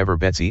to whatever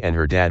Betsy and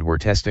her dad were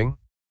testing?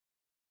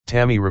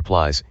 Tammy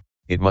replies,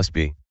 it must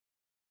be.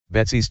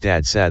 Betsy's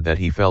dad said that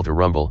he felt a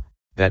rumble,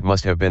 that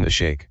must have been the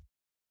shake.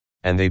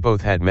 And they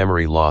both had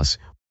memory loss,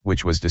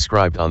 which was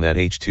described on that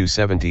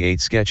H278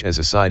 sketch as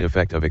a side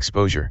effect of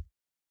exposure.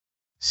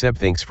 Seb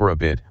thinks for a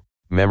bit,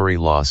 memory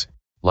loss,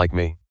 like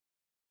me.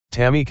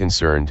 Tammy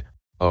concerned,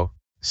 oh,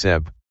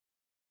 Seb.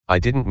 I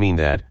didn't mean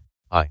that,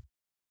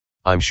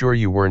 I'm sure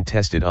you weren't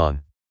tested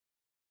on.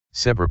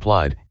 Seb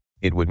replied,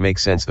 it would make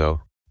sense though,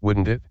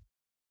 wouldn't it?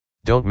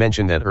 Don't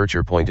mention that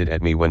Urcher pointed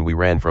at me when we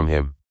ran from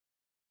him.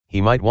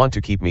 He might want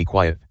to keep me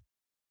quiet.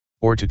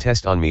 Or to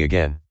test on me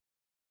again.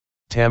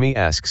 Tammy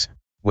asks,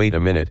 wait a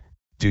minute,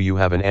 do you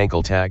have an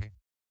ankle tag?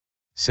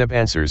 Seb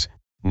answers,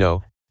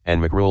 no,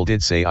 and McRoll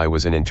did say I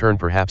was an intern,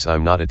 perhaps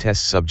I'm not a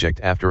test subject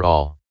after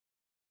all.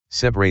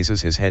 Seb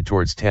raises his head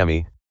towards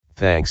Tammy,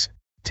 thanks,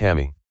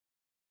 Tammy.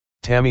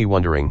 Tammy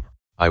wondering,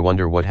 I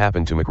wonder what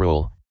happened to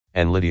McRoll,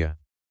 and Lydia.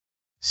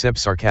 Seb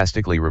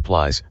sarcastically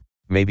replies,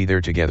 maybe they're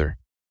together.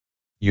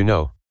 You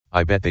know,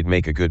 I bet they'd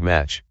make a good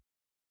match.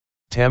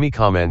 Tammy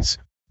comments,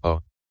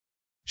 oh.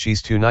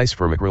 She's too nice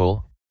for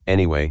McRoll,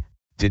 anyway,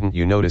 didn't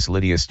you notice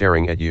Lydia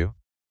staring at you?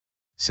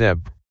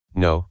 Seb,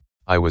 no,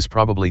 I was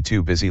probably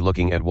too busy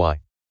looking at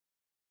why.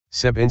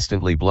 Seb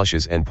instantly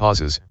blushes and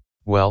pauses,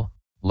 well,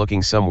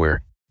 looking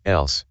somewhere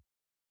else.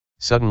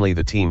 Suddenly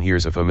the team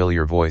hears a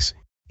familiar voice,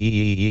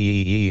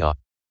 ee-ee-ee-ee-ee-ah.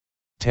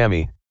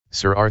 Tammy,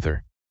 Sir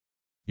Arthur.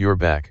 You're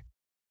back.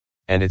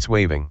 And it's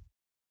waving.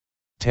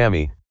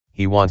 Tammy,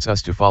 he wants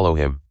us to follow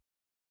him.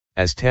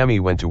 As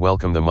Tammy went to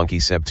welcome the monkey,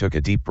 Seb took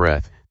a deep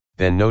breath,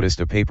 then noticed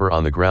a paper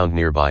on the ground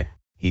nearby.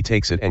 He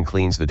takes it and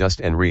cleans the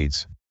dust and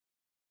reads.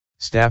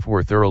 Staff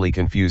were thoroughly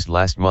confused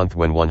last month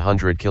when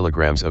 100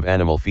 kilograms of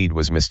animal feed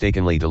was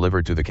mistakenly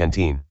delivered to the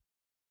canteen.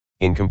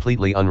 In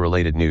completely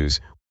unrelated news,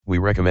 we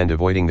recommend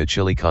avoiding the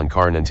chili con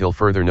carne until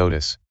further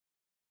notice.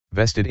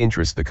 Vested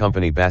interest. The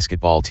company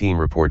basketball team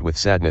report with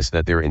sadness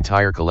that their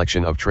entire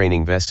collection of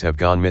training vests have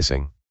gone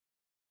missing.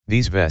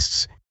 These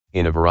vests,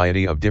 in a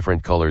variety of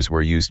different colors,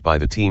 were used by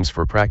the teams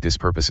for practice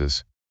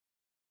purposes.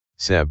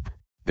 Seb,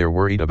 they're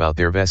worried about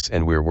their vests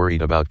and we're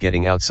worried about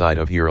getting outside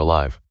of here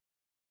alive.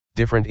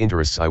 Different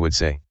interests, I would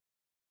say.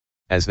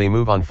 As they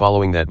move on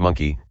following that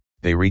monkey,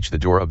 they reach the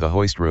door of the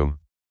hoist room.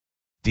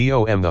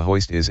 DOM, the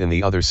hoist is in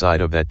the other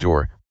side of that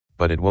door,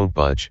 but it won't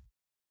budge.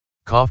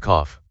 Cough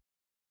cough.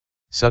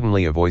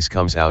 Suddenly a voice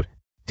comes out,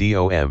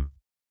 DOM.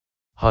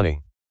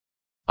 Honey.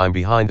 I'm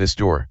behind this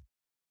door.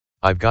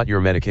 I've got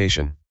your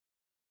medication.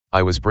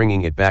 I was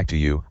bringing it back to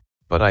you,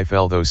 but I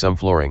fell through some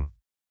flooring.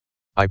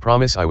 I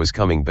promise I was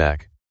coming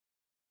back.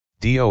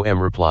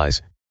 DOM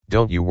replies,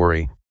 don't you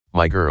worry,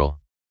 my girl.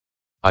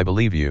 I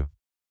believe you.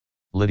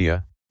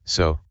 Lydia,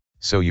 so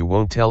you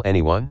won't tell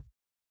anyone?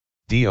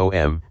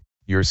 DOM,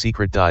 your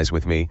secret dies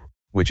with me,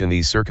 which in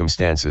these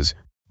circumstances,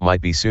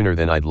 might be sooner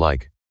than I'd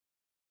like.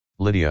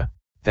 Lydia,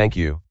 thank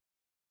you.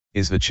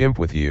 Is the chimp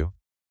with you?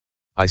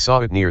 I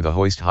saw it near the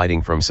hoist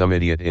hiding from some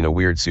idiot in a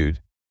weird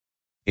suit.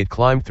 It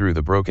climbed through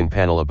the broken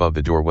panel above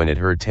the door when it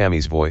heard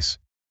Tammy's voice.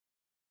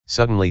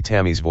 Suddenly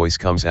Tammy's voice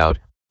comes out,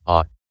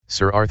 ah,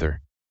 Sir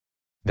Arthur.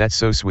 That's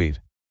so sweet.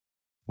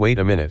 Wait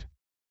a minute.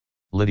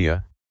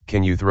 Lydia,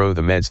 can you throw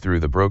the meds through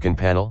the broken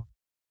panel?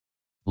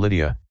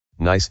 Lydia,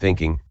 nice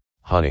thinking,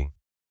 honey.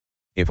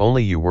 If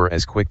only you were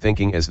as quick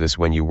thinking as this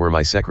when you were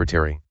my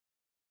secretary.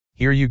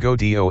 Here you go,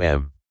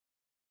 DOM.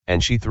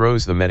 And she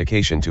throws the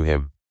medication to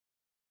him.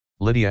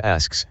 Lydia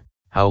asks,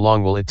 how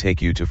long will it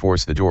take you to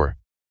force the door?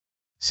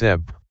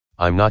 Seb,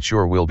 I'm not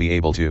sure we'll be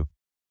able to.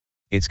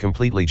 It's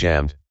completely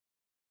jammed.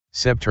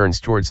 Seb turns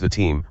towards the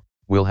team,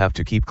 we'll have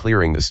to keep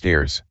clearing the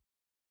stairs.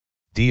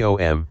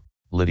 DOM,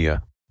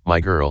 Lydia, my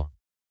girl.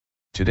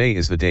 Today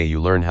is the day you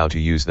learn how to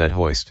use that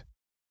hoist.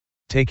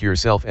 Take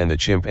yourself and the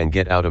chimp and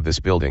get out of this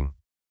building.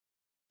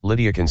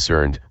 Lydia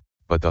concerned,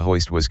 but the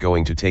hoist was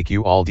going to take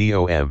you all,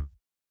 DOM.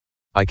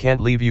 I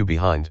can't leave you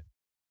behind.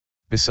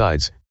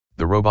 Besides,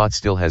 the robot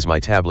still has my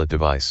tablet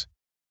device.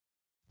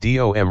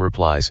 DOM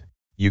replies,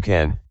 you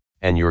can,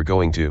 and you're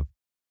going to.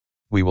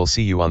 We will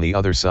see you on the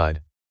other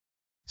side.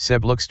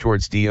 Seb looks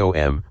towards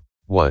DOM,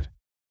 what?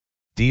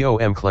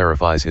 DOM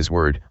clarifies his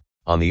word,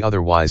 on the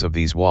other wise of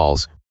these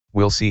walls,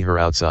 we'll see her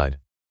outside.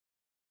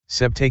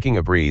 Seb taking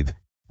a breathe,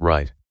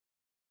 right.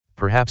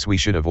 Perhaps we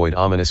should avoid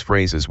ominous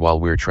phrases while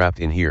we're trapped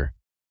in here.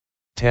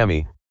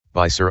 Tammy,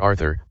 by Sir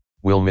Arthur,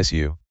 we'll miss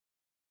you.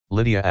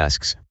 Lydia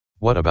asks,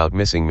 what about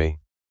missing me?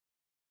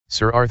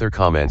 Sir Arthur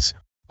comments,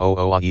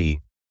 oh.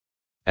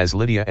 As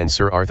Lydia and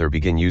Sir Arthur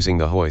begin using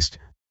the hoist,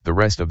 the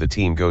rest of the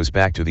team goes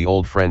back to the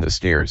old friend the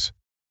stairs.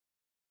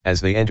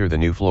 As they enter the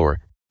new floor,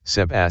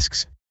 Seb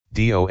asks,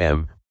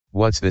 DOM,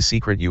 what's the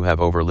secret you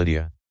have over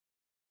Lydia?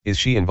 Is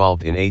she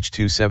involved in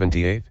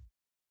H278?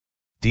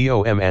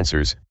 DOM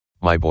answers,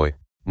 my boy,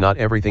 not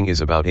everything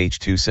is about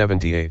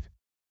H278.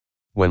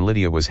 When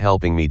Lydia was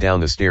helping me down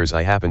the stairs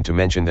I happened to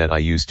mention that I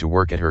used to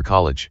work at her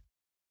college.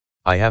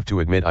 I have to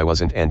admit I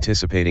wasn't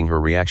anticipating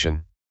her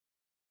reaction.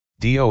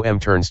 DOM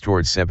turns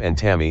towards Seb and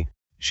Tammy,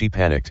 she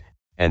panicked,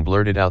 and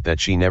blurted out that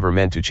she never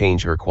meant to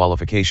change her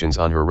qualifications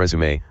on her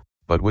resume,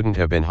 but wouldn't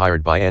have been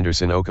hired by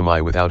Anderson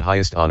Okamai without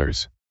highest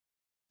honors.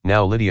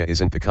 Now Lydia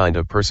isn't the kind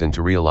of person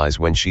to realize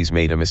when she's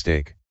made a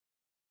mistake.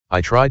 I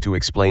tried to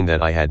explain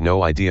that I had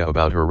no idea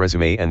about her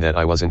resume and that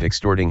I wasn't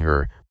extorting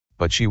her,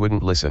 but she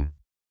wouldn't listen.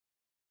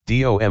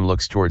 DOM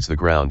looks towards the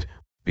ground,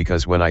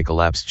 because when I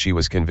collapsed she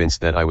was convinced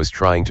that I was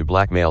trying to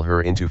blackmail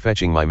her into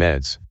fetching my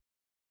meds.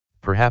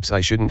 Perhaps I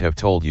shouldn't have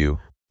told you,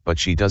 but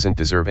she doesn't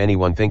deserve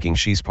anyone thinking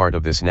she's part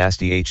of this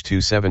nasty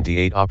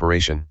H278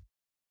 operation.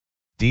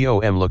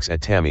 DOM looks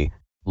at Tammy,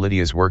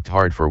 Lydia's worked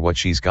hard for what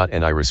she's got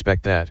and I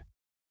respect that.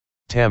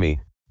 Tammy,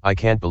 I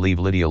can't believe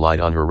Lydia lied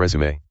on her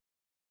resume.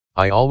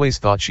 I always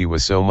thought she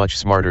was so much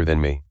smarter than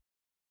me.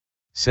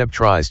 Seb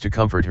tries to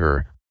comfort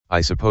her,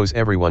 I suppose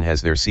everyone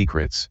has their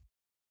secrets.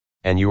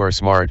 And you are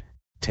smart,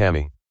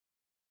 Tammy.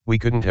 We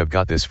couldn't have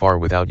got this far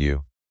without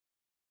you.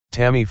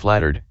 Tammy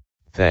flattered,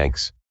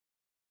 thanks.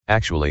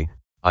 Actually,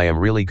 I am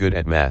really good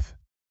at math.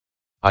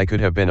 I could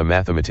have been a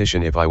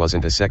mathematician if I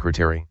wasn't a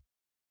secretary.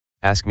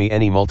 Ask me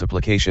any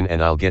multiplication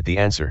and I'll get the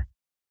answer.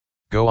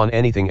 Go on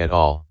anything at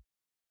all.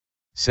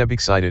 Seb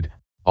excited,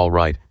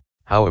 alright,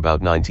 how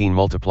about 19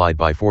 multiplied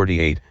by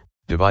 48,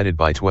 divided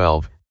by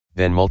 12,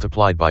 then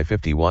multiplied by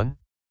 51?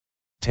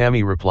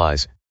 Tammy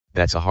replies,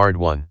 that's a hard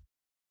one.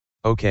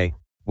 Okay,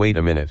 wait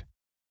a minute.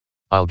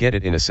 I'll get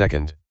it in a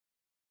second.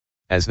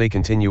 As they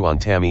continue on,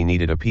 Tammy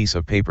needed a piece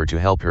of paper to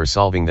help her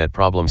solving that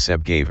problem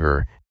Seb gave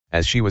her.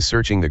 As she was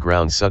searching the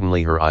ground,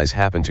 suddenly her eyes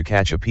happen to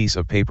catch a piece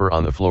of paper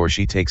on the floor.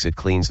 She takes it,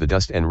 cleans the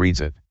dust and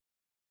reads it.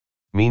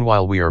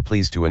 Meanwhile, we are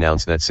pleased to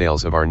announce that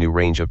sales of our new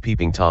range of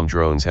Peeping Tom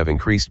drones have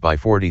increased by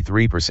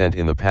 43%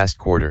 in the past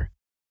quarter.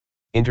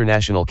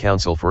 International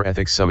Council for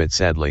Ethics Summit.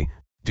 Sadly,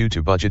 due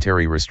to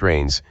budgetary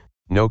restraints,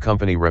 no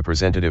company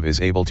representative is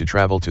able to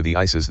travel to the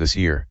ICES this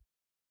year.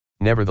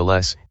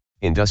 Nevertheless,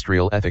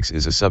 industrial ethics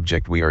is a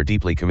subject we are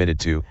deeply committed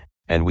to,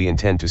 and we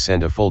intend to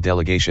send a full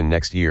delegation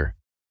next year.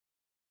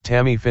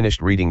 Tammy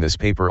finished reading this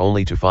paper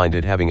only to find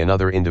it having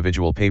another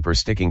individual paper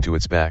sticking to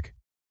its back.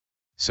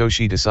 So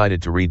she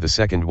decided to read the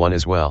second one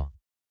as well.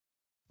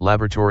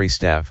 Laboratory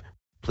staff,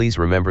 Please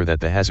remember that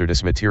the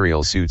hazardous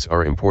material suits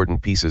are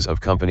important pieces of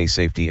company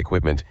safety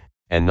equipment,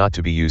 and not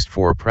to be used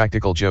for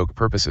practical joke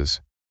purposes.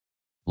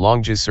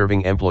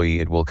 Longest-serving employee,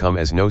 it will come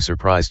as no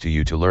surprise to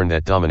you to learn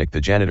that Dominic the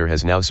janitor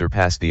has now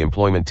surpassed the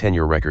employment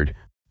tenure record,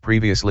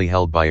 previously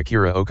held by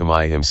Akira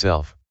Okamai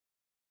himself.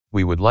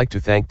 We would like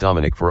to thank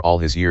Dominic for all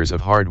his years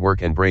of hard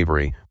work and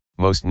bravery,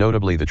 most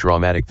notably the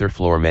traumatic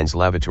third-floor men's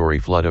lavatory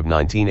flood of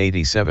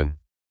 1987.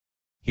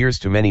 Here's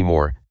to many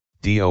more,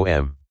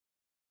 DOM.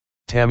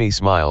 Tammy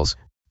smiles.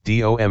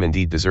 DOM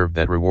indeed deserved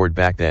that reward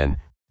back then.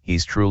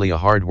 He's truly a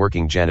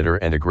hard-working janitor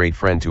and a great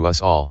friend to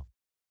us all.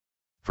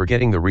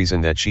 Forgetting the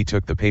reason that she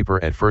took the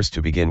paper at first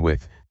to begin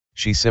with,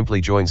 she simply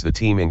joins the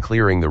team in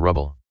clearing the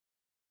rubble.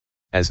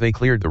 As they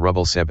cleared the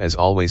rubble, Seb, as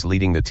always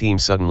leading the team,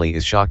 suddenly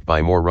is shocked by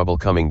more rubble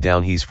coming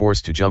down. He's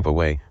forced to jump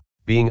away.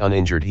 Being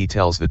uninjured, he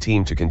tells the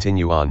team to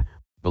continue on,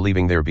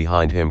 believing they're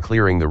behind him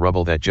clearing the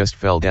rubble that just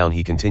fell down.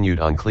 He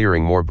continued on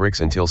clearing more bricks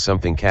until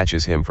something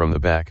catches him from the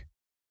back.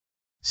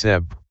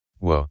 Seb,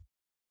 whoa.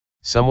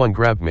 Someone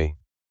grabbed me.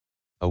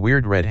 A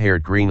weird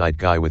red-haired green-eyed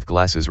guy with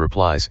glasses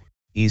replies,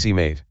 easy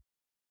mate.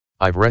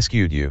 I've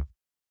rescued you.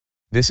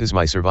 This is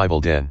my survival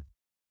den.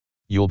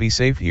 You'll be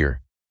safe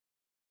here.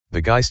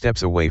 The guy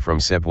steps away from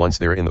Seb once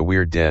they're in the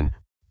weird den,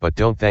 but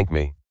don't thank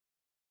me.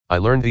 I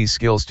learned these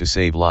skills to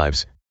save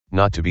lives,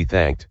 not to be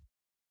thanked.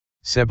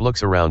 Seb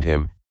looks around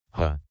him,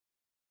 huh?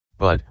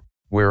 But,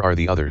 where are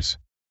the others?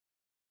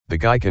 The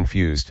guy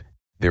confused,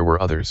 there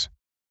were others.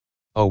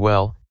 Oh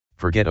well,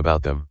 forget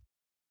about them.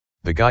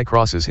 The guy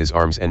crosses his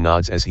arms and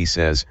nods as he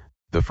says,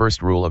 the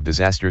first rule of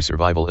disaster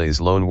survival is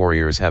lone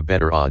warriors have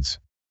better odds.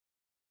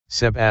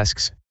 Seb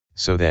asks,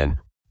 so then,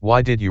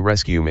 why did you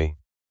rescue me?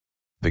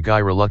 The guy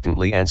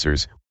reluctantly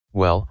answers,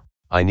 well,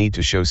 I need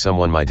to show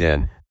someone my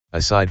den,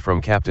 aside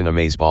from Captain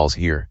Amazeballs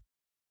here.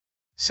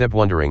 Seb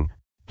wondering,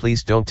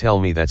 please don't tell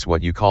me that's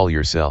what you call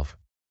yourself.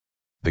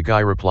 The guy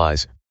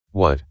replies,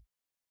 what?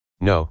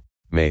 No,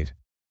 mate.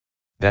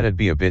 That'd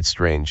be a bit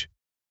strange.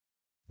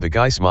 The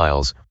guy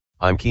smiles,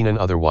 I'm Keenan,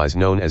 otherwise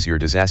known as your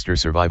disaster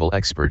survival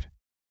expert.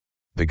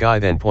 The guy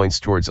then points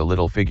towards a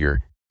little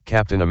figure,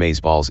 Captain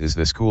Amazeballs is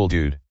this cool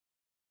dude.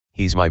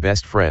 He's my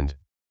best friend.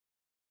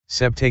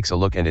 Seb takes a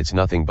look and it's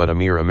nothing but a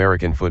mere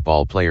American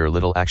football player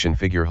little action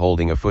figure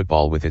holding a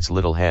football with its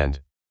little hand.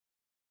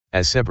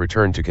 As Seb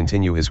returned to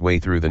continue his way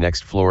through the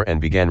next floor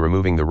and began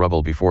removing the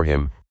rubble before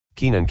him,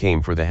 Keenan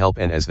came for the help,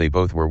 and as they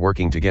both were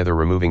working together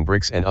removing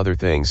bricks and other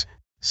things,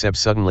 Seb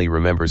suddenly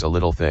remembers a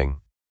little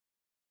thing.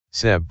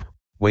 Seb,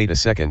 wait a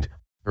second,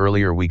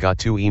 earlier we got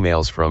 2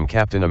 emails from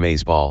Captain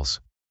Amazeballs.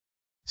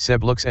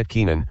 Seb looks at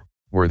Keenan,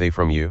 were they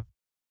from you?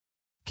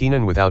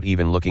 Keenan, without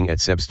even looking at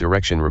Seb's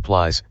direction,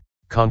 replies,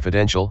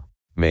 confidential,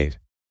 mate.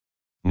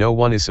 No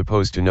one is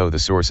supposed to know the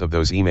source of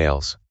those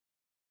emails.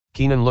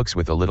 Keenan looks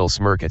with a little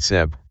smirk at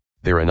Seb,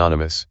 they're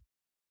anonymous.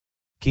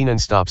 Keenan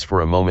stops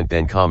for a moment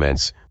then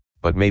comments,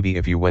 but maybe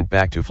if you went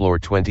back to floor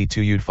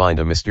 22 you'd find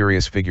a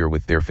mysterious figure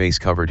with their face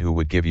covered who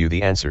would give you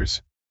the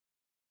answers.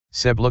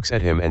 Seb looks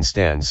at him and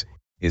stands,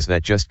 is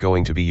that just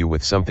going to be you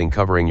with something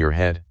covering your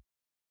head?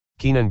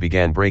 Keenan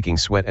began breaking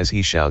sweat as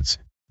he shouts,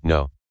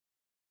 no.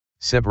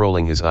 Seb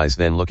rolling his eyes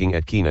then looking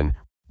at Keenan,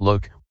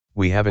 look,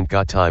 we haven't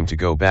got time to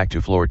go back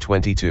to floor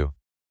 22.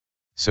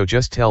 So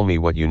just tell me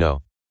what you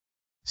know.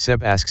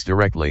 Seb asks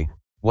directly,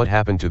 what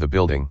happened to the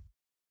building?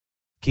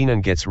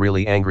 Keenan gets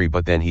really angry,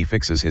 but then he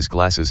fixes his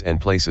glasses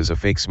and places a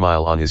fake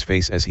smile on his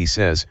face as he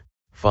says,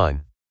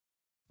 fine.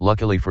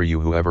 Luckily for you,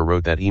 whoever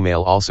wrote that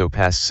email also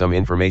passed some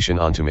information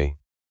on to me.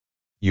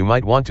 You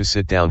might want to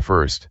sit down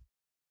first.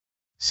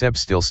 Seb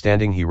still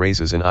standing, he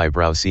raises an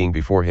eyebrow seeing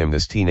before him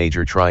this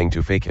teenager trying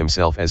to fake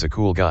himself as a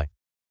cool guy.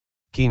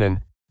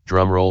 Keenan,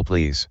 drum roll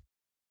please.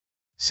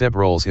 Seb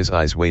rolls his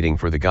eyes waiting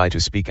for the guy to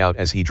speak out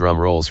as he drum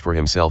rolls for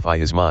himself in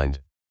his mind.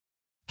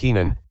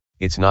 Keenan,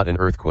 it's not an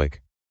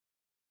earthquake.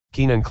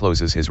 Keenan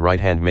closes his right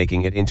hand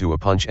making it into a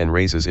punch and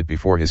raises it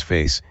before his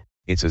face,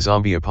 it's a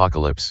zombie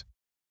apocalypse.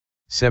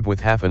 Seb with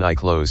half an eye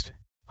closed,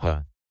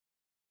 huh?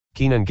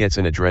 Keenan gets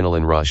an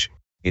adrenaline rush,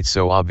 it's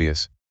so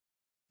obvious.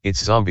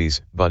 It's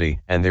zombies, buddy,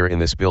 and they're in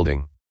this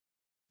building.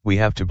 We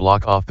have to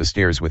block off the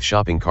stairs with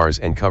shopping cars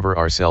and cover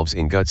ourselves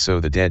in guts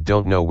so the dead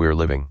don't know we're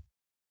living.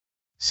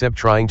 Seb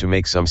trying to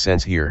make some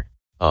sense here,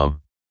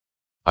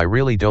 I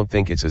really don't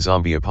think it's a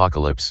zombie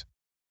apocalypse.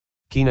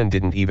 Keenan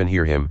didn't even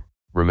hear him,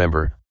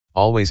 remember,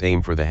 always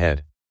aim for the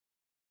head.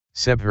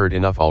 Seb heard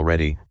enough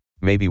already,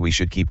 maybe we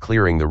should keep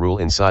clearing the rule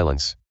in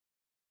silence.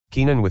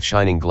 Keenan with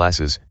shining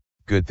glasses,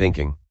 good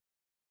thinking.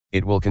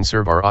 It will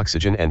conserve our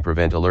oxygen and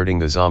prevent alerting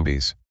the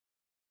zombies.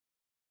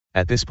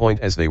 At this point,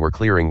 as they were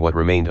clearing what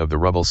remained of the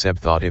rubble, Seb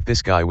thought if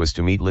this guy was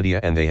to meet Lydia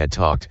and they had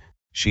talked,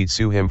 she'd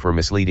sue him for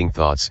misleading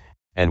thoughts,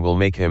 and will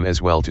make him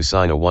as well to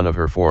sign one of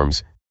her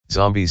forms.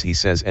 Zombies, he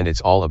says, and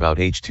it's all about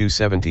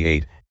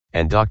H278,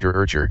 and Dr.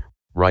 Urcher,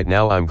 right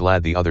now I'm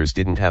glad the others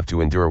didn't have to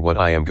endure what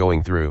I am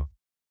going through.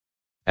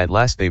 At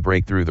last they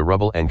break through the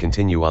rubble and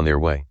continue on their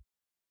way.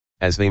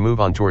 As they move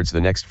on towards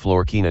the next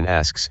floor, Keenan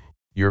asks,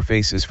 your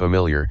face is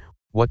familiar,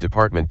 what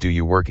department do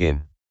you work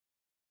in?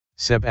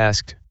 Seb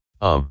asked,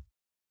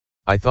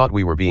 I thought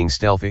we were being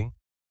stealthy?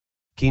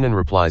 Keenan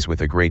replies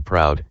with a great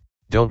proud,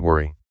 don't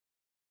worry.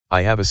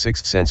 I have a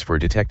sixth sense for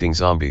detecting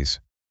zombies.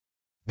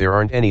 There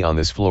aren't any on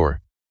this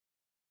floor.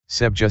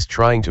 Seb just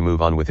trying to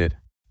move on with it,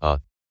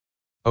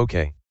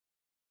 okay.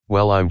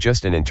 Well, I'm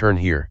just an intern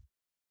here.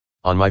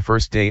 On my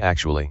first day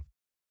actually.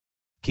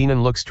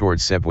 Keenan looks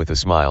towards Seb with a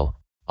smile,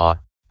 a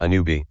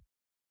newbie.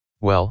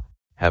 Well,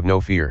 have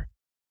no fear.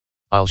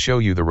 I'll show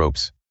you the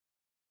ropes.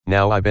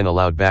 Now I've been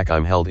allowed back,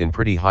 I'm held in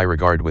pretty high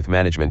regard with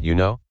management, you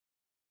know?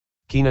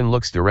 Keenan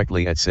looks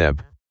directly at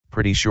Seb,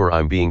 pretty sure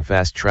I'm being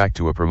fast-tracked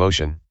to a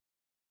promotion.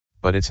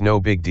 But it's no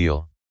big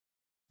deal.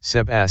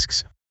 Seb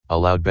asks,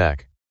 allowed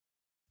back?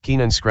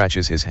 Keenan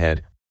scratches his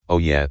head, oh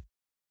yeah.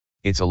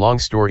 It's a long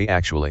story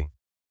actually.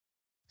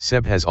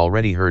 Seb has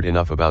already heard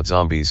enough about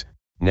zombies,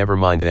 never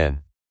mind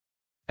then.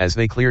 As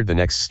they cleared the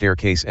next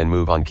staircase and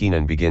move on,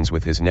 Keenan begins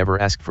with his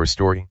never asked for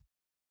story.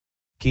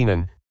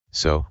 Keenan,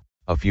 so,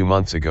 a few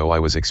months ago I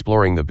was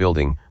exploring the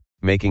building,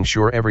 making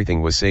sure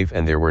everything was safe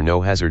and there were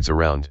no hazards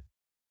around.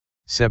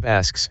 Seb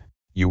asks,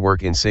 you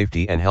work in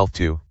safety and health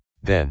too,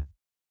 then?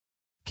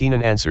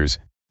 Keenan answers,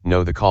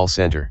 no, the call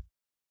center.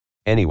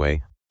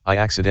 Anyway, I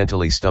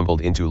accidentally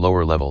stumbled into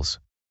lower levels.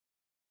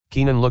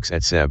 Keenan looks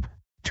at Seb,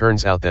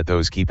 turns out that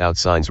those keep out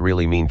signs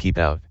really mean keep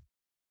out.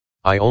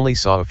 I only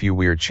saw a few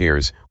weird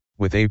chairs,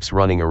 with apes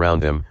running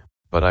around them,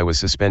 but I was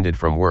suspended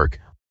from work,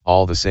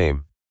 all the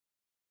same.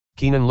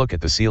 Keenan look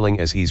at the ceiling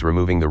as he's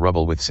removing the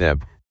rubble with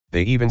Seb,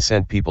 they even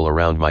sent people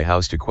around my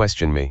house to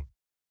question me.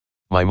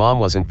 My mom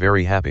wasn't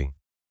very happy.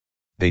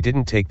 They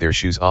didn't take their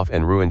shoes off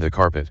and ruined the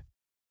carpet.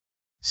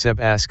 Seb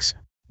asks,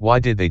 why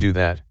did they do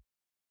that?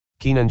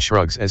 Keenan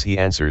shrugs as he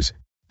answers,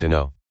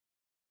 dunno.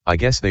 I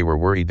guess they were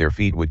worried their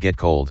feet would get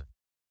cold.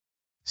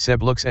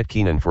 Seb looks at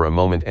Keenan for a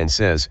moment and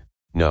says,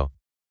 no.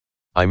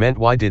 I meant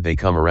why did they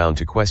come around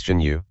to question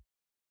you?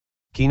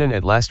 Keenan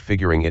at last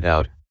figuring it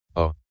out,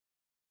 oh.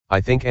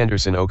 I think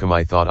Anderson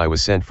Okamai thought I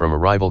was sent from a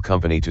rival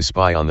company to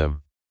spy on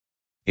them.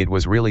 It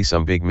was really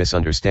some big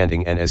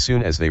misunderstanding, and as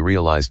soon as they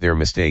realized their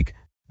mistake,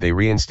 they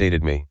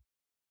reinstated me.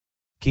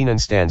 Keenan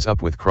stands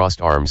up with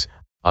crossed arms,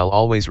 I'll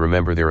always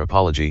remember their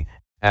apology.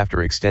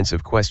 After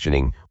extensive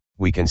questioning,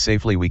 we can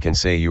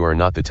say you are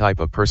not the type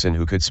of person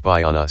who could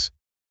spy on us.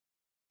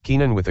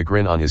 Keenan with a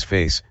grin on his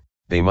face,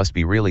 they must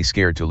be really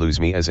scared to lose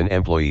me as an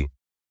employee.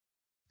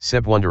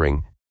 Seb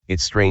wondering,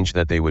 it's strange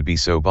that they would be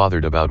so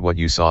bothered about what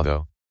you saw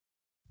though.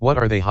 What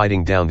are they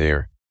hiding down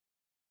there?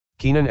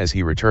 Keenan as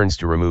he returns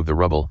to remove the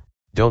rubble,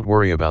 don't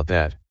worry about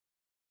that.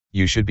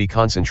 You should be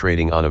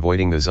concentrating on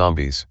avoiding the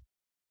zombies.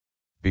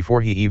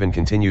 Before he even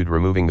continued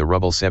removing the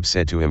rubble, Seb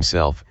said to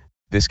himself,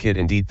 this kid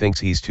indeed thinks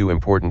he's too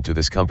important to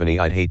this company,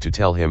 I'd hate to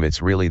tell him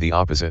it's really the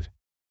opposite.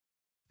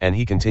 And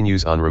he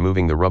continues on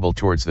removing the rubble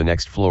towards the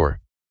next floor.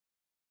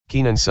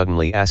 Keenan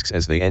suddenly asks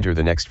as they enter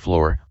the next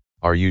floor,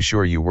 are you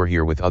sure you were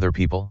here with other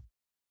people?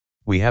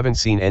 We haven't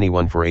seen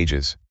anyone for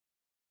ages.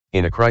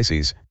 In a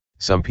crisis,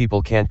 some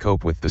people can't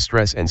cope with the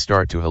stress and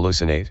start to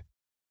hallucinate.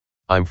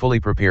 I'm fully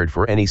prepared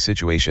for any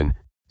situation,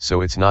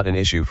 so it's not an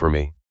issue for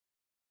me.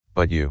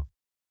 But you?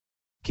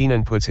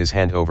 Keenan puts his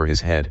hand over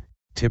his head,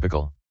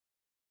 typical.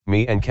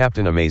 Me and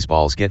Captain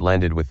Amazeballs get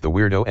landed with the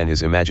weirdo and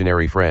his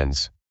imaginary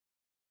friends.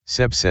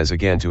 Seb says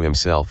again to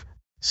himself,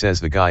 says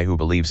the guy who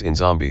believes in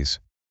zombies.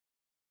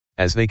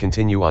 As they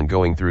continue on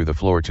going through the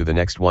floor to the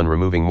next one,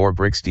 removing more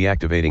bricks,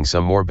 deactivating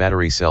some more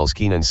battery cells,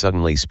 Keenan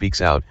suddenly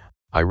speaks out,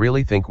 I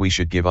really think we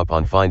should give up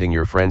on finding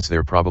your friends,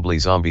 they're probably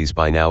zombies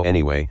by now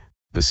anyway,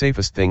 the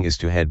safest thing is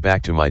to head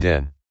back to my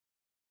den.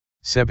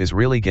 Seb is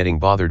really getting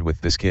bothered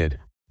with this kid,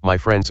 my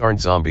friends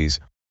aren't zombies,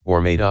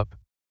 or made up.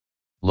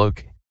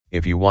 Look,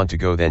 if you want to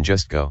go then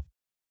just go.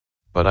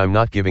 But I'm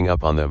not giving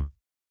up on them.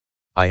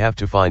 I have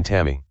to find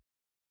Tammy.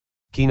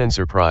 Keenan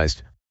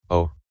surprised,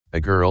 oh, a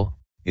girl,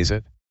 is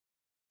it?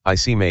 I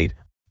see mate,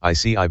 I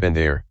see, I've been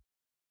there.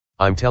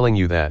 I'm telling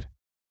you that.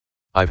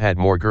 I've had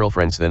more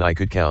girlfriends than I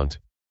could count.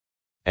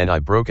 And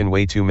I've broken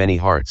way too many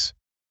hearts.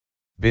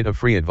 Bit of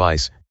free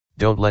advice,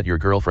 don't let your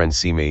girlfriend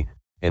see me,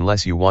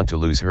 unless you want to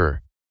lose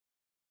her.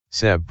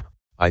 Seb,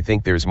 I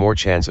think there's more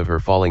chance of her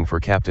falling for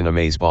Captain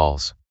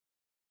Amazeballs.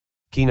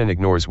 Keenan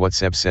ignores what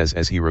Seb says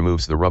as he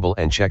removes the rubble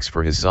and checks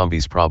for his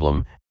zombies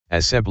problem.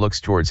 As Seb looks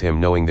towards him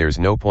knowing there's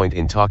no point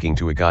in talking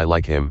to a guy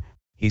like him,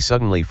 he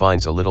suddenly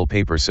finds a little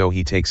paper, so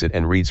he takes it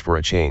and reads for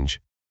a change.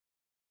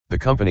 The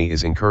company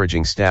is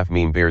encouraging staff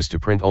meme bears to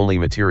print only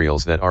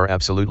materials that are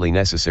absolutely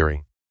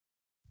necessary.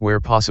 Where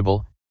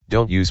possible,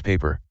 don't use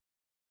paper.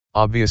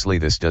 Obviously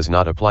this does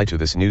not apply to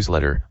this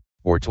newsletter,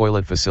 or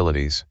toilet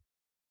facilities.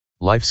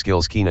 Life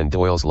skills. Keenan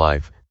Doyle's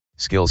life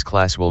skills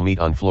class will meet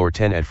on floor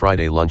 10 at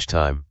Friday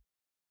lunchtime.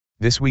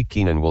 This week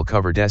Keenan will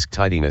cover desk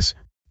tidiness,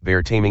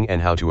 bear taming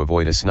and how to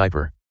avoid a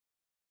sniper.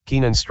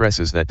 Keenan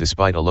stresses that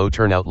despite a low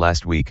turnout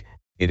last week,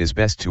 it is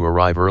best to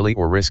arrive early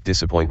or risk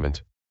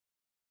disappointment.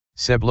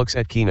 Seb looks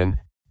at Keenan,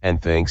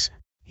 and thinks,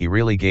 he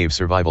really gave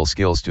survival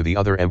skills to the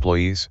other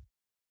employees.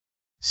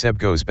 Seb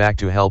goes back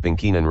to helping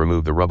Keenan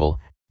remove the rubble,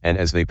 and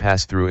as they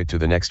pass through it to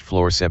the next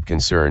floor, Seb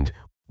concerned,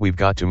 we've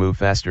got to move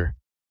faster.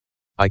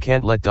 I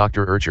can't let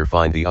Dr. Urcher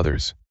find the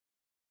others.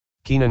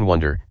 Keenan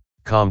wonder,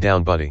 calm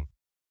down buddy.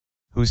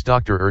 Who's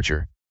Dr.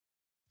 Urcher?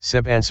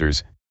 Seb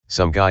answers,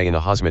 some guy in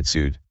a hazmat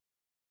suit.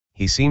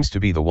 He seems to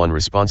be the one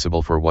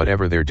responsible for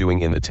whatever they're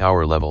doing in the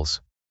tower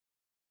levels.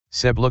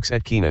 Seb looks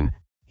at Keenan,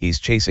 he's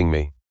chasing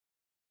me.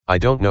 I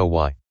don't know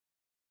why.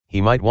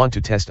 He might want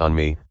to test on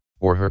me,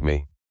 or hurt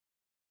me.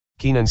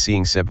 Keenan,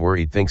 seeing Seb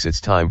worried, thinks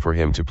it's time for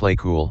him to play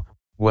cool.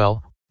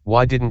 Well,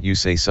 why didn't you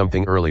say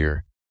something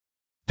earlier?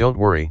 Don't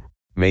worry,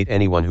 mate,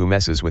 anyone who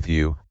messes with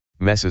you,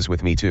 messes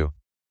with me too.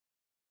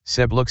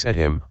 Seb looks at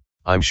him,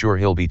 I'm sure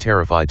he'll be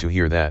terrified to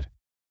hear that.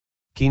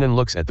 Keenan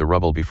looks at the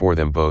rubble before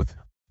them both,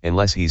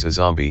 unless he's a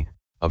zombie,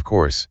 of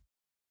course.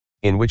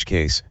 In which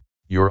case,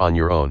 you're on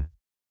your own.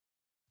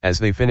 As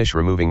they finish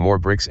removing more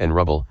bricks and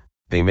rubble,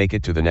 they make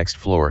it to the next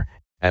floor,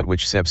 at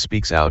which Seb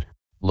speaks out,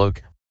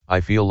 look, I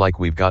feel like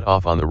we've got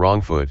off on the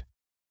wrong foot.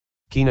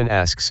 Keenan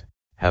asks,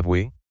 have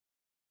we?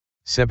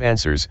 Seb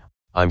answers,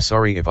 I'm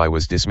sorry if I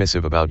was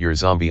dismissive about your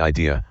zombie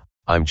idea,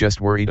 I'm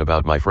just worried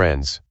about my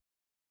friends.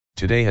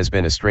 Today has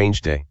been a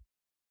strange day.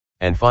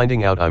 And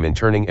finding out I'm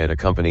interning at a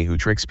company who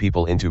tricks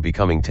people into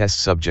becoming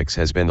test subjects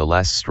has been the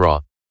last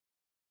straw.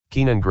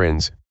 Keenan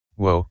grins,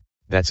 whoa,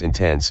 that's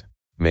intense,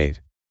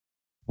 mate.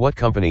 What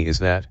company is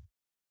that?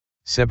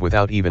 Seb,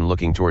 without even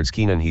looking towards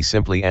Keenan, he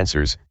simply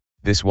answers,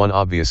 this one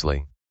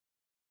obviously.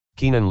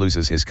 Keenan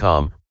loses his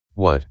calm,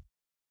 what?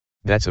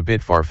 That's a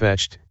bit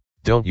far-fetched,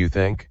 don't you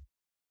think?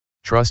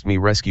 Trust me,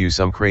 rescue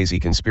some crazy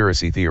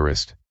conspiracy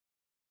theorist.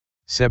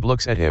 Seb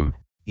looks at him,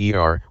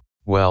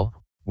 well,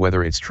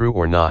 whether it's true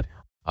or not,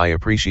 I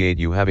appreciate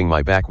you having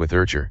my back with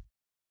Urcher.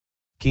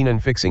 Keenan,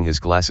 fixing his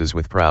glasses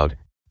with proud,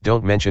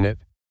 don't mention it.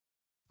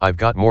 I've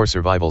got more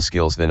survival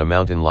skills than a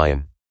mountain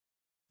lion.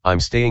 I'm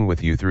staying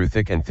with you through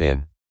thick and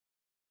thin.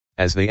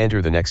 As they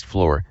enter the next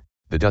floor,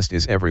 the dust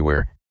is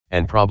everywhere,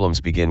 and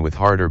problems begin with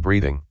harder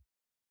breathing.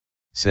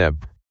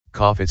 Seb,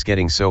 cough, it's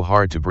getting so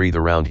hard to breathe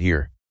around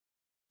here.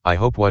 I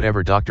hope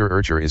whatever Dr.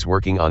 Urcher is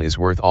working on is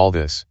worth all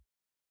this.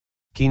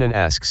 Keenan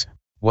asks,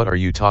 what are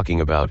you talking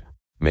about,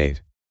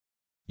 mate?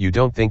 You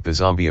don't think the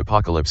zombie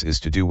apocalypse is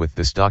to do with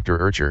this Dr.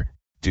 Urcher,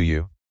 do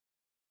you?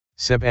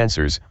 Seb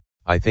answers,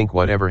 I think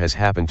whatever has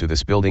happened to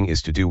this building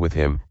is to do with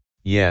him,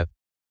 yeah.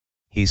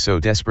 He's so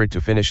desperate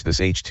to finish this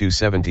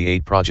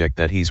H-278 project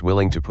that he's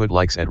willing to put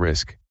likes at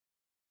risk.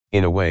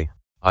 In a way,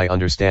 I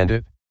understand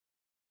it.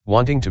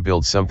 Wanting to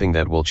build something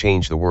that will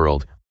change the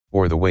world,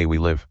 or the way we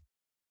live.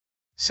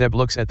 Seb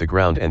looks at the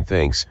ground and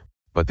thinks,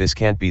 but this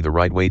can't be the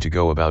right way to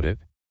go about it.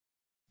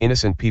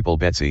 Innocent people,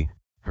 Betsy,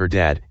 her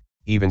dad,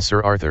 even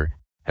Sir Arthur,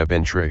 have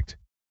been tricked.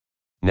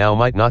 Now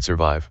might not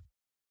survive.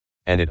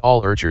 And it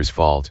all Urcher's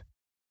fault.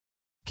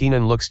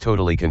 Keenan looks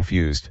totally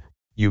confused,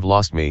 you've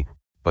lost me,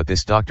 but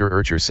this Dr.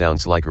 Urcher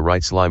sounds like a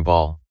right slime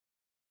ball.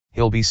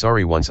 He'll be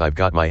sorry once I've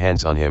got my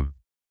hands on him.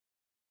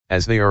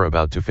 As they are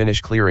about to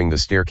finish clearing the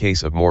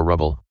staircase of more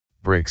rubble,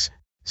 bricks,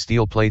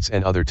 steel plates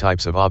and other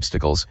types of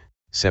obstacles,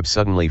 Seb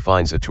suddenly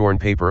finds a torn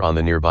paper on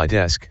the nearby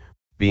desk.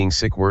 Being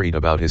sick worried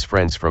about his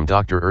friends from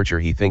Dr.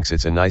 Urcher, he thinks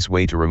it's a nice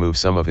way to remove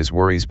some of his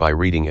worries by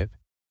reading it.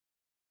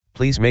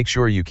 Please make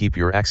sure you keep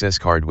your access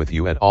card with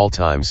you at all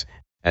times,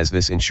 as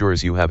this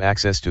ensures you have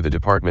access to the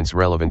departments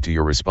relevant to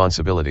your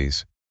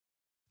responsibilities.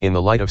 In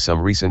the light of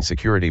some recent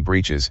security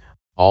breaches,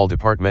 all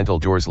departmental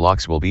doors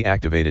locks will be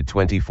activated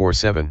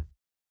 24/7.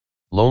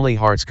 Lonely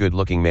Heart's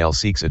good-looking male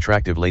seeks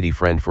attractive lady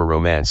friend for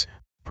romance,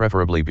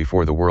 preferably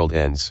before the world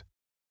ends.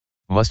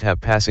 Must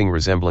have passing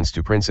resemblance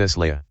to Princess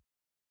Leia.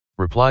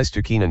 Replies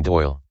to Keenan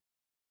Doyle.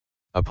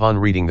 Upon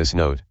reading this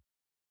note,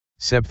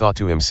 Seb thought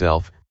to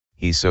himself,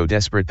 he's so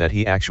desperate that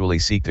he actually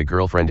seeked a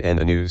girlfriend and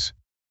the news.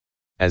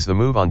 As the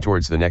move on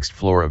towards the next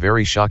floor, a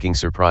very shocking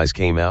surprise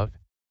came out.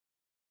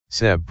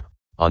 Seb,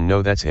 on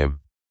no, that's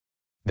him.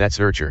 That's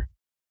Urcher.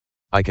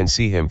 I can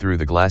see him through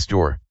the glass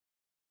door.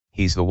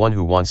 He's the one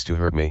who wants to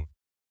hurt me.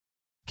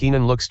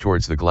 Keenan looks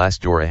towards the glass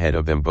door ahead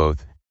of them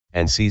both,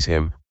 and sees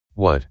him,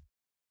 what?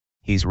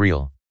 He's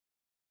real.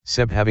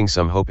 Seb, having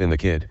some hope in the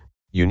kid,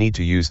 you need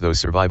to use those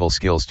survival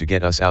skills to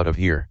get us out of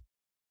here.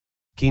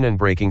 Keenan,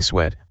 breaking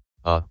sweat,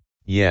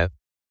 yeah.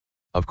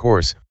 Of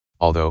course,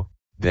 although,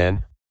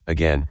 then,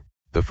 again,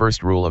 the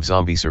first rule of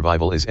zombie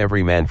survival is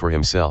every man for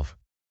himself.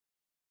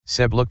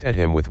 Seb looked at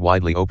him with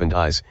widely opened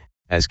eyes,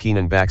 as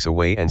Keenan backs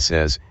away and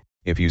says,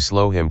 if you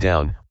slow him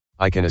down,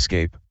 I can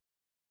escape.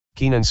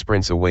 Keenan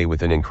sprints away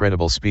with an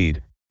incredible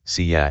speed,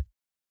 see ya.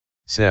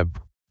 Seb,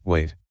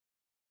 wait.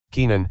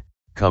 Keenan,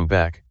 come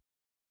back.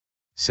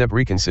 Seb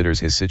reconsiders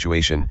his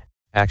situation,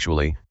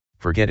 actually,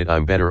 forget it,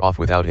 I'm better off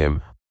without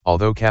him,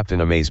 although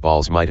Captain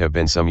Amazeballs might have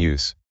been some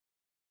use.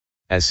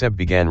 As Seb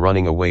began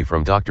running away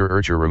from Dr.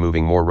 Urcher,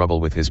 removing more rubble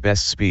with his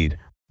best speed,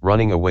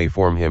 running away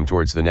from him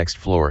towards the next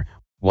floor,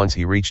 once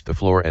he reached the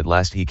floor at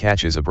last he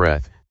catches a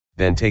breath,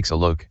 then takes a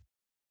look.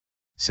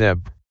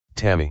 Seb,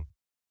 Tammy.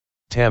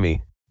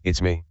 Tammy,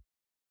 it's me.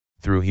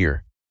 Through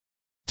here.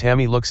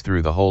 Tammy looks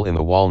through the hole in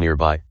the wall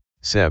nearby,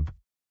 Seb.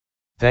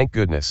 Thank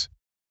goodness.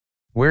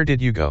 Where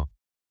did you go?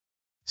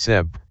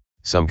 Seb,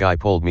 some guy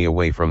pulled me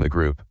away from the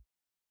group.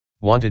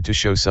 Wanted to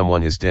show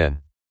someone his den.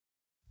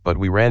 But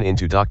we ran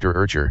into Dr.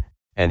 Urcher,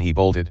 and he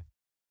bolted.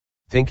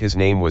 Think his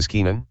name was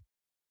Keenan?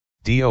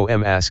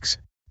 DOM asks,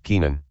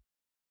 Keenan.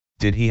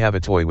 Did he have a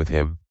toy with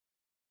him?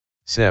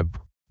 Seb,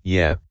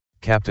 yeah,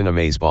 Captain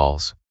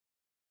Amazeballs.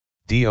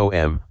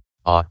 DOM,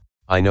 ah,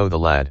 I know the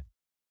lad.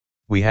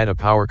 We had a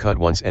power cut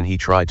once and he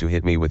tried to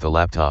hit me with a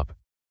laptop.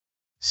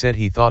 Said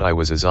he thought I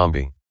was a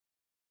zombie.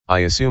 I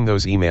assume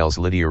those emails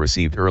Lydia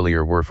received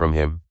earlier were from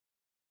him.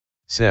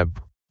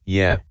 Seb,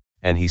 yeah,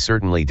 and he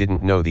certainly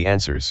didn't know the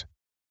answers.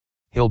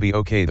 He'll be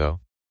okay though.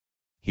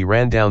 He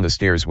ran down the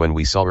stairs when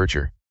we saw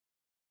Archer.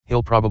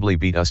 He'll probably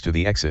beat us to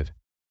the exit.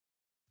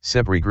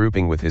 Seb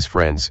regrouping with his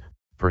friends,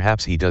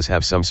 perhaps he does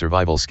have some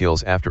survival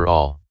skills after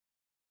all.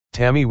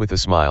 Tammy with a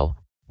smile,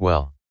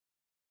 well.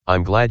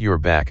 I'm glad you're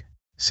back,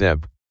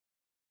 Seb.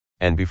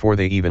 And before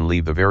they even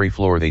leave the very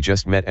floor they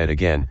just met at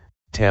again,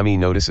 Tammy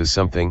notices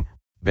something,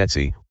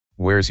 Betsy,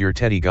 where's your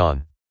teddy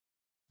gone?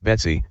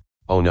 Betsy,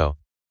 oh no.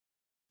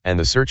 And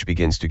the search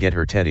begins to get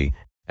her teddy.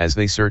 As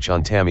they search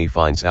on, Tammy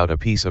finds out a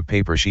piece of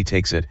paper. She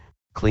takes it,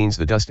 cleans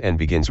the dust and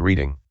begins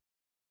reading.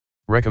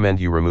 Recommend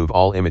you remove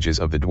all images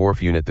of the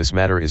dwarf unit. This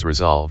matter is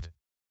resolved.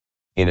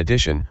 In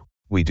addition,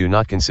 we do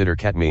not consider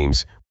cat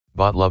memes,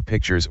 bot love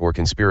pictures or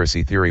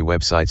conspiracy theory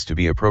websites to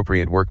be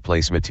appropriate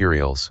workplace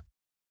materials.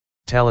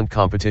 Talent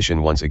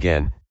competition once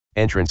again,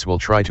 entrants will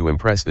try to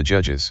impress the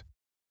judges.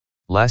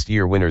 Last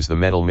year winners the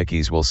Metal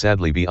Mickeys will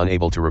sadly be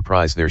unable to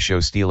reprise their show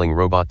Stealing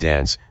Robot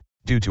Dance,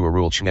 due to a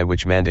rule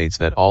which mandates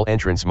that all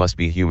entrants must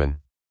be human.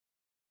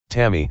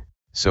 Tammy,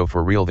 so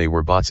for real they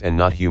were bots and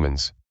not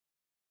humans.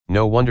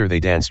 No wonder they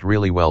danced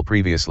really well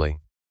previously.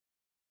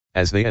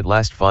 As they at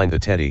last find the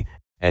teddy,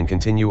 and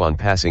continue on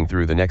passing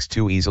through the next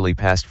two easily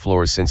passed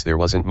floors since there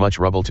wasn't much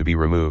rubble to be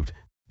removed,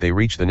 they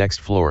reach the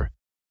next floor.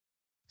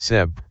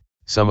 Seb,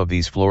 some of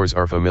these floors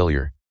are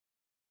familiar.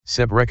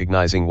 Seb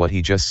recognizing what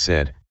he just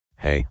said,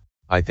 hey,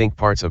 I think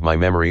parts of my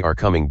memory are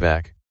coming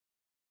back.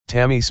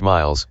 Tammy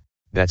smiles,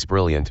 that's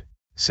brilliant,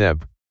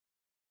 Seb.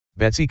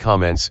 Betsy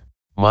comments,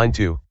 mine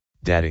too,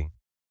 Daddy.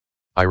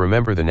 I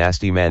remember the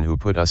nasty man who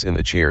put us in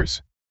the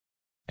chairs.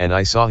 And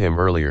I saw him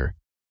earlier.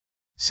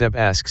 Seb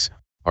asks,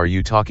 are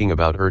you talking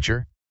about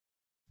Archer?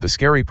 The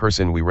scary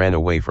person we ran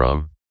away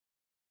from?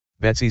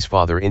 Betsy's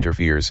father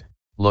interferes,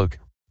 look,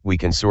 we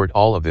can sort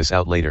all of this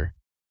out later.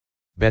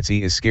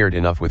 Betsy is scared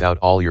enough without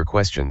all your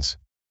questions.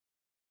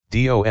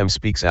 DOM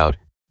speaks out,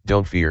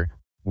 don't fear,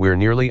 we're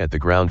nearly at the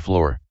ground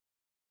floor.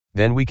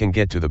 Then we can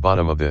get to the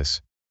bottom of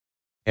this.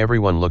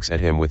 Everyone looks at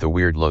him with a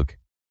weird look.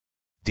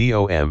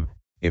 DOM,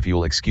 if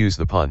you'll excuse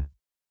the pun.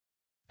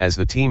 As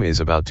the team is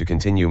about to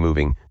continue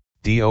moving,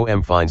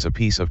 DOM finds a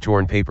piece of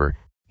torn paper,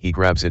 he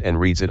grabs it and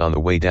reads it on the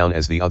way down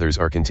as the others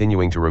are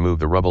continuing to remove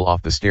the rubble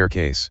off the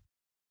staircase.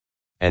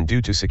 And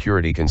due to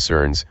security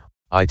concerns,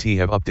 IT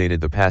have updated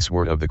the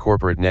password of the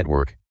corporate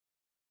network.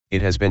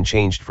 It has been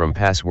changed from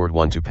password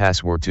 1 to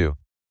password 2.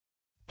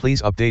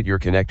 Please update your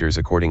connectors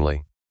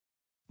accordingly.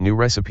 New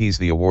recipes.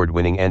 The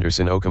award-winning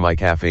Anderson Okamai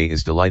Cafe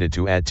is delighted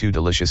to add 2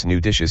 delicious new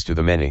dishes to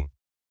the menu.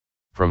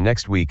 From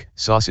next week,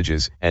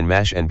 sausages and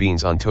mash and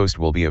beans on toast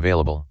will be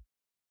available.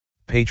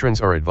 Patrons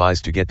are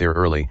advised to get there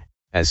early,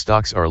 as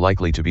stocks are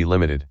likely to be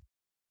limited.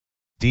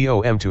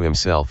 DOM to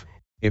himself,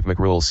 if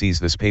McRule sees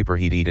this paper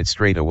he'd eat it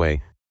straight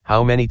away.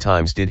 How many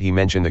times did he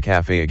mention the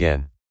cafe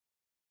again?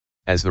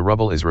 As the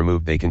rubble is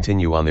removed they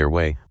continue on their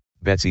way.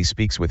 Betsy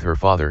speaks with her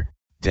father,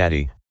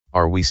 Daddy,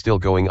 are we still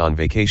going on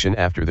vacation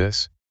after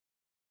this?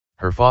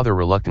 Her father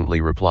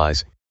reluctantly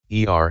replies,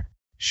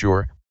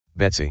 sure,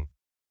 Betsy.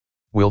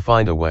 We'll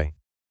find a way.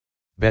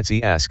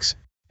 Betsy asks,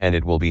 and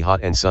it will be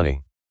hot and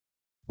sunny.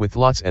 With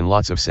lots and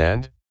lots of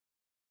sand?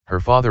 Her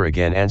father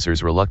again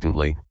answers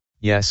reluctantly,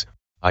 yes,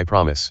 I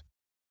promise.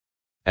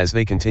 As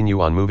they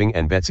continue on moving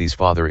and Betsy's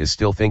father is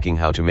still thinking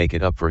how to make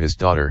it up for his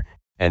daughter,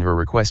 and her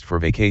request for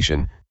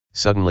vacation,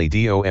 suddenly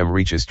DOM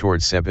reaches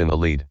towards Seb in the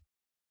lead.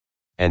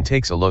 And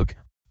takes a look,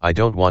 I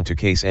don't want to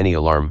case any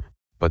alarm,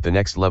 but the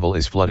next level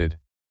is flooded.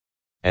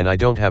 And I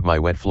don't have my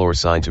wet floor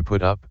sign to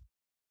put up.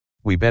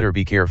 We better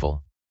be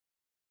careful.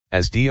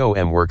 As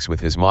DOM works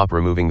with his mop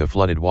removing the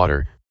flooded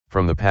water,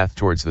 from the path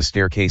towards the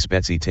staircase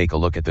Betsy take a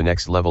look at the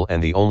next level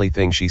and the only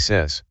thing she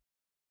says.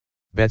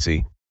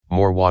 Betsy,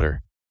 more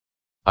water.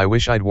 I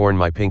wish I'd worn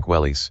my pink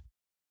wellies.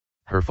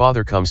 Her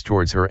father comes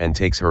towards her and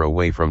takes her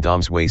away from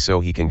Dom's way so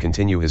he can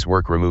continue his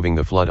work removing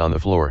the flood on the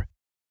floor.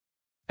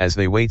 As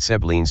they wait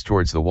Seb leans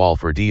towards the wall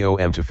for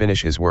DOM to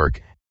finish his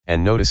work,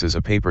 and notices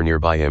a paper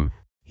nearby him,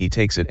 he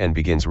takes it and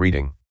begins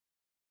reading.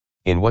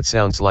 In what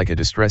sounds like a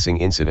distressing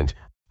incident,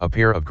 a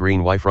pair of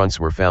green Y-fronts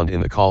were found in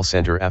the call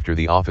center after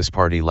the office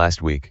party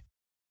last week.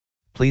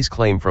 Please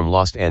claim from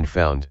lost and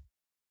found.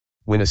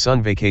 Win a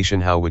sun vacation.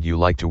 How would you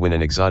like to win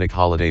an exotic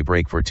holiday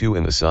break for 2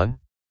 in the sun?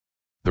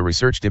 The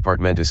research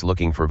department is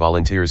looking for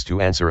volunteers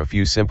to answer a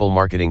few simple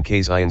marketing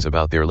questions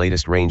about their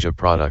latest range of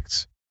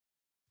products.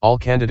 All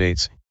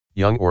candidates,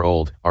 young or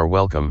old, are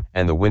welcome,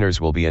 and the winners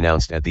will be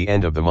announced at the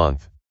end of the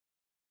month.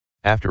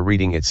 After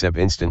reading it, Seb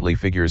instantly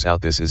figures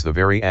out this is the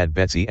very ad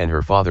Betsy and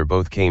her father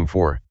both came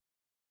for.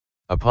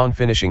 Upon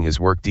finishing his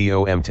work,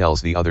 DOM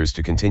tells the others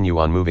to continue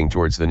on moving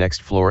towards the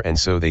next floor, and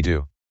so they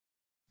do.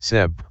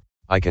 Seb,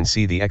 I can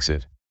see the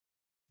exit.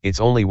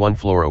 It's only one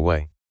floor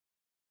away.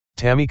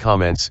 Tammy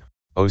comments,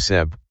 "Oh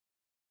Seb.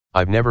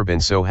 I've never been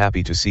so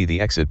happy to see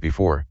the exit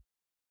before.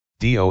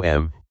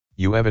 DOM,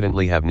 you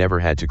evidently have never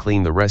had to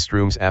clean the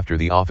restrooms after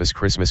the office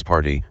Christmas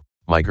party,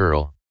 my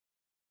girl."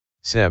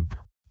 Seb,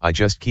 I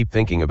just keep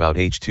thinking about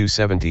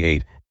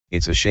H278,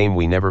 it's a shame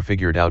we never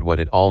figured out what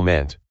it all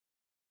meant.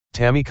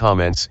 Tammy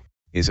comments,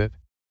 "Is it?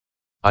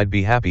 I'd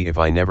be happy if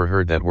I never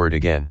heard that word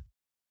again.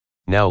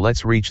 Now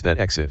let's reach that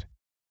exit."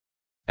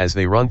 As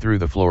they run through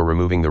the floor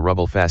removing the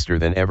rubble faster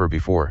than ever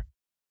before.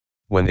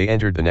 When they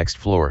entered the next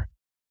floor,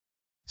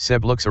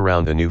 Seb looks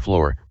around the new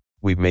floor.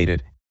 "We've made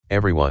it,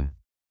 everyone.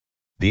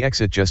 The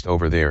exit just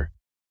over there.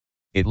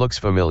 It looks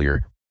familiar.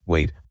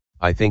 Wait,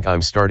 I think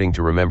I'm starting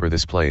to remember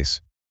this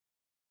place."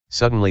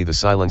 Suddenly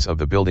the silence of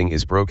the building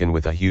is broken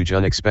with a huge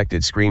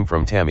unexpected scream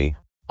from Tammy.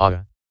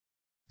 "Ah!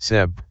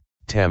 Seb,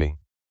 Tammy.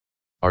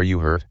 Are you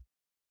hurt?"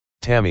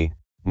 Tammy,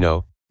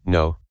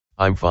 No,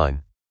 I'm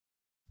fine.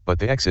 But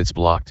the exit's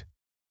blocked."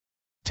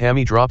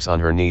 Tammy drops on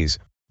her knees.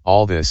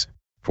 "All this,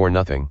 for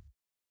nothing.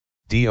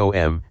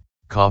 DOM,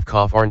 cough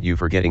cough, aren't you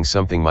forgetting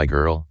something, my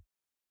girl?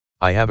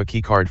 I have a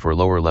keycard for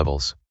lower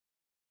levels.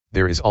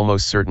 There is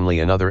almost certainly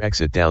another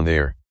exit down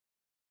there."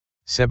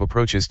 Seb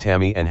approaches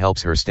Tammy and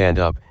helps her stand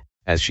up,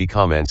 as she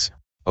comments,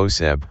 "Oh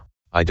Seb,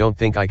 I don't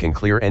think I can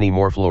clear any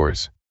more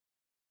floors.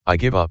 I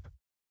give up."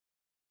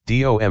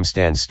 DOM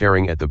stands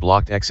staring at the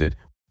blocked exit.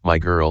 "My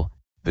girl,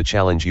 the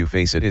challenge you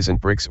face, it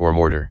isn't bricks or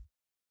mortar.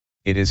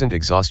 It isn't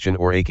exhaustion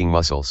or aching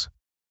muscles."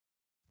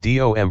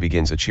 DOM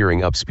begins a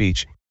cheering up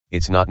speech.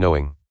 "It's not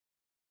knowing.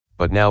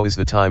 But now is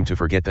the time to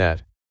forget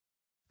that.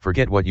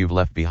 Forget what you've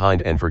left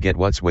behind and forget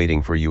what's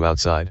waiting for you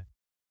outside.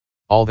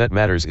 All that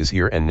matters is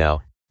here and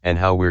now, and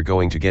how we're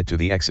going to get to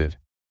the exit.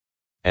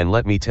 And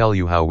let me tell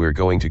you how we're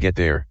going to get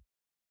there."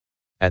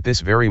 At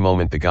this very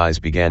moment the guys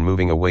began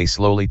moving away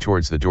slowly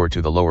towards the door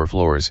to the lower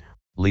floors,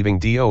 leaving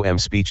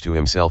DOM's speech to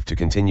himself to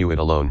continue it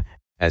alone,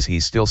 as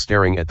he's still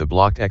staring at the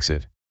blocked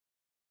exit.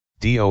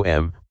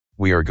 "DOM,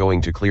 we are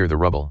going to clear the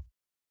rubble.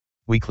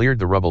 We cleared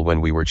the rubble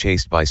when we were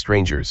chased by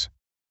strangers.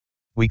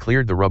 We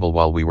cleared the rubble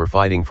while we were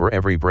fighting for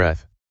every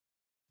breath.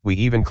 We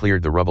even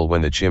cleared the rubble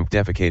when the chimp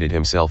defecated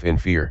himself in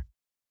fear.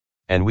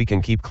 And we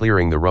can keep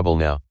clearing the rubble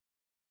now.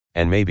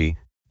 And maybe,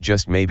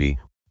 just maybe,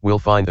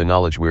 we'll find the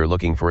knowledge we're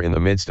looking for in the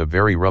midst of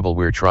very rubble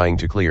we're trying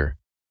to clear."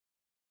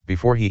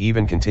 Before he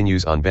even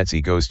continues on,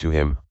 Betsy goes to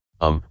him.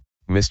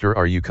 Mister,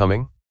 are you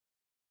coming?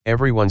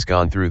 Everyone's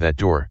gone through that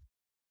door."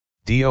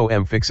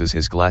 DOM fixes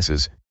his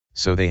glasses.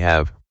 "So they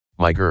have,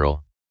 my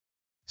girl.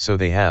 So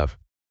they have."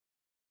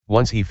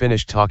 Once he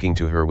finished talking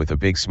to her with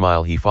a big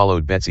smile, he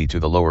followed Betsy to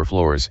the lower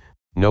floors,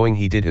 knowing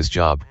he did his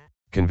job,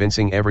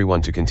 convincing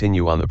everyone to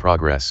continue on the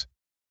progress.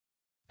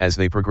 As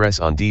they progress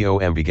on,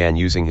 DOM began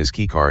using his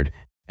keycard,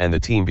 and the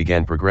team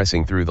began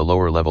progressing through the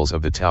lower levels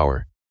of the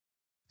tower.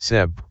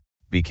 "Seb,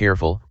 be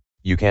careful,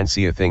 you can't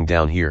see a thing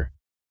down here."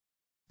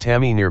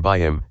 Tammy nearby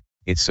him,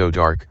 "It's so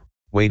dark,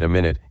 wait a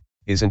minute,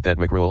 isn't that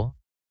McRule?"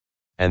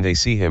 And they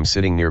see him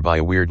sitting nearby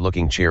a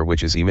weird-looking chair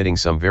which is emitting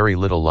some very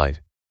little light.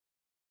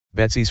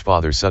 Betsy's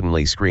father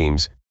suddenly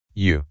screams,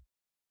 "You!"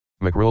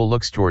 McRule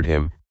looks toward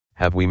him.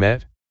 "Have we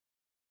met?"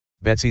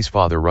 Betsy's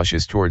father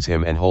rushes towards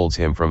him and holds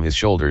him from his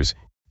shoulders.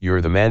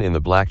 "You're the man in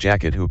the black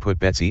jacket who put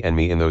Betsy and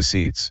me in those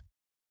seats.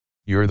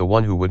 You're the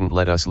one who wouldn't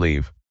let us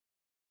leave."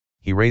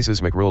 He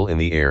raises McRule in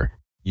the air.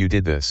 "You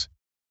did this."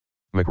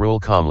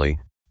 McRule calmly,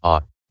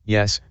 "Ah,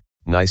 yes,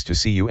 nice to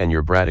see you and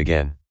your brat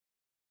again."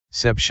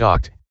 Seb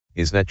shocked,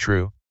 "Is that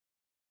true?"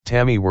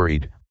 Tammy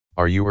worried,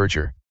 "Are you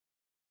Urcher?"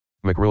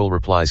 McRule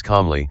replies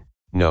calmly,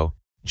 "No,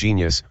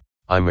 genius,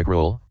 I'm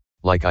McRule,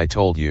 like I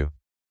told you.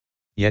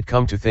 Yet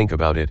come to think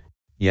about it,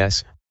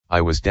 yes,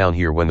 I was down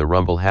here when the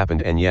rumble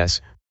happened, and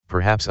yes,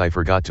 perhaps I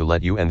forgot to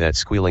let you and that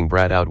squealing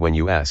brat out when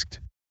you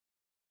asked."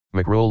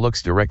 McRule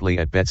looks directly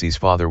at Betsy's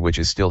father, which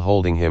is still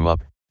holding him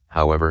up.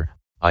 "However,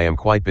 I am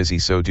quite busy,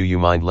 so do you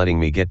mind letting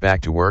me get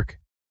back to work?"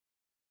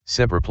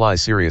 Seb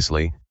replies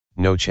seriously,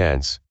 "No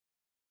chance.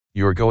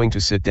 You're going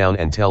to sit down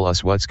and tell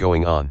us what's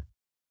going on."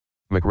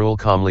 McRule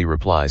calmly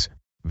replies,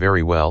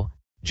 "Very well,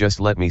 just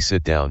let me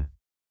sit down."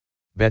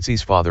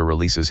 Betsy's father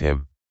releases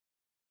him.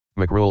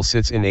 McRule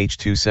sits in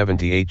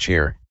H278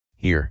 chair.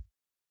 "Here.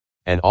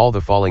 And all the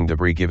falling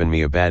debris given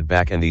me a bad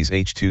back, and these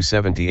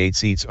H278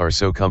 seats are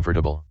so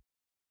comfortable."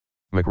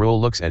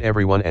 McRule looks at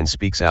everyone and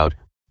speaks out,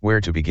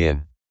 "Where to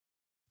begin?"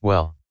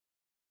 "Well,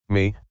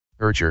 me,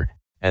 Urcher,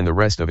 and the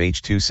rest of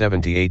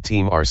H278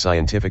 team are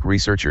scientific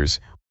researchers,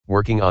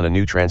 working on a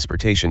new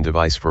transportation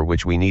device for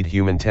which we need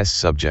human test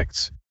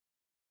subjects.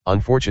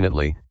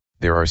 Unfortunately,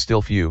 there are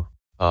still few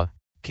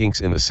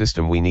kinks in the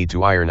system we need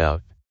to iron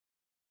out."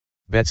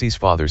 Betsy's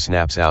father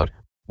snaps out,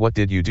 "What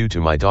did you do to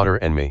my daughter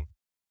and me?"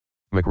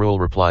 McRule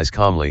replies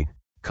calmly,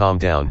 "Calm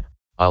down,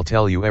 I'll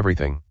tell you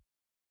everything.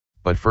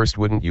 But first,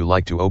 wouldn't you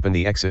like to open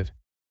the exit?"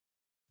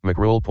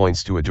 McRule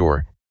points to a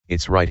door.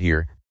 "It's right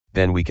here,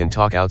 then we can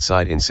talk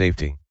outside in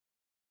safety."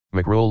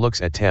 McRule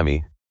looks at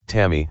Tammy.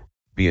 "Tammy,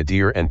 be a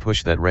dear and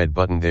push that red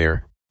button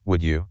there,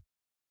 would you?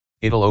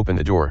 It'll open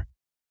the door."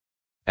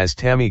 As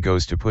Tammy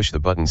goes to push the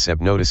button,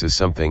 Seb notices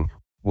something.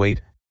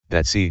 Wait,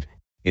 that seat,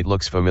 it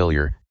looks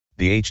familiar,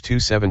 the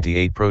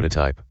H278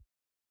 prototype.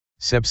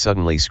 Seb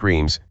suddenly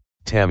screams,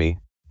 Tammy,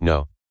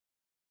 no.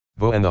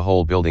 Vo, and the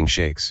whole building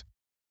shakes.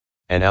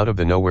 And out of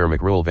the nowhere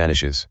McRule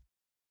vanishes.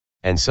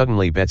 And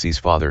suddenly Betsy's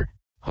father,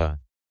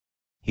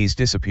 he's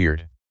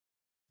disappeared.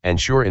 And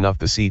sure enough,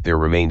 the seat there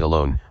remained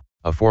alone,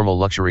 a formal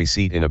luxury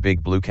seat in a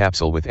big blue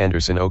capsule with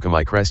Anderson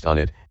Okamai crest on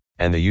it,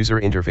 and the user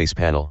interface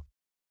panel.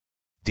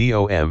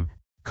 DOM,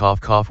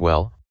 cough cough,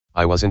 well,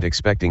 I wasn't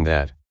expecting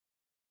that.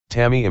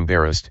 Tammy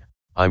embarrassed,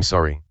 I'm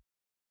sorry.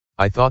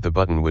 I thought the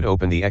button would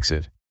open the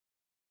exit.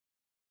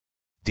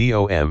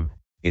 DOM,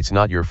 it's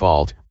not your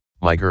fault,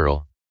 my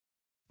girl.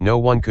 No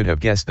one could have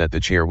guessed that the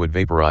chair would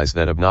vaporize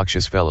that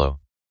obnoxious fellow.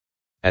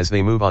 As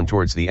they move on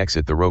towards the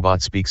exit, the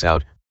robot speaks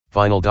out,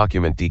 final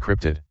document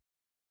decrypted.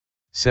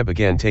 Seb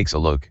again takes a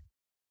look.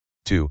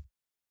 2.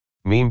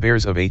 Meme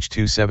Bears of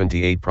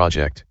H278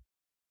 Project.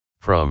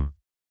 From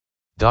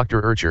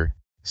Dr. Urcher,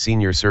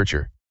 Senior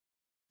Searcher.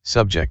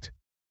 Subject.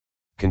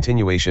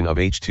 Continuation of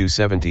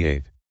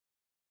H278.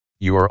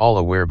 You are all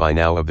aware by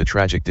now of the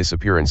tragic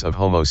disappearance of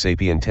Homo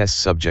sapien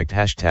test subject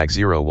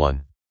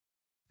 #01.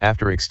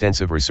 After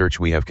extensive research,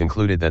 we have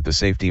concluded that the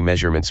safety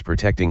measurements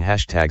protecting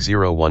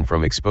 #01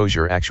 from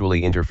exposure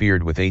actually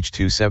interfered with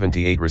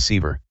H278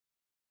 receiver.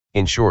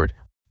 In short,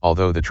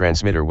 although the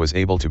transmitter was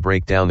able to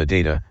break down the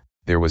data,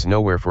 there was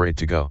nowhere for it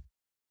to go.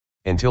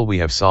 Until we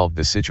have solved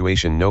this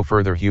situation, no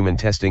further human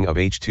testing of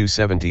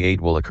H278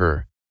 will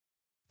occur.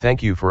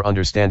 Thank you for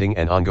understanding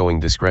and ongoing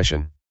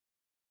discretion.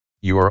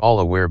 You are all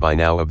aware by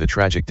now of the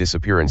tragic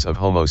disappearance of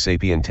Homo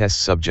sapien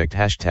test subject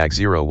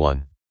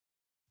 #01.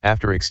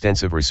 After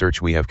extensive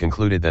research, we have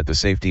concluded that the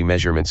safety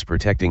measurements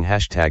protecting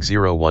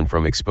 #01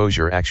 from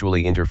exposure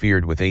actually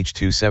interfered with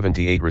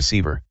H278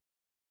 receiver.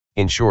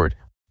 In short,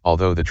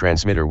 although the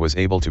transmitter was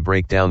able to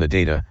break down the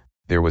data,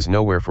 there was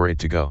nowhere for it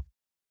to go.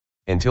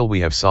 Until we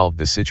have solved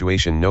this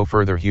situation, no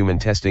further human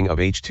testing of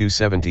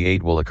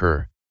H278 will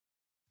occur.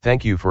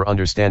 Thank you for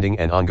understanding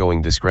and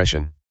ongoing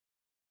discretion.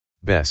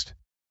 Best.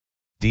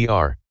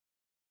 Dr.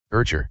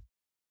 Urcher.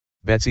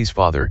 Betsy's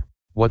father,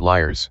 what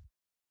liars.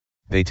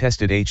 They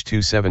tested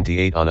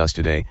H278 on us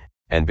today,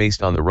 and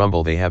based on the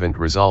rumble they haven't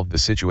resolved the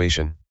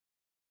situation.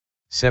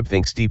 Seb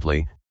thinks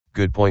deeply,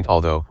 good point,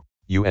 although,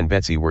 you and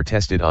Betsy were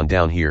tested on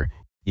down here,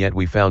 yet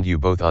we found you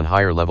both on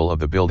higher level of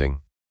the building.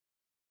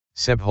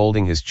 Seb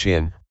holding his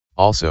chin,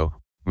 also,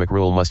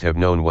 McRule must have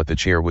known what the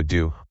chair would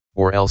do,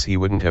 or else he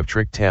wouldn't have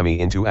tricked Tammy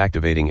into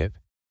activating it.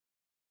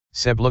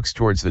 Seb looks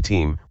towards the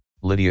team.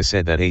 Lydia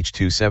said that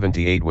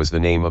H278 was the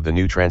name of the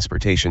new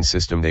transportation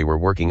system they were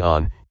working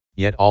on,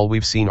 yet all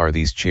we've seen are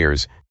these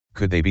chairs.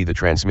 Could they be the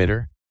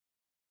transmitter?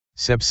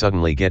 Seb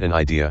suddenly get an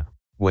idea.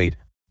 Wait,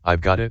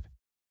 I've got it.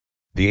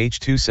 The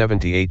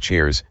H278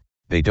 chairs,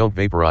 they don't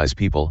vaporize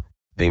people,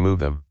 they move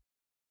them.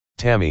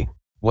 Tammy,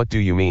 what do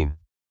you mean?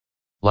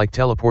 Like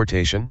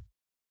teleportation?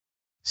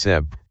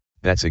 Seb,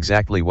 that's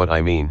exactly what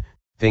I mean.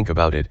 Think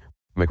about it,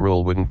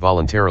 McRule wouldn't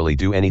voluntarily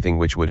do anything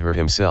which would hurt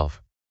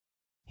himself.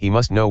 He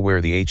must know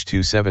where the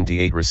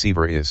H278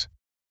 receiver is.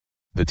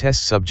 The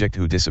test subject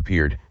who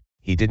disappeared,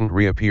 he didn't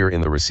reappear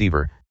in the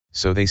receiver,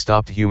 so they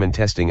stopped human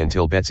testing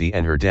until Betsy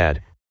and her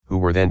dad, who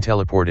were then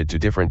teleported to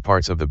different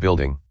parts of the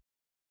building.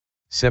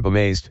 Seb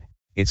amazed,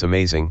 it's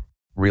amazing,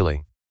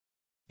 really.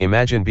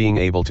 Imagine being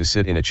able to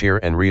sit in a chair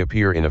and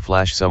reappear in a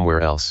flash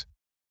somewhere else.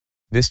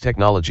 This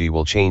technology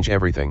will change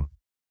everything.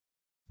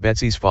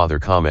 Betsy's father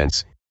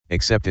comments,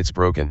 except it's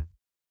broken.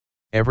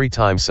 Every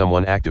time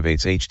someone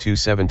activates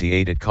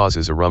H278 it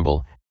causes a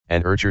rumble,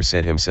 and Urcher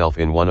said himself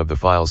in one of the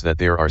files that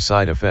there are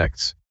side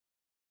effects.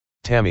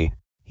 Tammy,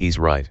 he's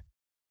right.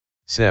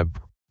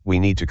 Seb, we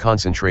need to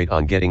concentrate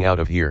on getting out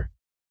of here.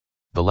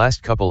 The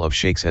last couple of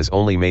shakes has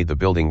only made the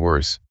building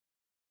worse.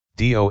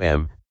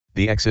 DOM,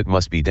 the exit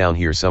must be down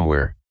here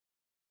somewhere.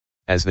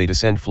 As they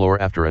descend floor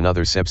after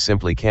another, Seb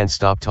simply can't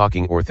stop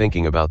talking or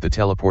thinking about the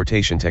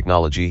teleportation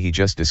technology he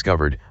just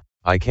discovered.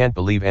 I can't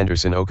believe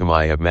Anderson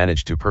Okamai have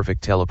managed to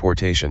perfect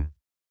teleportation.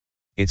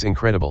 It's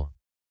incredible.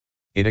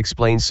 It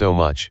explains so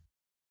much.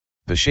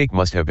 The shake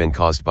must have been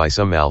caused by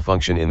some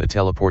malfunction in the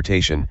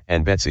teleportation,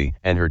 and Betsy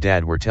and her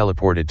dad were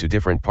teleported to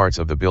different parts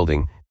of the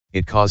building.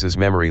 It causes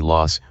memory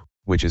loss,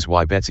 which is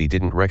why Betsy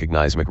didn't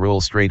recognize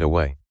McRule straight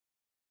away.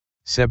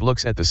 Seb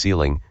looks at the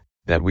ceiling.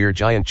 That weird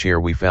giant chair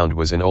we found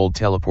was an old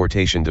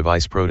teleportation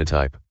device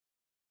prototype.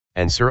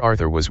 And Sir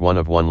Arthur was one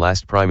of one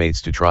last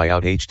primates to try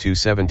out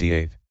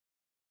H278.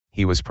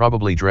 He was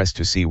probably dressed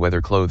to see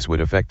whether clothes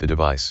would affect the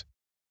device.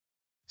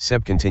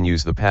 Seb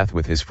continues the path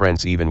with his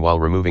friends. Even while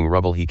removing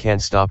rubble he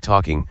can't stop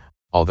talking,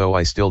 although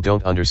I still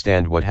don't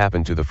understand what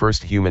happened to the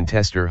first human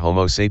tester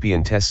Homo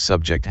sapien test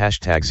subject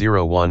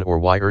 #01 or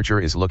why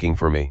Urcher is looking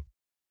for me.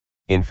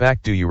 In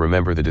fact, do you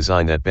remember the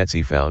design that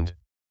Betsy found?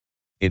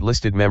 It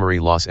listed memory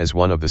loss as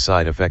one of the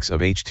side effects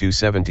of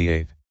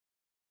H278.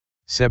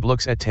 Seb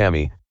looks at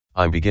Tammy.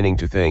 I'm beginning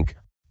to think,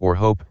 or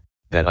hope,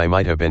 that I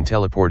might have been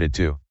teleported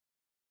too.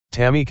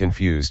 Tammy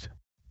confused,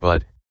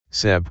 but,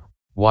 Seb,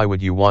 why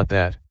would you want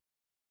that?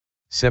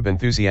 Seb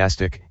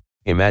enthusiastic,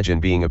 Imagine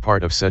being a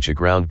part of such a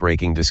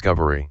groundbreaking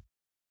discovery.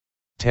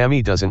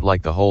 Tammy doesn't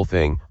like the whole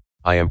thing.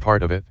 I am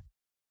part of it.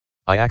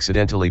 I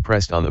accidentally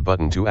pressed on the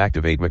button to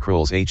activate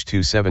Macruel's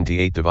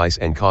H278 device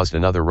and caused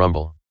another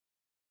rumble.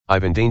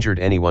 I've endangered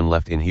anyone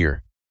left in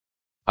here.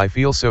 I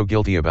feel so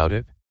guilty about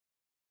it.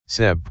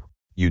 Seb,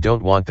 you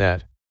don't want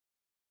that.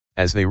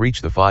 As they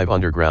reach the 5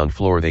 underground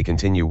floor, they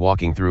continue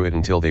walking through it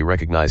until they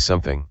recognize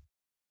something.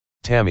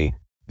 Tammy,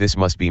 this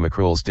must be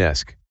Macruel's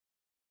desk.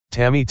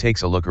 Tammy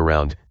takes a look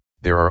around.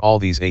 There are all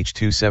these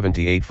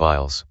H278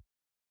 files.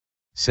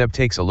 Seb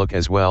takes a look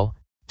as well.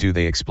 Do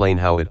they explain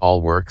how it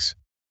all works?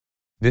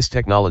 This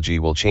technology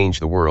will change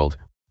the world,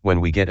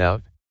 when we get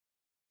out.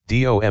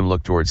 DOM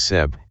look towards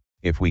Seb.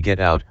 If we get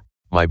out,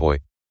 my boy.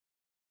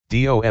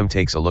 DOM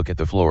takes a look at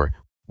the floor.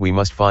 We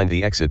must find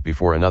the exit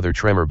before another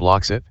tremor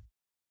blocks it.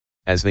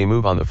 As they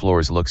move on, the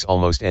floors looks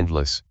almost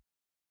endless.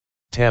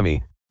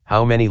 Tammy,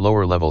 how many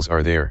lower levels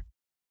are there?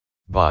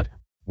 Bot,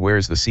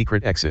 where's the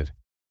secret exit?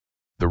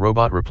 The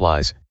robot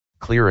replies,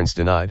 clearance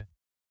denied.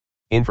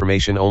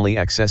 Information only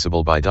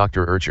accessible by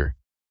Dr. Urcher.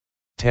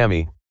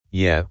 Tammy,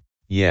 yeah,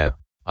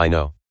 I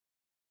know.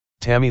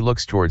 Tammy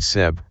looks towards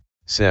Seb.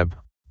 Seb,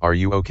 are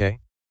you okay?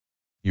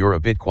 You're a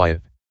bit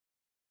quiet.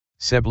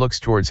 Seb looks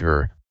towards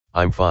her.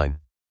 I'm fine.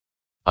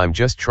 I'm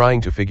just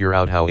trying to figure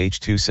out how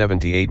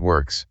H278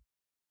 works.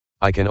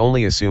 I can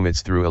only assume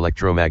it's through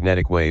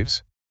electromagnetic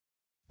waves.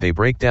 They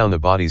break down the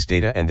body's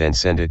data and then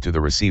send it to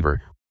the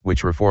receiver,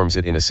 which reforms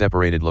it in a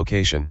separated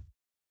location.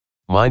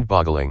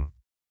 Mind-boggling.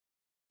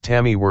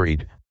 Tammy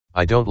worried,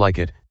 I don't like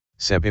it.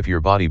 Seb, if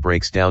your body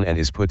breaks down and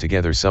is put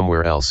together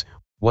somewhere else,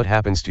 what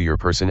happens to your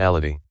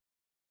personality?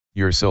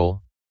 Your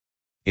soul?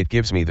 It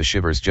gives me the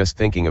shivers just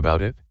thinking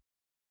about it.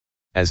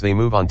 As they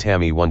move on,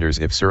 Tammy wonders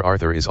if Sir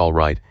Arthur is all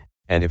right,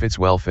 and if it's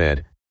well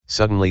fed.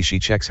 Suddenly she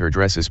checks her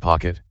dress's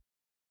pocket.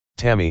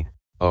 Tammy,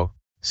 oh,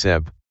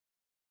 Seb.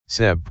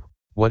 Seb,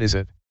 what is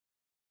it?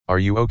 Are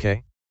you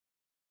okay?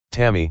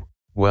 Tammy,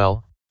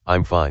 well,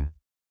 I'm fine.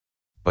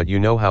 But you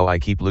know how I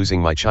keep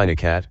losing my china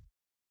cat?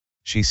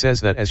 She says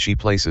that as she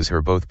places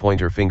her both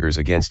pointer fingers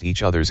against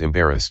each other's,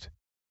 embarrassed.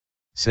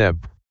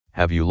 Seb,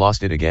 have you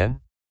lost it again?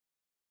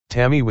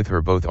 Tammy with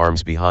her both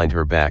arms behind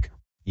her back,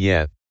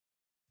 yeah.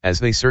 As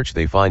they search,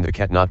 they find the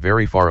cat not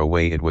very far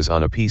away. It was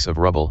on a piece of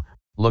rubble.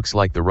 Looks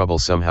like the rubble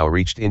somehow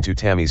reached into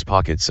Tammy's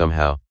pocket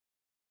somehow.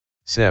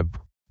 Seb,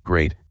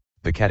 great,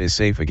 the cat is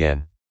safe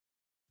again.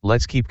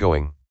 Let's keep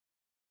going.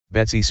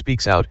 Betsy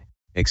speaks out,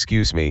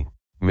 excuse me,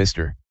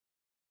 mister.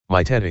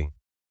 My teddy.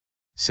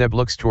 Seb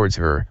looks towards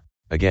her,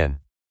 again.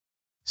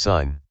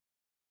 Sign.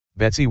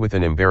 Betsy with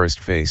an embarrassed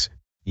face,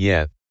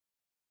 yeah.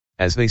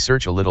 As they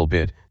search a little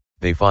bit,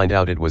 they find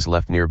out it was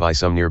left nearby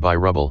some nearby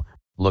rubble.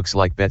 Looks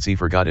like Betsy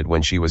forgot it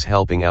when she was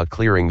helping out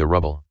clearing the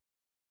rubble.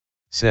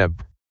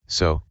 Seb,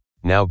 so,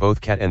 now both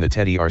cat and the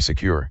teddy are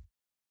secure.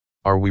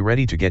 Are we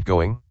ready to get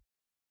going?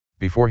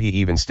 Before he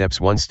even steps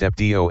one step,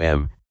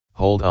 DOM,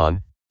 hold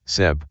on,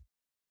 Seb.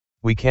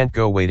 We can't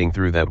go wading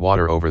through that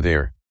water over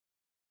there.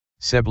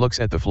 Seb looks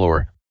at the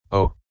floor,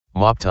 oh,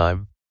 mop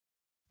time?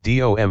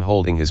 DOM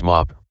holding his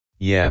mop,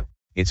 yeah,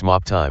 it's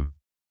mop time.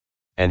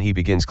 And he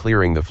begins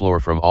clearing the floor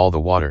from all the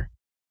water.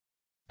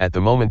 At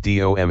the moment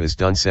DOM is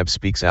done, Seb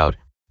speaks out,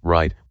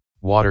 right,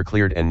 water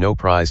cleared and no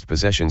prized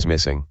possessions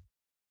missing.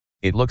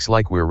 It looks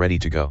like we're ready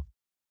to go.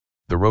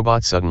 The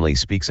robot suddenly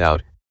speaks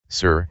out,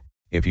 sir,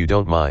 if you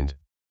don't mind.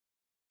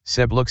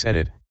 Seb looks at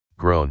it,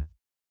 groan.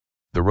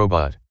 The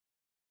robot.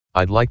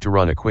 I'd like to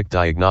run a quick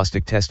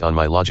diagnostic test on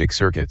my logic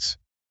circuits.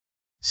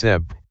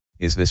 Seb,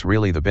 is this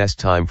really the best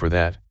time for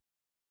that?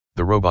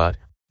 The robot,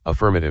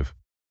 affirmative.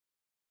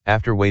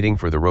 After waiting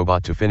for the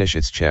robot to finish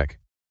its check,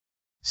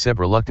 Seb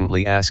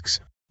reluctantly asks,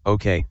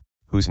 okay,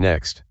 who's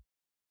next?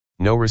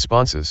 No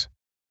responses.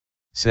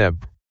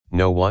 Seb,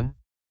 no one?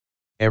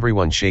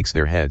 Everyone shakes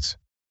their heads.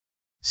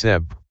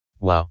 Seb,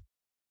 wow.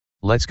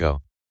 Let's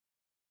go.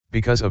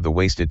 Because of the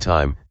wasted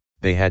time,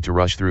 they had to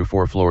rush through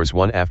 4 floors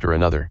one after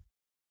another.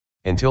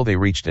 Until they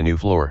reached a new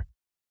floor.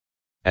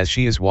 As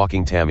she is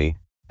walking, Tammy,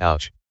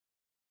 ouch.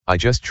 I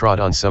just trod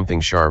on something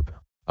sharp,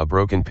 a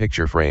broken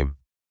picture frame.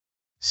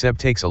 Seb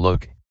takes a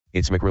look,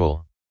 it's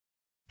Macruel.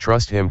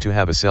 Trust him to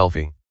have a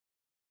selfie.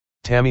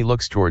 Tammy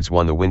looks towards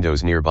one of the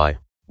windows nearby,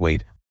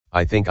 wait,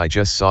 I think I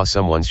just saw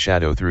someone's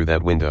shadow through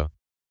that window.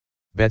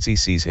 Betsy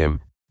sees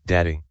him,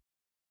 Daddy.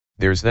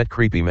 There's that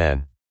creepy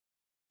man.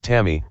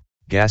 Tammy,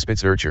 gasp,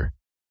 it's Urcher.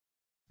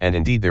 And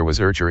indeed there was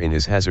Urcher in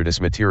his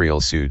hazardous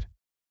materials suit.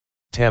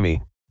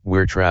 Tammy,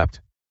 we're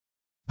trapped.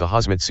 The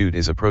hazmat suit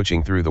is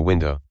approaching through the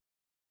window.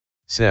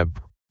 Seb,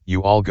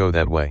 you all go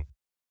that way.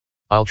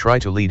 I'll try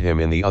to lead him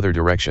in the other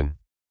direction.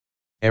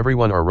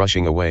 Everyone are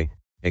rushing away,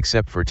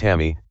 except for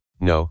Tammy.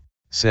 No,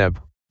 Seb,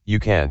 you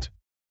can't.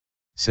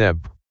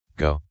 Seb,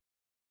 go.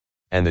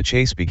 And the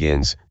chase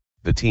begins,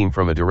 the team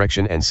from a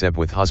direction and Seb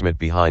with hazmat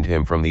behind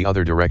him from the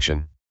other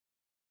direction.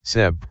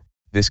 Seb,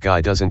 this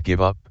guy doesn't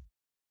give up.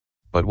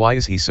 But why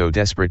is he so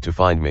desperate to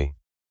find me?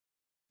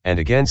 And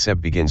again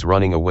Seb begins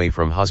running away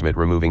from hazmat,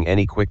 removing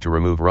any quick to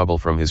remove rubble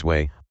from his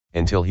way,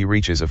 until he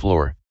reaches a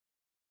floor.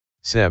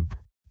 Seb,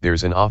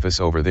 there's an office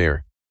over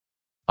there.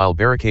 I'll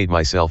barricade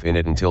myself in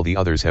it until the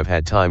others have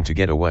had time to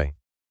get away.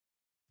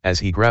 As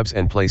he grabs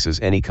and places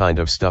any kind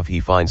of stuff he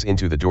finds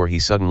into the door, he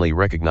suddenly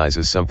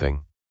recognizes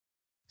something.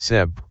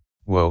 Seb,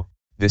 whoa,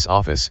 this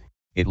office,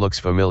 it looks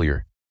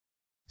familiar.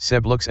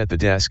 Seb looks at the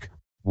desk.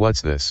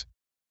 What's this?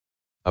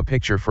 A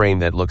picture frame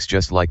that looks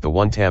just like the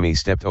one Tammy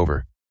stepped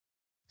over.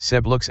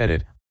 Seb looks at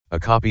it, a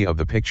copy of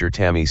the picture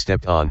Tammy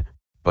stepped on,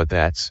 but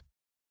that's...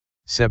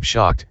 Seb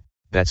shocked,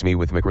 that's me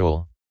with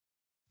McRoll.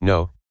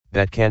 No,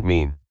 that can't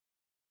mean.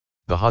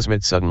 The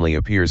Hosmet suddenly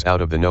appears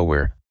out of the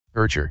nowhere.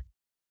 Urcher.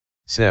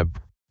 Seb,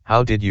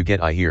 how did you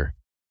get here?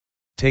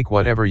 Take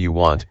whatever you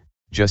want,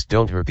 just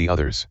don't hurt the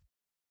others.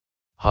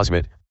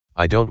 Hosmet,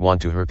 I don't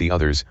want to hurt the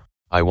others,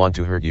 I want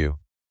to hurt you.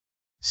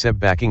 Seb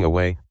backing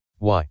away.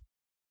 Why?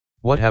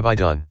 What have I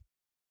done?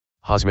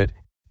 Hosmet,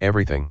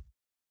 everything.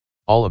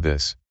 All of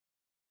this.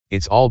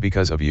 It's all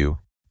because of you,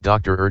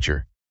 Dr.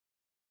 Urcher.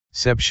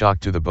 Seb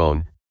shocked to the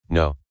bone.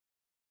 No.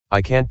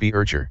 I can't be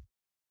Urcher.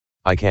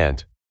 I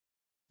can't.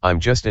 I'm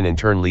just an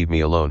intern, leave me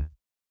alone.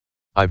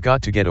 I've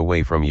got to get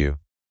away from you.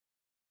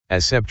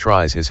 As Seb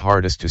tries his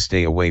hardest to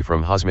stay away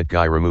from Hosmet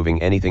guy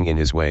removing anything in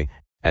his way,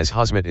 as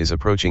Hosmet is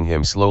approaching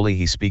him slowly,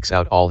 he speaks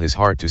out all his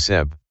heart to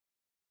Seb.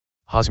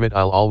 Hosmet,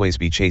 I'll always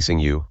be chasing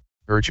you,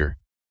 Urcher.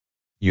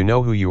 You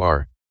know who you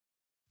are.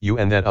 You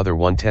and that other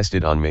one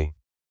tested on me.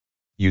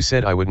 You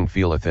said I wouldn't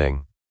feel a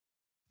thing.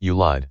 You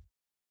lied.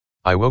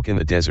 I woke in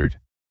the desert.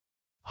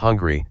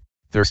 Hungry,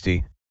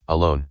 thirsty,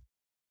 alone.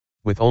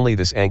 With only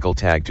this ankle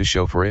tag to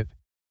show for it.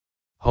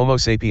 Homo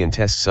sapien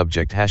test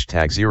subject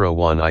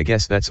 #01. I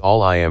guess that's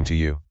all I am to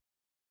you.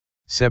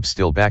 Seb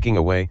still backing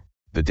away.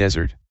 The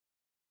desert.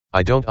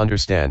 I don't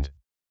understand.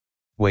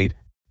 Wait,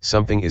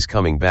 something is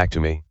coming back to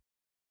me.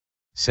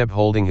 Seb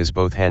holding his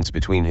both hands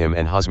between him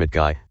and Hosmet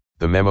guy.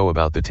 The memo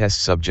about the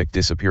test subject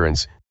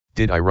disappearance,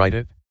 did I write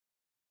it?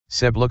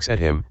 Seb looks at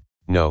him.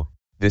 No,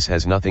 this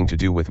has nothing to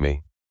do with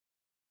me.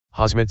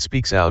 Hosmet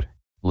speaks out.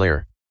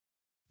 Lair.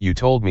 You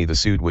told me the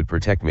suit would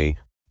protect me,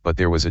 but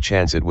there was a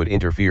chance it would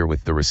interfere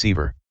with the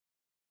receiver.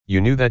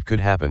 You knew that could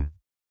happen.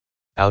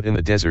 Out in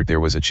the desert there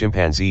was a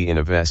chimpanzee in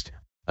a vest,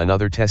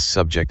 another test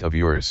subject of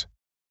yours.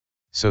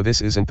 So this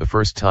isn't the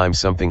first time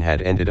something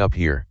had ended up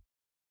here.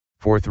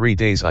 For 3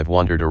 days I've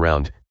wandered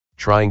around,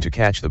 trying to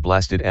catch the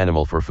blasted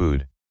animal for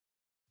food.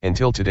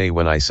 Until today,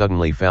 when I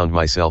suddenly found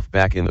myself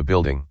back in the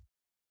building.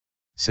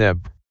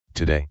 Seb,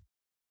 today.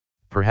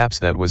 Perhaps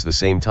that was the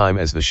same time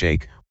as the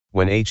shake,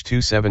 when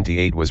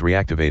H-278 was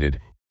reactivated.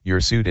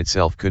 Your suit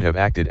itself could have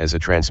acted as a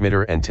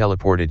transmitter and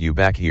teleported you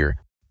back here,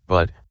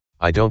 but,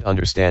 I don't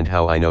understand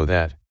how I know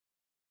that.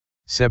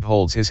 Seb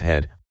holds his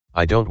head.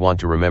 I don't want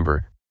to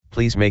remember,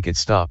 please make it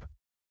stop.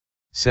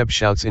 Seb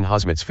shouts in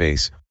Hosmet's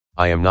face,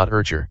 I am not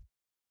Urcher.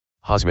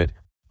 Hosmet,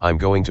 I'm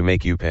going to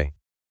make you pay.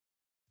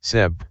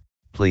 Seb,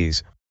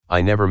 please,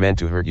 I never meant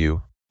to hurt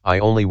you, I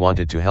only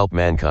wanted to help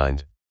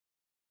mankind.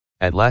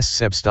 At last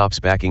Seb stops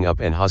backing up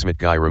and Hosmet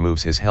guy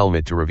removes his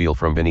helmet to reveal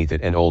from beneath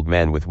it an old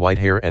man with white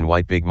hair and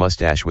white big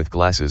mustache with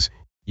glasses.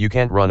 You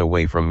can't run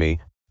away from me,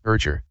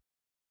 Urcher.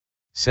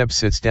 Seb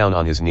sits down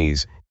on his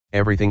knees.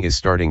 Everything is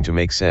starting to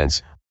make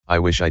sense. I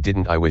wish I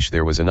didn't. I wish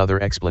there was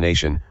another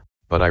explanation,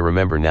 but I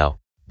remember now,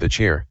 the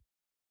chair.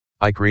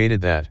 I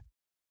created that.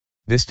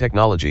 This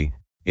technology,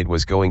 it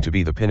was going to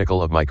be the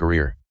pinnacle of my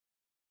career.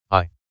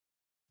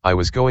 I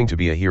was going to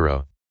be a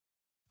hero.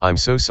 I'm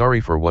so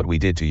sorry for what we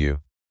did to you.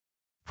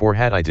 For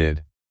had I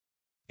did.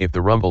 If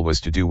the rumble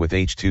was to do with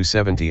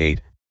H-278,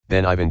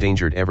 then I've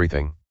endangered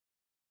everything.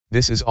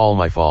 This is all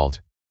my fault.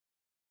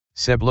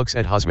 Seb looks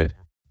at Hosmet,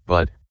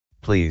 but,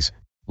 please,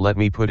 let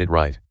me put it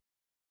right.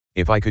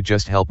 If I could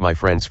just help my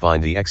friends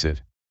find the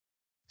exit.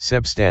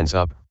 Seb stands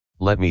up,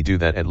 let me do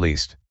that at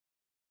least.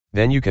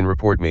 Then you can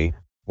report me,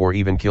 or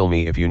even kill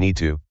me if you need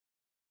to.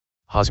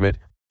 Hosmet,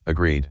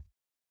 agreed.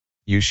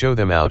 You show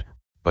them out,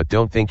 but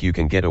don't think you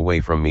can get away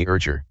from me,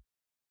 Urcher.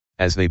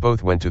 As they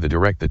both went to the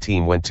direct the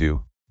team went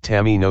to,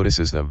 Tammy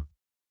notices them.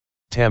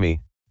 Tammy,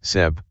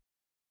 Seb.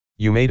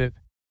 You made it?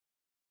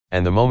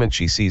 And the moment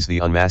she sees the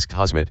unmasked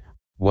Hosmet,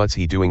 what's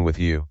he doing with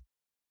you?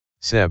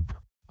 Seb,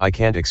 I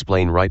can't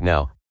explain right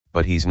now,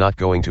 but he's not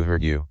going to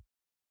hurt you.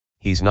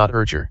 He's not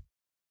Urcher.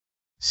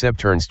 Seb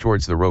turns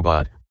towards the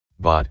robot.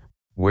 Bot,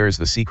 where's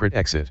the secret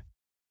exit?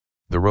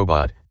 The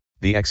robot,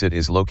 the exit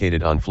is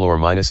located on floor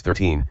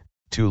 -13,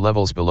 2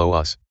 levels below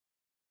us.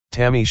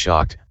 Tammy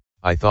shocked,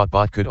 I thought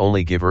Bot could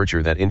only give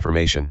Urcher that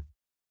information.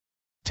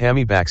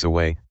 Tammy backs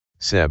away.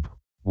 Seb,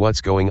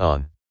 what's going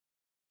on?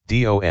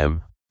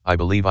 DOM, I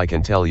believe I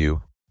can tell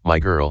you, my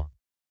girl.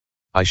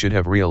 I should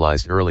have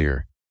realized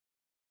earlier.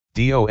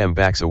 DOM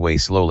backs away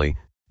slowly.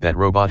 That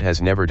robot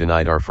has never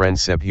denied our friend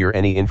Seb here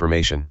any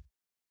information.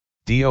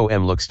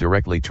 DOM looks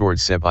directly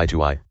towards Seb eye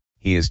to eye.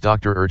 He is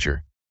Dr.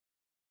 Urcher.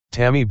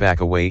 Tammy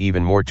back away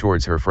even more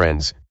towards her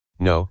friends.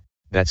 No,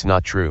 that's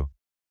not true.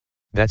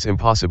 That's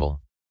impossible.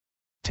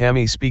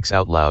 Tammy speaks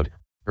out loud.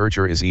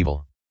 Urcher is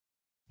evil.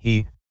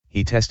 He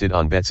tested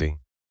on Betsy.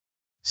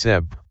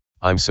 Seb,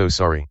 I'm so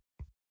sorry.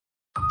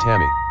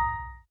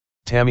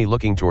 Tammy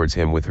looking towards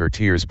him with her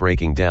tears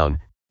breaking down.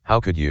 How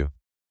could you?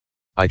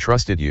 I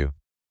trusted you.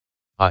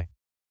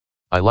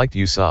 I liked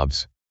you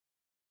sobs.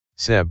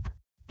 Seb,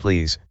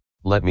 please,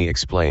 let me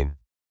explain.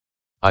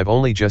 I've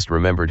only just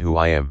remembered who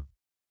I am.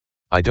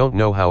 I don't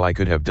know how I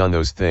could have done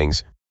those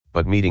things,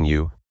 but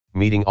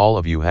meeting all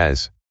of you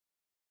has.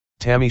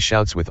 Tammy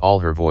shouts with all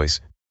her voice,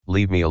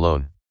 leave me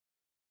alone.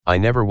 I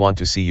never want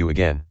to see you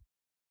again.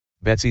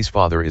 Betsy's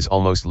father is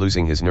almost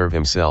losing his nerve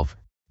himself,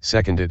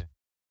 seconded.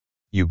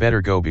 You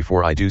better go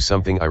before I do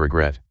something I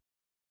regret.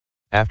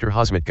 After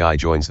Hosmet Guy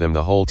joins them,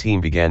 the whole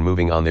team began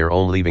moving on their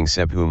own, leaving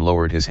Seb, whom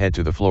lowered his head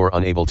to the floor,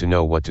 unable to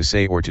know what to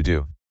say or to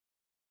do.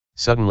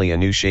 Suddenly a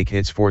new shake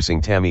hits, forcing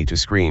Tammy to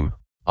scream,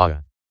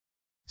 ah!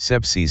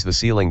 Seb sees the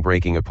ceiling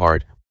breaking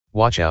apart,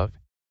 watch out.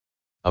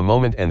 A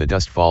moment and the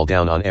dust fall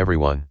down on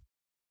everyone.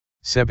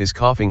 Seb is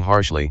coughing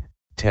harshly,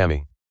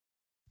 Tammy.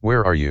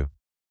 Where are you?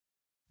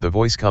 The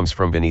voice comes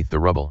from beneath the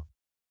rubble.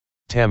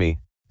 Tammy,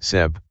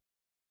 Seb.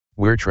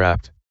 We're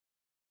trapped.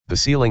 The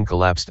ceiling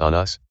collapsed on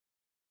us.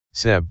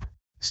 Seb,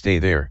 stay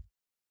there.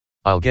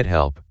 I'll get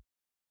help.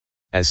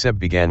 As Seb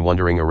began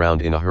wandering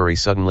around in a hurry,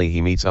 suddenly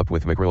he meets up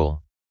with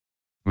McRule.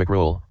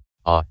 McRule,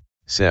 ah,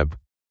 Seb.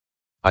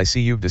 I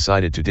see you've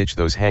decided to ditch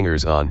those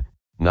hangers on,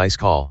 nice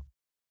call.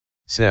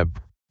 Seb,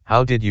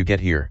 how did you get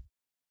here?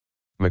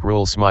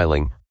 McRule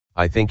smiling,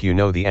 I think you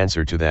know the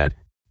answer to that,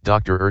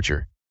 Dr.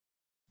 Urcher.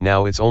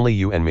 Now it's only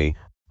you and me,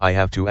 I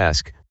have to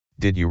ask,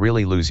 did you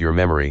really lose your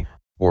memory,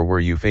 or were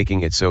you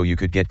faking it so you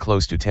could get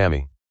close to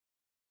Tammy?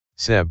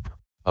 Seb,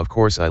 of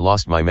course I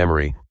lost my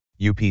memory,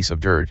 you piece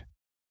of dirt.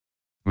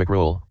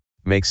 McRule,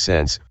 makes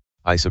sense,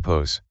 I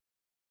suppose.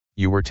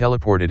 You were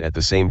teleported at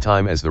the same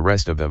time as the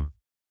rest of them.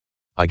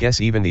 I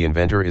guess even the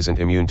inventor isn't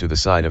immune to the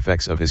side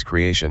effects of his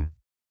creation.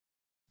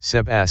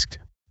 Seb asked,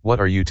 what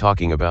are you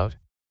talking about?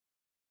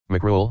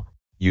 McRule,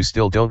 you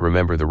still don't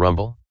remember the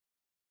rumble?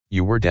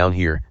 You were down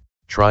here,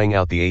 trying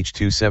out the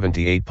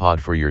H-278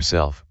 pod for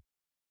yourself.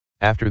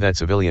 After that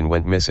civilian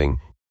went missing,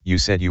 you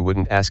said you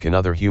wouldn't ask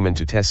another human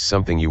to test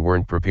something you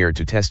weren't prepared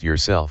to test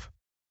yourself.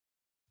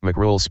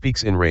 McRule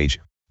speaks in rage,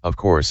 of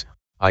course,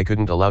 I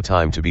couldn't allow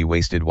time to be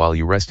wasted while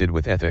you rested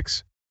with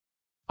ethics.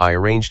 I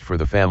arranged for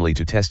the family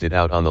to test it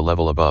out on the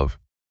level above.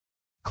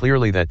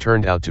 Clearly that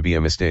turned out to be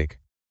a mistake.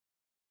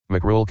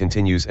 McRule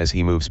continues as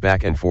he moves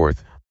back and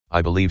forth,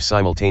 I believe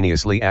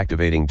simultaneously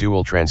activating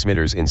dual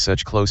transmitters in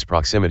such close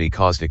proximity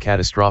caused a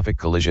catastrophic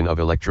collision of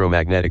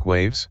electromagnetic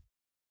waves.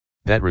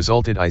 That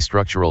resulted in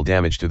structural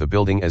damage to the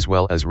building as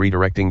well as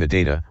redirecting the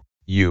data,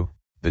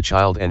 the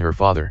child and her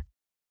father.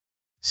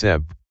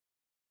 Seb.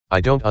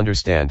 I don't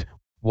understand,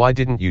 why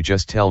didn't you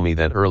just tell me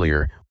that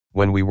earlier,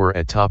 when we were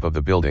at top of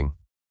the building?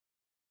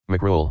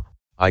 McRule,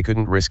 I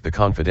couldn't risk the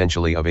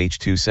confidentiality of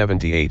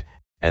H-278,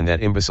 and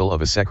that imbecile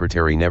of a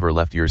secretary never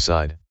left your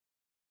side.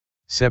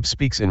 Seb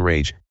speaks in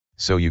rage,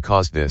 so you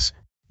caused this,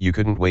 you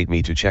couldn't wait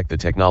me to check the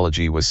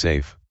technology was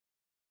safe.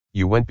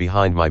 You went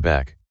behind my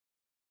back.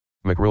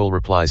 McRule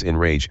replies in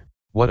rage,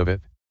 what of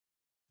it?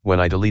 When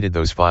I deleted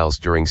those files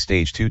during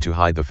stage 2 to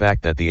hide the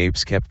fact that the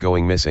apes kept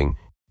going missing,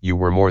 you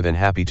were more than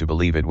happy to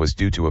believe it was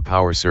due to a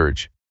power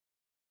surge.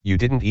 You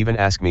didn't even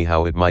ask me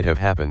how it might have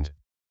happened.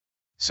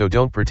 So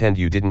don't pretend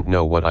you didn't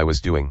know what I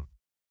was doing.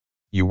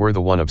 You were the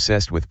one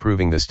obsessed with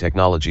proving this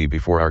technology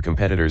before our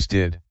competitors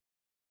did.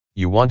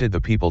 You wanted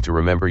the people to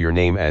remember your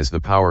name as the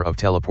power of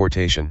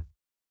teleportation.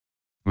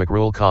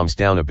 McRule calms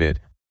down a bit,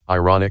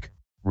 ironic,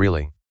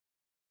 really.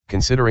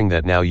 Considering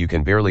that now you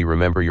can barely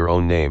remember your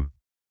own name.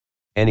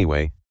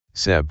 Anyway,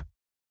 Seb.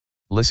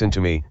 Listen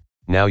to me,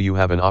 now you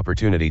have an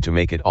opportunity to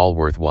make it all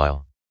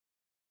worthwhile.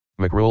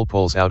 McRule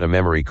pulls out a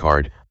memory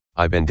card,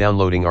 I've been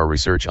downloading our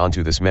research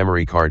onto this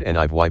memory card and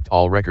I've wiped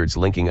all records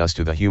linking us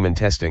to the human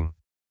testing.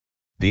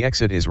 The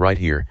exit is right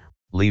here,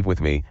 leave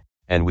with me,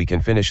 and we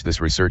can finish this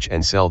research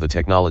and sell the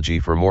technology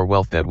for more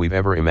wealth that we've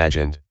ever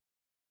imagined.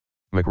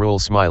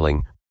 McRule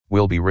smiling,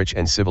 we'll be rich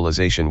and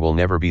civilization will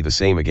never be the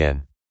same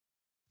again.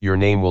 Your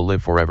name will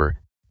live forever,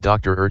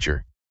 Dr.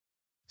 Urcher.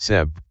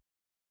 Seb.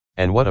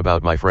 And what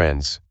about my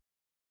friends?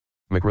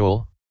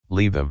 McRule,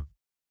 leave them.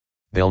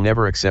 They'll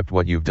never accept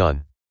what you've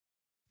done.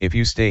 If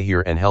you stay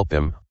here and help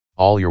them,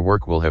 all your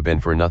work will have been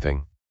for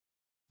nothing.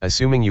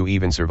 Assuming you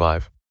even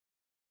survive.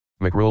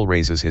 McRule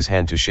raises his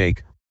hand to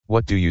shake,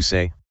 what do you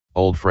say,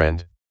 old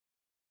friend?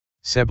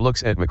 Seb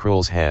looks at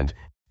McRule's hand,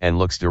 and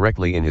looks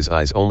directly in his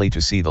eyes only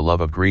to see the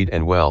love of greed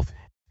and wealth,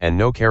 and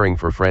no caring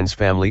for friends,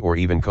 family or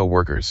even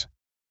co-workers.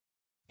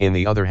 In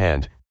the other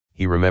hand,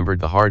 he remembered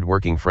the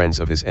hard-working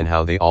friends of his and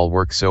how they all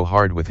work so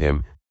hard with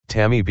him,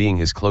 Tammy being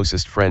his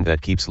closest friend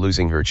that keeps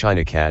losing her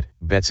China cat,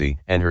 Betsy,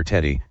 and her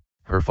teddy,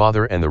 her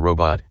father and the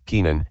robot,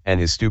 Keenan, and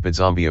his stupid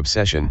zombie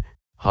obsession,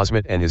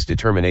 Hosmet, and his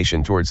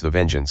determination towards the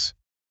vengeance.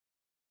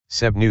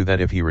 Seb knew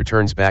that if he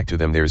returns back to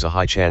them there's a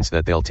high chance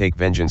that they'll take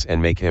vengeance and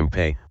make him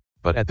pay,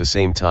 but at the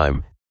same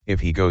time,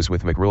 if he goes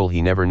with McRule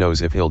he never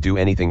knows if he'll do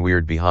anything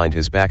weird behind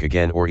his back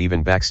again or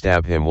even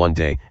backstab him one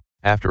day.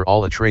 After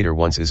all, a traitor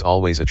once is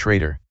always a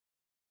traitor.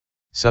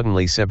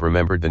 Suddenly Seb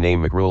remembered the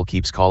name McRule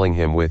keeps calling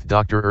him with,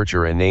 Dr.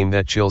 Urcher, a name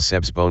that chills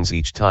Seb's bones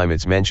each time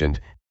it's mentioned,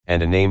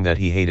 and a name that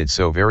he hated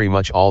so very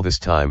much all this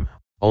time,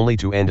 only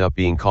to end up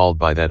being called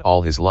by that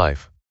all his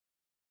life.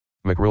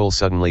 McRule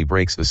suddenly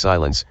breaks the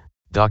silence.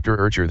 Dr.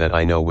 Urcher that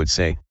I know would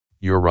say,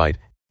 "You're right,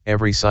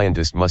 every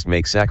scientist must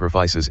make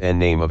sacrifices in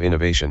name of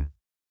innovation.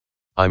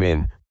 I'm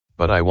in,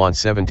 but I want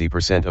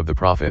 70% of the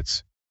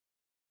profits."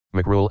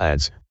 McRule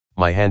adds,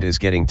 "My hand is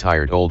getting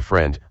tired, old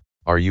friend,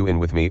 are you in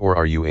with me or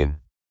are you in?"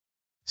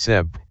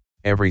 Seb,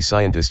 "Every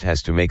scientist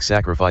has to make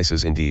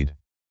sacrifices indeed."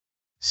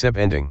 Seb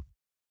ending.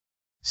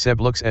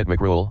 Seb looks at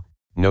McRule,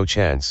 "No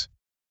chance.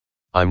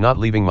 I'm not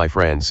leaving my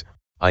friends,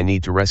 I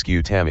need to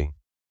rescue Tammy."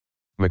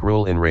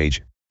 McRule in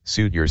rage,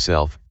 "Suit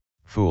yourself,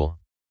 fool.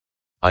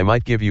 I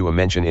might give you a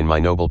mention in my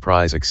Nobel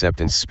Prize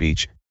acceptance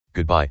speech,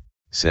 goodbye,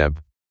 Seb."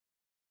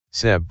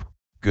 Seb,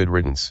 "Good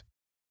riddance."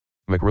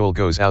 McRule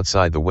goes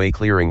outside the way,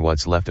 clearing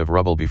what's left of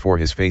rubble before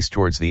his face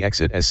towards the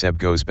exit as Seb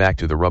goes back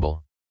to the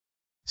rubble.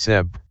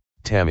 Seb,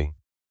 "Tammy.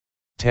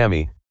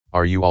 Tammy,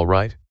 are you all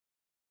right?"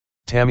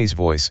 Tammy's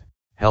voice,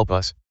 "Help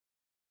us."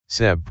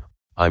 Seb,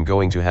 "I'm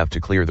going to have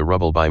to clear the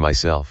rubble by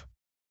myself.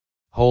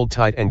 Hold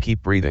tight and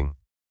keep breathing."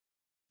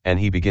 And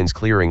he begins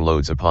clearing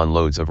loads upon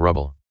loads of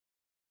rubble.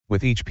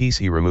 With each piece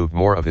he removed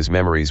more of his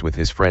memories with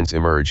his friends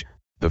emerge,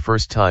 the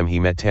first time he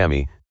met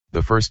Tammy,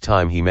 the first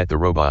time he met the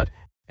robot,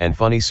 and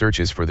funny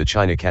searches for the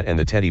China cat and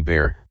the teddy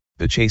bear,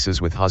 the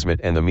chases with Hosmet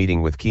and the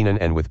meeting with Keenan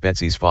and with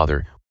Betsy's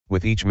father.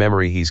 With each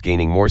memory he's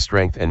gaining more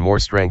strength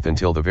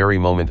until the very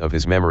moment of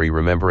his memory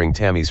remembering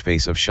Tammy's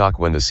face of shock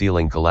when the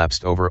ceiling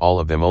collapsed over all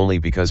of them only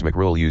because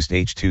McRule used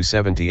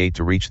H-278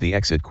 to reach the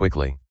exit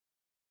quickly.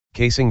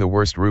 Casing the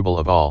worst ruble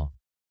of all.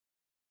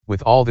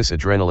 With all this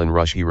adrenaline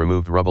rush he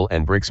removed rubble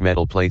and bricks,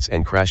 metal plates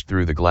and crashed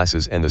through the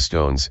glasses and the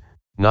stones,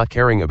 not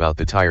caring about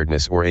the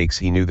tiredness or aches.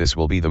 He knew this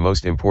will be the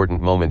most important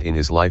moment in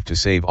his life to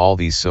save all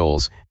these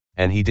souls,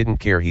 and he didn't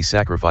care he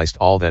sacrificed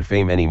all that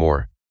fame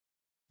anymore.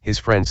 His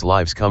friends'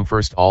 lives come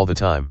first all the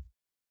time.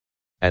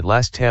 At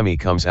last Tammy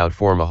comes out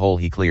from a hole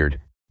he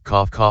cleared,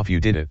 cough cough, "You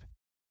did it.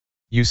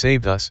 You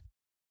saved us."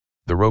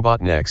 The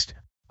robot next,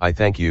 "I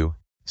thank you,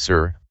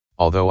 sir,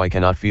 although I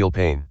cannot feel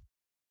pain.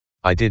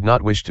 I did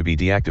not wish to be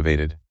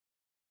deactivated."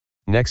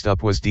 Next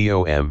up was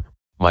DOM,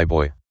 "My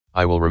boy,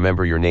 I will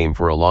remember your name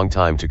for a long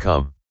time to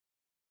come."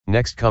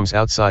 Next comes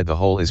outside the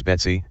hole is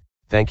Betsy,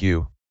 "Thank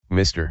you,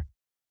 mister."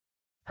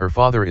 Her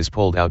father is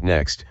pulled out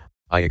next,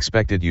 "I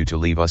expected you to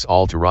leave us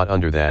all to rot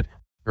under that,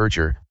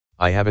 Urcher,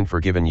 I haven't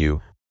forgiven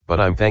you, but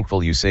I'm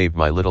thankful you saved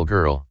my little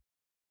girl.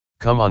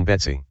 Come on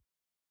Betsy."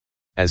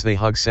 As they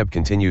hug, Seb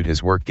continued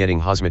his work getting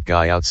Hosmet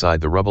guy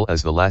outside the rubble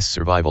as the last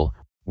survival.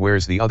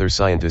 "Where's the other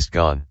scientist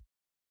gone?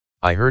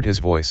 I heard his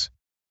voice."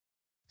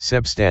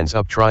 Seb stands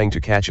up trying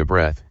to catch a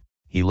breath,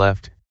 "He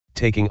left,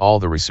 taking all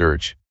the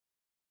research."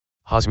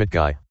 Hosmet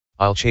guy,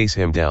 "I'll chase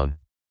him down.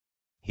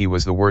 He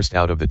was the worst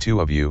out of the two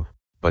of you,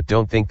 but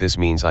don't think this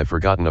means I've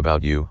forgotten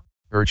about you,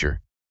 Urcher."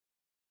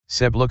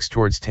 Seb looks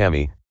towards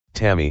Tammy,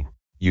 "Tammy,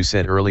 you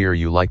said earlier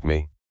you liked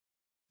me.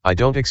 I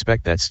don't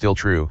expect that's still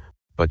true,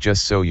 but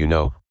just so you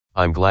know,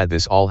 I'm glad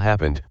this all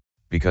happened,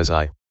 because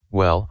I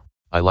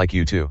like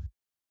you too."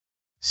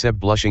 Seb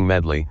blushing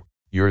madly,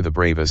 "You're the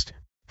bravest,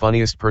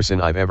 funniest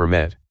person I've ever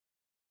met."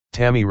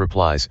 Tammy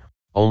replies,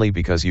 "Only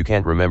because you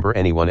can't remember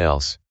anyone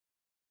else."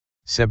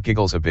 Seb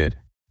giggles a bit,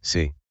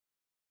 "See?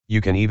 You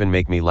can even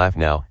make me laugh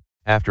now,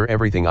 after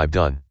everything I've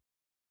done."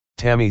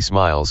 Tammy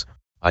smiles,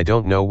 "I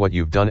don't know what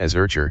you've done as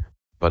Urcher,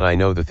 but I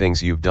know the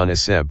things you've done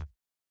as Seb.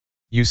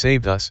 You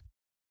saved us."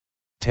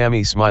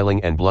 Tammy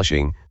smiling and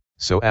blushing,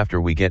 "So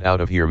after we get out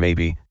of here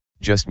maybe,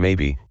 just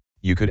maybe,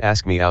 you could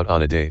ask me out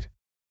on a date.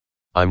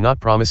 I'm not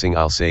promising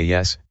I'll say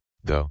yes,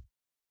 though."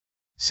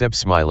 Seb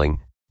smiling,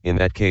 "In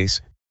that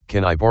case,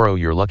 can I borrow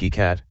your lucky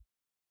cat?"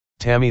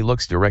 Tammy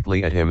looks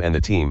directly at him and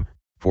the team,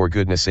 "For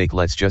goodness sake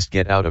let's just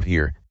get out of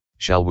here,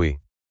 shall we?"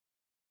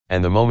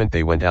 And the moment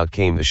they went out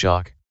came the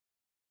shock.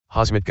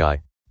 Hosmet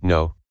guy,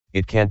 "No,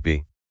 it can't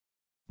be.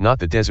 Not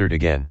the desert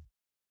again."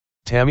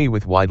 Tammy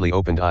with widely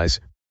opened eyes,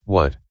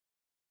 "What?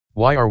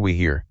 Why are we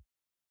here?"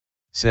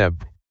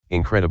 Seb,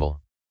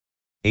 "Incredible.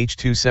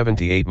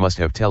 H-278 must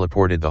have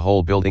teleported the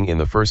whole building in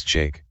the first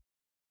shake.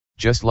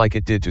 Just like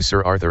it did to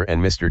Sir Arthur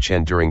and Mr.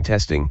 Chen during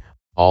testing,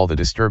 all the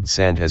disturbed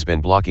sand has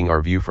been blocking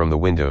our view from the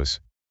windows."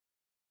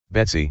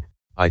 Betsy,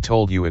 "I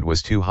told you it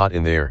was too hot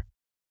in there."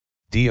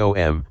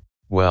 DOM,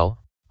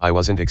 "Well, I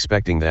wasn't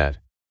expecting that."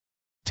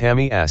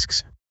 Tammy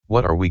asks,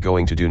 "What are we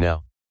going to do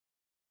now?"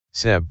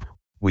 Seb,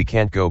 "We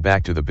can't go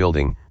back to the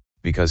building,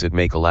 because it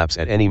may collapse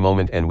at any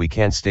moment and we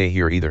can't stay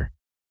here either."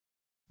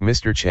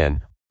 Mr.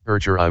 Chen,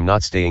 "Urcher, I'm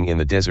not staying in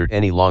the desert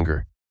any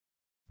longer.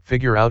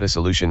 Figure out a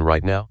solution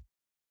right now."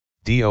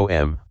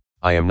 DOM,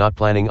 "I am not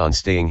planning on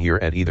staying here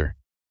at either."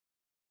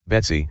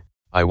 Betsy,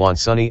 "I want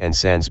Sunny and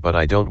Sands but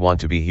I don't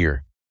want to be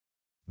here."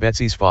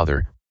 Betsy's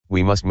father,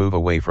 "We must move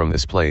away from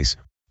this place,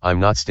 I'm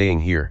not staying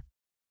here."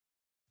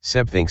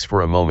 Seb thinks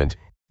for a moment,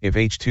 if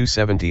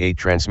H-278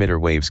 transmitter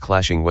waves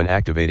clashing when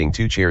activating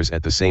two chairs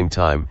at the same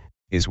time,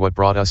 is what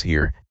brought us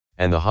here,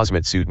 and the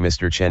Hosmet suit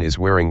Mr. Chen is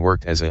wearing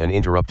worked as an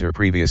interrupter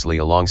previously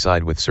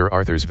alongside with Sir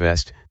Arthur's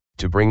vest,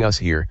 to bring us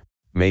here,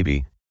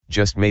 maybe,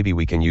 just maybe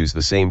we can use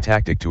the same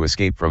tactic to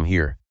escape from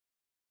here.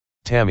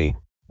 Tammy,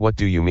 what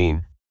do you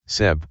mean,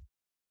 Seb?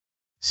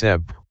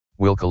 Seb,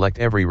 we'll collect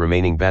every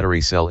remaining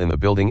battery cell in the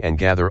building and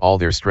gather all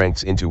their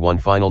strengths into one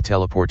final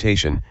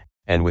teleportation,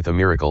 and with a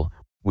miracle,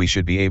 we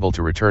should be able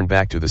to return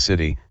back to the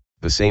city,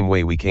 the same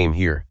way we came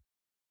here.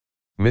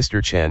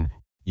 Mr. Chen,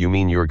 you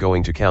mean you're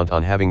going to count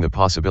on having the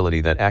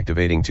possibility that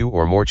activating 2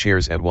 or more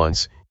chairs at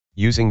once,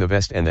 using the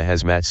vest and the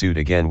hazmat suit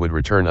again would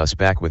return us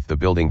back with the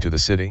building to the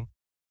city?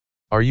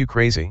 Are you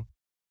crazy?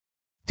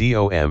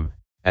 DOM,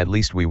 at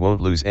least we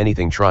won't lose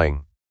anything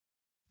trying.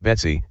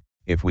 Betsy,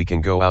 if we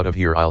can go out of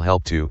here I'll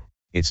help too,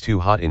 it's too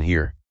hot in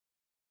here.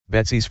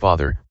 Betsy's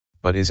father,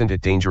 but isn't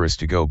it dangerous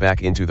to go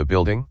back into the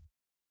building?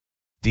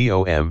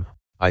 DOM,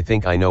 I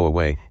think I know a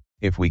way.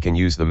 If we can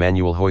use the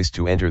manual hoist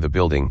to enter the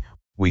building,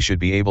 we should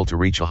be able to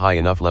reach a high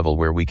enough level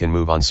where we can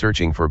move on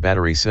searching for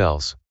battery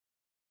cells.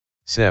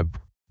 Seb,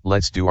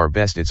 let's do our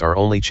best, it's our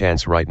only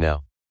chance right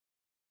now.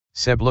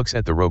 Seb looks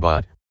at the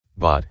robot.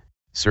 Bot,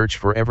 search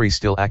for every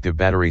still active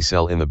battery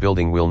cell in the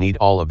building, we'll need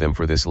all of them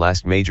for this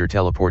last major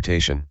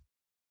teleportation.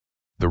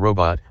 The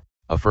robot,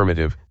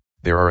 affirmative,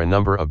 there are a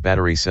number of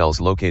battery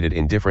cells located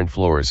in different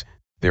floors,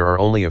 there are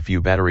only a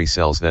few battery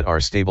cells that are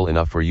stable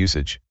enough for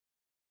usage.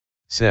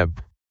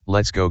 Seb,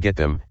 let's go get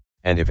them,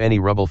 and if any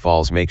rubble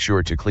falls make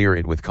sure to clear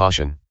it with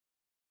caution.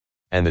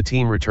 And the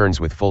team returns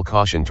with full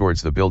caution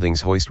towards the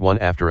building's hoist. One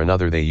after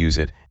another they use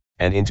it,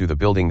 and into the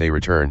building they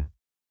return.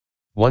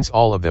 Once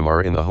all of them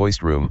are in the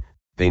hoist room,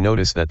 they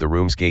notice that the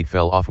room's gate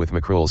fell off with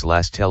McCruel's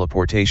last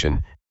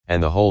teleportation,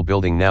 and the whole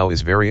building now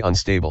is very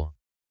unstable.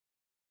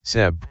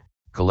 Seb,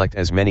 collect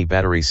as many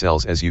battery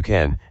cells as you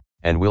can,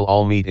 and we'll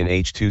all meet in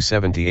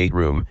H278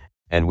 room,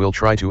 and we'll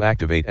try to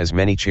activate as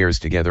many chairs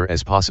together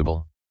as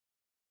possible.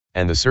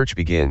 And the search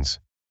begins.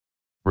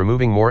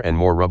 Removing more and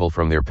more rubble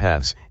from their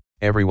paths,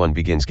 everyone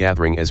begins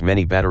gathering as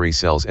many battery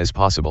cells as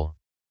possible.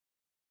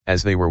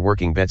 As they were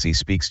working, Betsy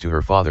speaks to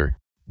her father.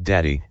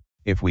 Daddy,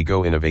 if we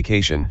go in a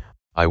vacation,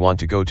 I want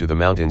to go to the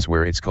mountains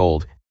where it's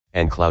cold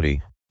and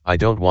cloudy. I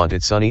don't want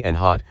it sunny and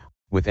hot,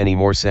 with any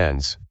more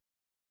sands.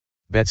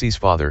 Betsy's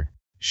father,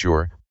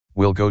 sure,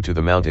 we'll go to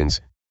the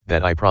mountains,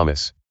 that I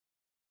promise.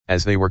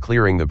 As they were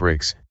clearing the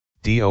bricks,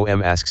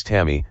 DOM asks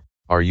Tammy,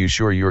 are you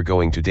sure you're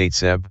going to date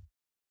Seb?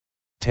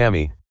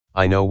 Tammy,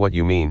 I know what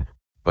you mean,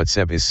 but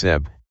Seb is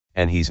Seb,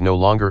 and he's no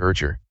longer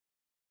Urcher.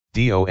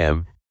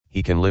 DOM,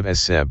 he can live as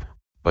Seb,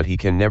 but he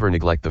can never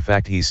neglect the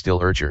fact he's still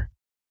Urcher.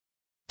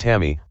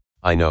 Tammy,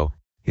 I know,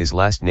 his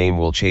last name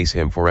will chase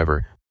him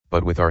forever,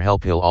 but with our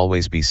help he'll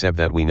always be Seb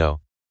that we know.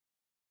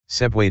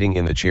 Seb, waiting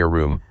in the chair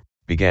room,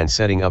 began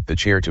setting up the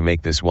chair to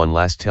make this one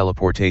last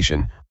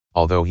teleportation.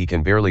 Although he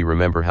can barely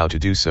remember how to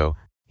do so,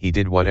 he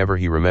did whatever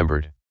he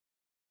remembered.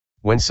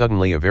 When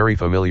suddenly a very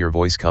familiar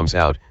voice comes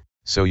out,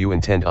 so you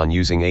intend on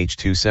using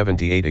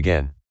H278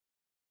 again?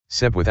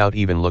 Seb, without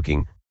even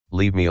looking,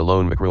 leave me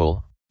alone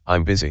McCruel,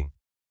 I'm busy.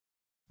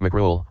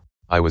 McCruel,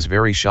 I was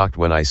very shocked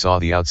when I saw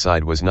the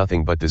outside was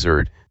nothing but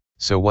desert,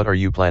 so what are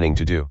you planning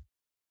to do?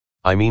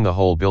 I mean the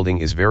whole building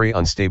is very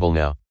unstable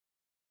now.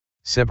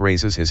 Seb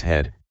raises his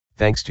head,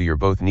 thanks to your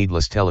both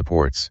needless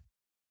teleports.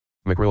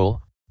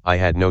 McCruel, I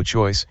had no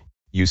choice,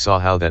 you saw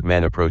how that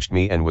man approached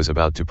me and was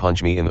about to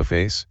punch me in the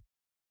face?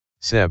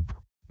 Seb,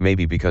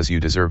 maybe because you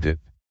deserved it.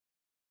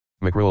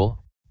 McCruel,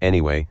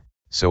 anyway,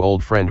 so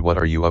old friend, what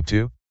are you up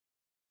to?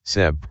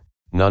 Seb,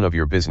 none of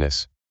your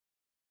business.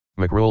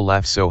 McCruel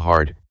laughs so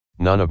hard,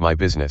 none of my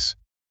business.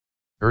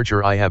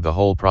 Urcher, I have the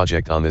whole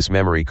project on this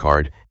memory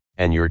card,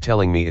 and you're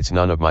telling me it's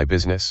none of my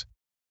business?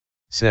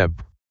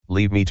 Seb,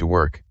 leave me to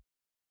work.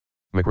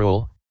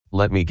 McCruel,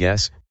 let me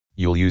guess,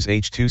 you'll use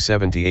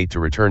H278 to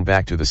return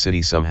back to the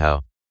city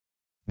somehow.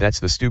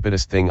 That's the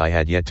stupidest thing I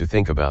had yet to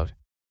think about.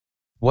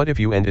 What if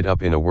you ended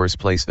up in a worse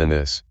place than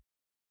this?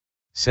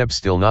 Seb,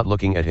 still not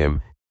looking at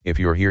him, if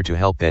you're here to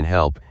help then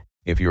help,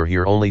 if you're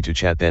here only to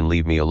chat then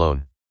leave me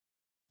alone.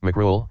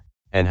 McCruel,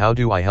 and how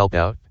do I help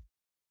out?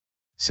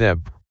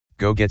 Seb,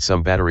 go get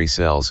some battery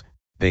cells,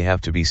 they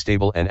have to be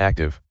stable and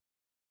active.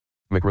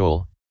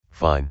 McCruel,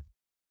 fine.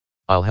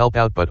 I'll help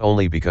out, but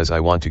only because I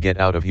want to get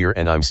out of here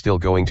and I'm still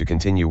going to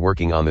continue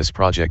working on this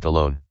project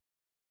alone.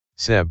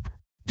 Seb,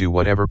 do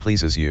whatever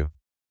pleases you.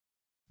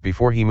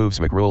 Before he moves,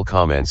 McCruel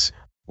comments,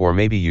 or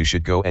maybe you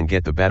should go and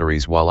get the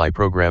batteries while I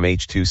program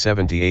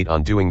H278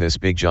 on doing this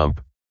big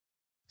jump.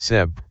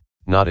 Seb,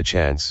 not a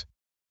chance.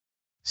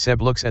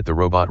 Seb looks at the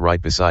robot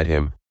right beside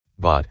him.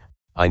 Bot,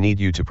 I need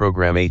you to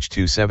program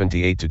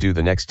H278 to do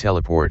the next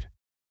teleport.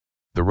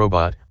 The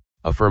robot,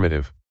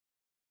 affirmative.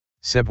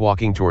 Seb,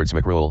 walking towards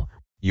McCruel,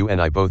 you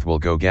and I both will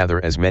go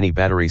gather as many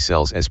battery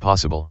cells as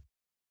possible.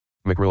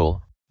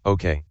 McCruel,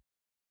 okay.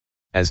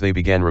 As they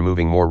began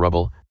removing more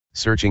rubble,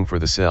 searching for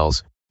the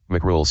cells,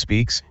 McCruel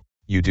speaks,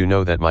 you do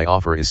know that my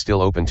offer is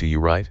still open to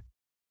you, right?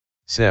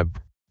 Seb,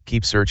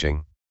 keep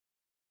searching.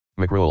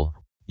 McCruel,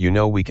 you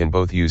know we can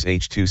both use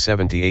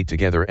H278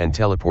 together and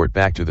teleport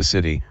back to the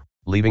city,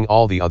 leaving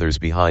all the others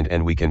behind,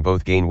 and we can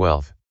both gain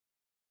wealth.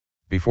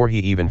 Before he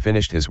even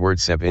finished his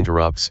words, Seb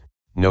interrupts,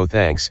 no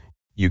thanks,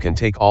 you can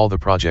take all the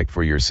project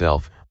for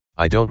yourself,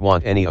 I don't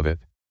want any of it.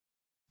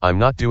 I'm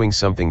not doing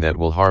something that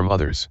will harm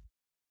others.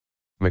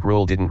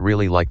 McRule didn't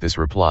really like this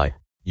reply.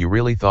 You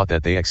really thought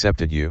that they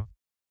accepted you?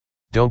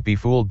 Don't be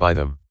fooled by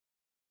them.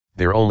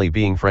 They're only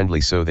being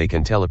friendly so they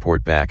can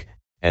teleport back,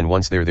 and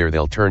once they're there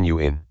they'll turn you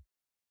in.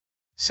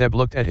 Seb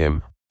looked at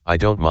him. I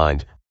don't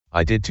mind,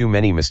 I did too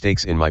many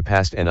mistakes in my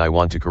past and I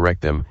want to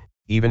correct them,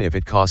 even if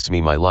it costs me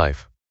my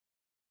life.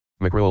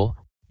 McRule,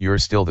 you're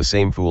still the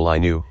same fool I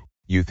knew.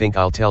 You think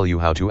I'll tell you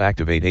how to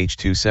activate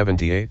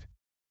H278?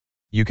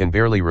 You can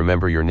barely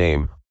remember your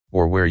name,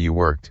 or where you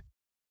worked.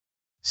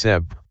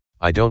 Seb,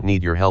 I don't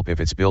need your help if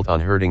it's built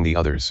on hurting the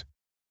others.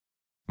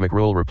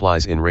 McRule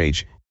replies in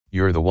rage,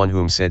 you're the one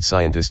whom said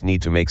scientists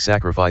need to make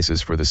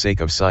sacrifices for the sake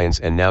of science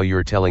and now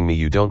you're telling me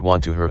you don't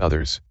want to hurt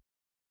others.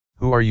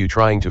 Who are you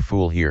trying to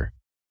fool here?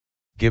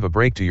 Give a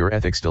break to your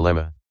ethics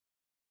dilemma.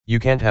 You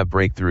can't have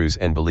breakthroughs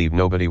and believe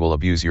nobody will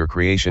abuse your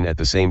creation at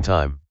the same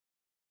time.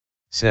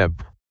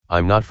 Seb,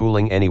 I'm not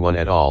fooling anyone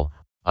at all,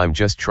 I'm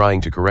just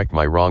trying to correct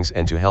my wrongs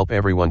and to help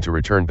everyone to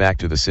return back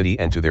to the city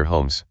and to their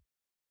homes.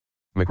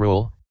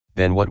 McRule,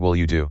 then what will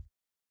you do?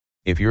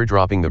 If you're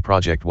dropping the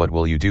project, what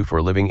will you do for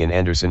a living in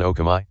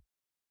Anderson-Okamai?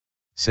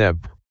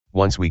 Seb,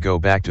 once we go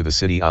back to the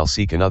city I'll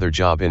seek another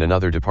job in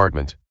another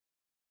department.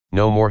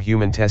 No more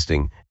human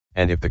testing,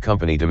 and if the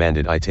company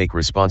demanded I take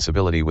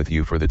responsibility with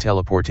you for the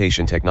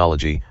teleportation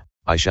technology,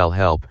 I shall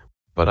help,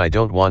 but I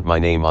don't want my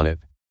name on it.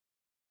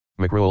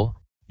 McRule,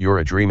 you're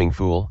a dreaming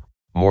fool,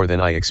 more than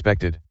I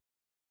expected.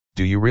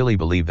 Do you really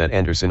believe that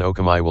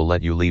Anderson-Okamai will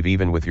let you leave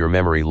even with your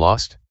memory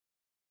lost?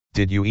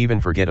 Did you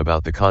even forget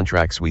about the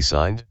contracts we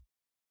signed?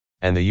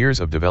 And the years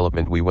of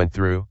development we went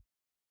through?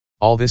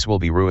 All this will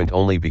be ruined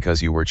only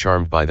because you were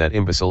charmed by that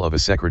imbecile of a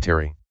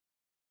secretary.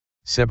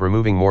 Seb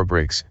removing more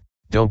bricks,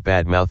 don't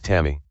badmouth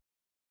Tammy.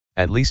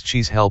 At least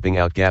she's helping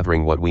out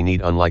gathering what we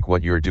need unlike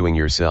what you're doing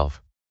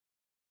yourself.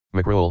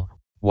 McRule,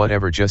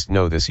 whatever, just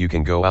know this, you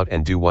can go out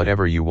and do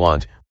whatever you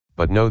want,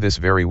 but know this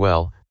very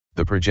well,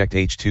 the project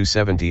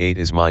H278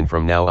 is mine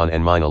from now on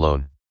and mine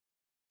alone.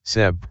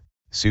 Seb,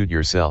 suit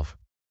yourself.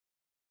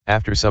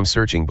 After some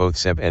searching both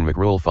Seb and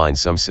McRule find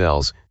some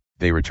cells,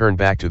 they return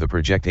back to the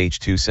project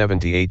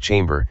H278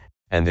 chamber,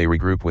 and they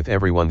regroup with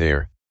everyone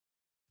there.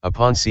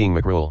 Upon seeing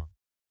McRule,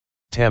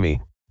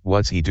 Tammy,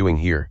 what's he doing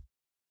here?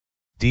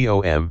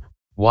 DOM,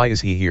 why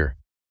is he here?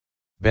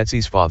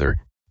 Betsy's father,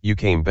 you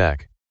came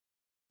back.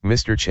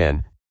 Mr.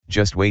 Chen,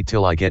 just wait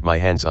till I get my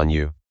hands on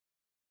you.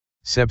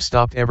 Seb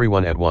stopped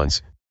everyone at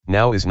once,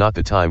 now is not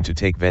the time to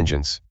take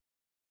vengeance.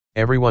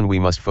 Everyone, we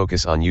must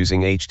focus on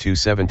using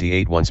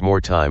H278 once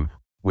more time,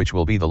 which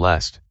will be the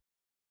last.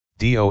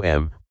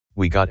 DOM,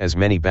 we got as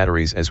many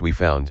batteries as we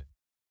found.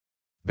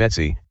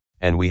 Betsy,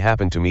 and we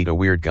happened to meet a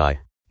weird guy,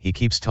 he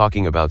keeps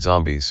talking about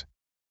zombies.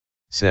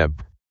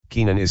 Seb,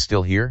 Keenan is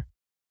still here?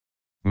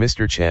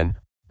 Mr. Chen,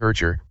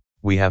 Urcher,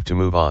 we have to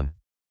move on.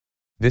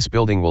 This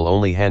building will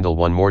only handle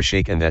one more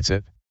shake and that's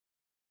it.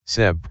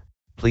 Seb,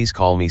 please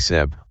call me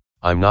Seb,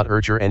 I'm not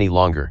Urcher any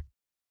longer.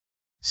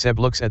 Seb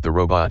looks at the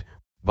robot,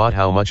 but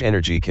how much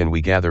energy can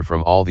we gather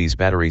from all these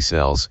battery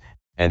cells,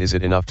 and is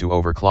it enough to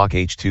overclock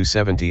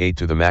H278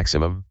 to the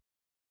maximum?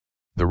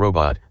 The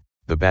robot,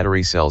 the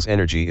battery cell's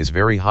energy is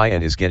very high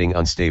and is getting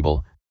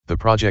unstable, the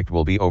project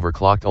will be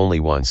overclocked only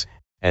once,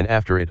 and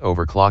after it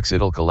overclocks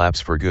it'll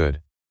collapse for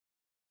good.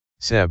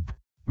 Seb,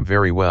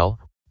 very well,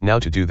 now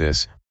to do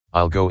this,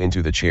 I'll go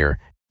into the chair,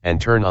 and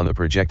turn on the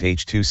project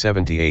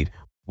H278,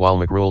 while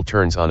McRule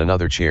turns on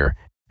another chair,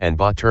 and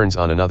Bot turns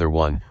on another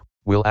one.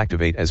 We'll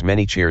activate as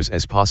many chairs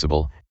as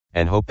possible,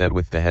 and hope that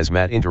with the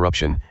hazmat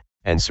interruption,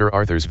 and Sir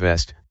Arthur's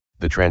vest,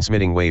 the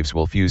transmitting waves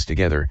will fuse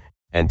together,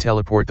 and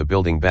teleport the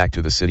building back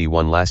to the city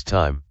one last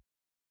time.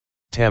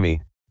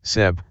 Tammy,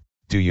 Seb,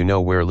 do you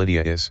know where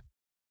Lydia is?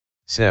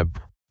 Seb,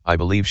 I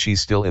believe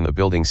she's still in the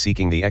building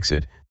seeking the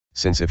exit,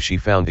 since if she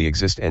found the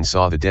exit and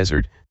saw the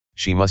desert,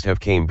 she must have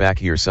came back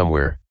here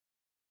somewhere.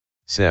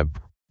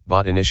 Seb,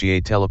 Bot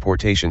initiate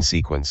teleportation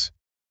sequence.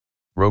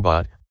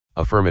 Robot,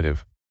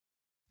 affirmative.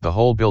 The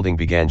whole building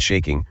began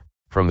shaking,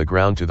 from the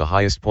ground to the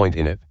highest point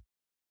in it.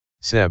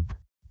 Seb,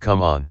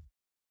 come on.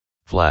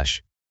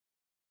 Flash.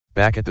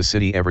 Back at the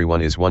city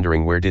everyone is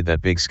wondering where did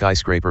that big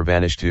skyscraper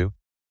vanish to?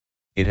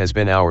 It has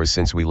been hours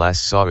since we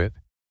last saw it.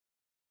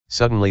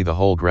 Suddenly the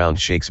whole ground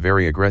shakes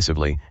very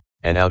aggressively,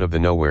 and out of the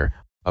nowhere,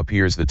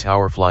 appears the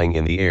tower flying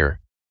in the air.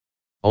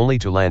 Only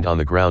to land on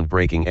the ground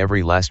breaking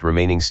every last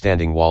remaining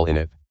standing wall in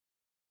it.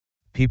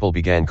 People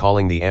began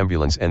calling the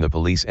ambulance and the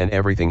police and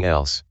everything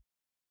else.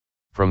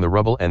 From the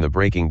rubble and the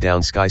breaking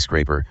down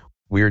skyscraper,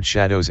 weird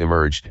shadows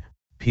emerged,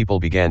 people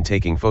began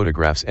taking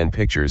photographs and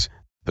pictures,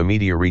 the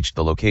media reached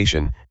the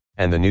location,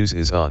 and the news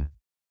is on.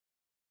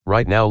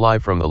 Right now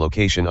live from the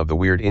location of the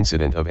weird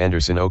incident of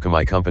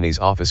Anderson-Okamai Company's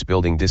office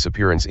building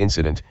disappearance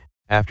incident,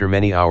 after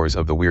many hours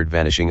of the weird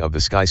vanishing of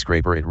the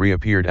skyscraper it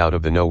reappeared out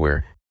of the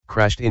nowhere,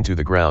 crashed into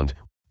the ground,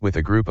 with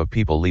a group of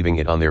people leaving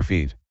it on their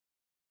feet.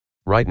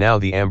 Right now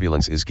the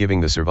ambulance is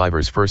giving the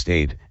survivors first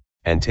aid,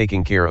 and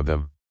taking care of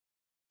them.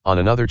 On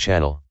another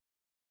channel.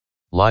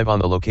 Live on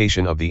the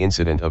location of the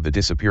incident of the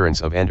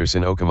disappearance of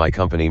Anderson-Okamai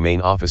Company main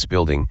office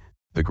building,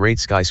 the great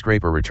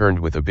skyscraper returned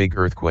with a big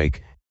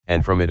earthquake,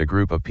 and from it a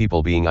group of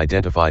people being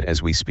identified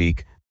as we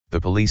speak.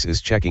 The police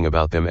is checking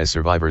about them as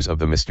survivors of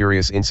the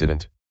mysterious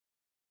incident.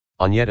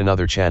 On yet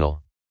another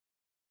channel.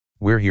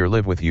 We're here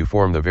live with you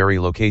form the very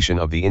location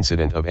of the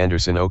incident of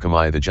Anderson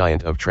Okamai, the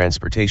giant of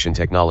transportation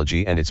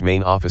technology, and its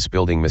main office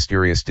building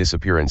mysterious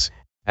disappearance.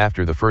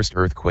 After the first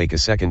earthquake, a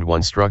second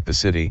one struck the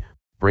city,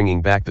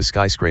 bringing back the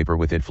skyscraper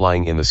with it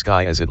flying in the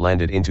sky as it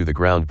landed into the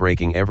ground,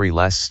 breaking every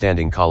last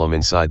standing column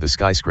inside the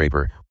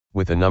skyscraper,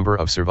 with a number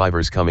of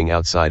survivors coming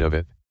outside of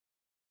it.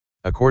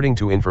 According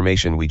to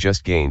information we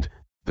just gained,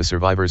 the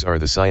survivors are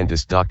the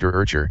scientist Dr.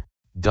 Urcher,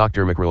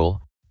 Dr. McRule,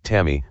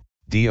 Tammy,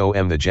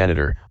 DOM the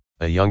janitor,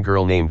 a young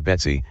girl named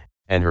Betsy,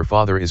 and her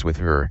father is with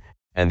her,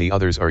 and the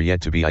others are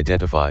yet to be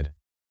identified.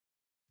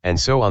 And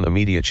so on the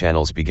media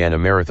channels began a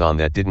marathon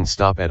that didn't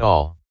stop at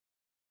all.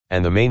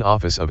 And the main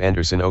office of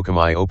Anderson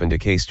Okamai opened a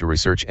case to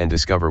research and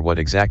discover what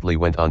exactly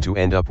went on to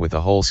end up with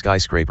the whole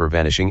skyscraper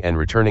vanishing and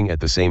returning at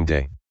the same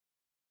day.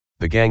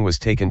 The gang was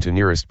taken to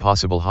nearest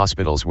possible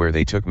hospitals where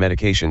they took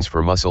medications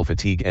for muscle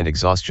fatigue and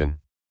exhaustion.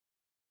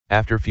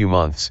 After few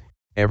months,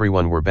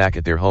 everyone were back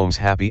at their homes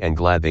happy and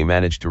glad they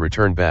managed to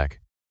return back.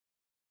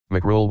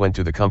 McRule went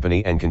to the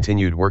company and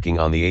continued working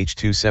on the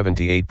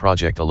H-278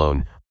 project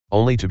alone,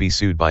 only to be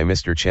sued by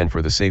Mr. Chen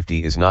for the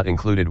safety is not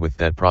included with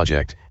that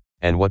project.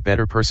 And what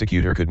better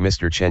persecutor could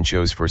Mr. Chen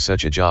chose for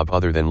such a job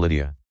other than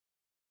Lydia?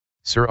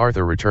 Sir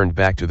Arthur returned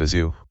back to the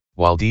zoo,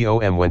 while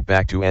DOM went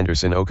back to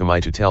Anderson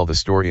Okamai to tell the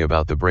story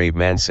about the brave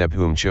man Seb,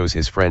 whom chose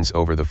his friends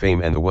over the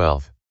fame and the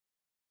wealth.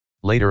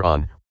 Later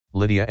on,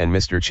 Lydia and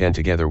Mr. Chen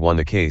together won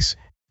the case,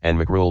 and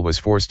McRule was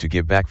forced to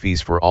give back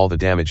fees for all the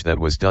damage that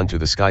was done to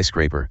the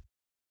skyscraper.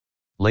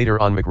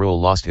 Later on,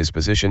 McRule lost his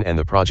position and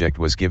the project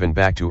was given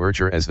back to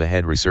Urcher as the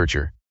head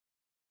researcher.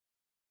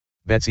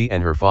 Betsy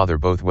and her father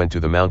both went to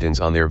the mountains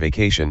on their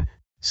vacation.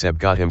 Seb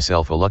got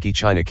himself a lucky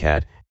china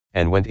cat,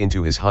 and went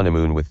into his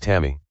honeymoon with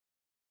Tammy.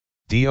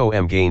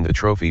 DOM gained the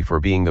trophy for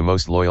being the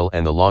most loyal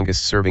and the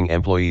longest serving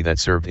employee that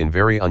served in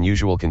very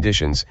unusual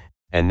conditions,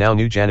 and now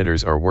new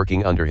janitors are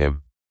working under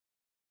him.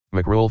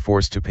 McRule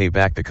forced to pay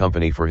back the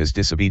company for his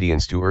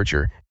disobedience to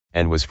Urcher,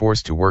 and was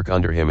forced to work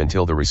under him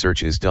until the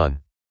research is done.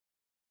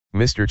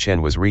 Mr.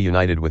 Chen was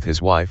reunited with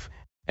his wife,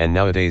 and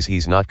nowadays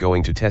he's not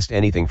going to test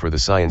anything for the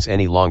science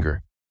any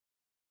longer.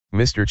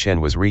 Mr. Chen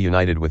was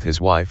reunited with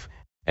his wife,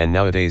 and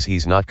nowadays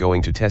he's not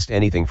going to test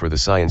anything for the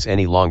science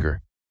any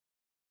longer.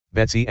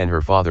 Betsy and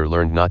her father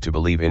learned not to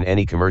believe in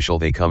any commercial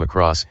they come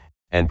across,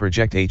 and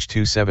Project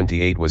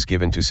H-278 was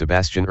given to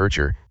Sebastian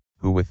Urcher,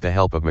 who with the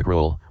help of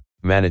McRule,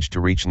 managed to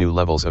reach new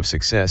levels of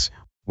success,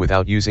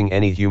 without using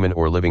any human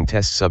or living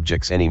test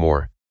subjects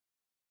anymore.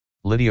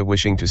 Lydia,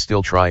 wishing to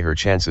still try her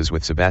chances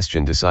with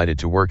Sebastian, decided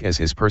to work as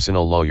his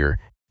personal lawyer,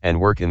 and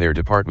work in their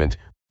department,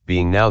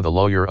 being now the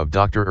lawyer of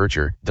Dr.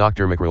 Urcher,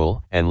 Dr.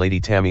 McRule, and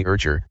Lady Tammy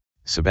Urcher,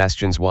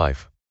 Sebastian's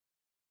wife.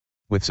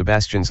 With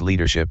Sebastian's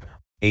leadership,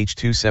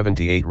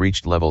 H-278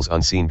 reached levels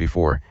unseen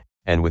before,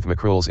 and with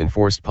McRule's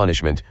enforced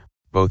punishment,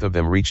 both of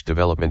them reached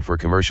development for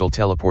commercial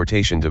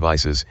teleportation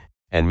devices,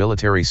 and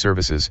military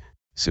services.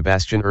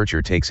 Sebastian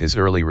Urcher takes his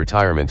early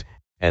retirement,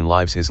 and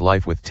lives his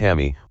life with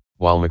Tammy,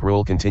 while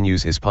McRule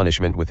continues his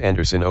punishment with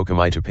Anderson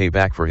Okamai to pay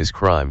back for his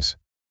crimes.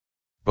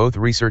 Both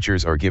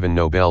researchers are given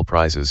Nobel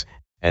Prizes,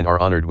 and are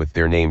honored with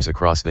their names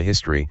across the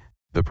history.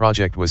 The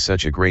project was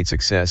such a great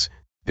success,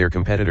 their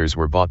competitors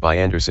were bought by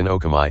Anderson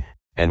Okamai,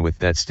 and with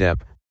that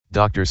step,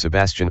 Dr.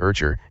 Sebastian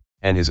Urcher,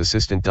 and his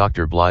assistant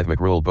Dr. Blythe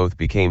McRule both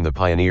became the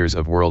pioneers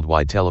of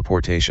worldwide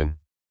teleportation.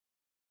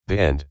 The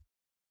end.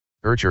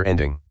 Urcher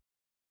ending.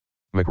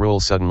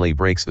 McRule suddenly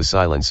breaks the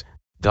silence.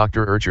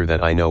 Dr. Urcher,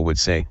 that I know, would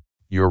say,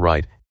 "You're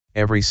right,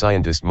 every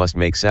scientist must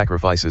make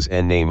sacrifices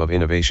in name of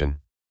innovation.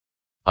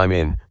 I'm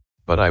in,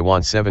 but I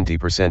want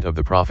 70% of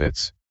the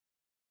profits."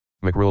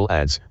 McRule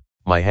adds,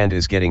 "My hand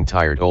is getting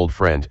tired, old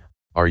friend,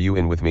 are you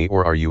in with me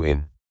or are you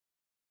in?"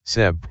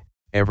 Seb,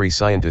 "Every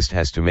scientist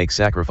has to make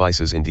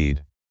sacrifices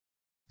indeed."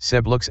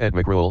 Seb looks at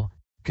McRule,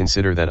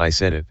 "Consider that I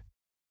said it."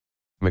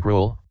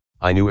 McRule,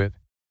 "I knew it.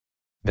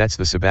 That's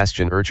the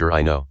Sebastian Urcher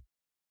I know.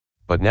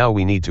 But now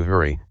we need to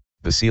hurry,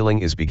 the ceiling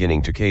is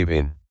beginning to cave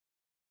in."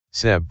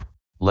 Seb,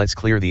 "Let's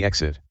clear the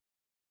exit.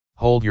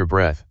 Hold your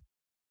breath."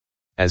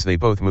 As they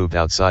both moved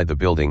outside the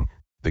building,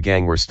 the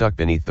gang were stuck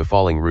beneath the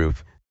falling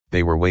roof.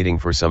 They were waiting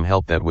for some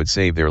help that would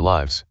save their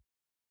lives.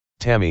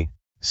 Tammy,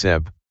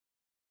 Seb.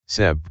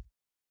 Seb.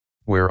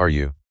 Where are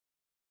you?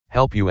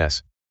 Help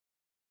us.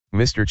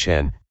 Mr.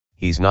 Chen,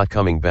 he's not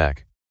coming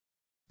back.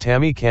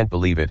 Tammy can't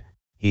believe it,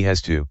 he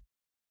has to.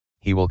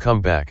 He will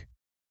come back.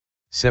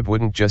 Seb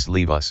wouldn't just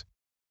leave us.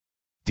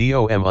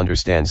 DOM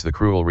understands the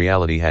cruel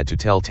reality, had to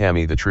tell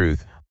Tammy the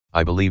truth.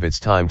 I believe it's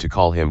time to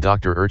call him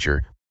Dr.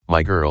 Urcher,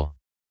 my girl.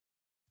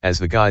 As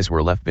the guys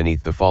were left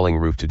beneath the falling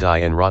roof to die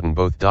and rotten,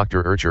 both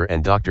Dr. Urcher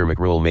and Dr.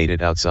 McRule made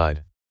it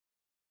outside.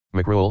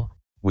 McRule,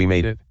 we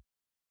made it.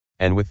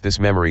 And with this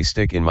memory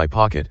stick in my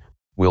pocket,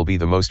 we'll be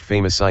the most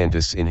famous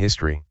scientists in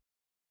history.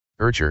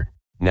 Urcher,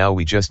 now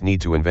we just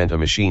need to invent a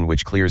machine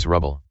which clears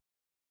rubble.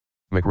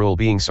 McRule,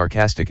 being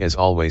sarcastic as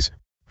always,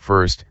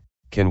 first,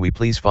 can we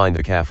please find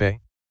a cafe?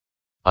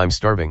 I'm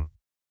starving.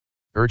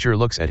 Urcher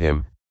looks at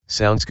him,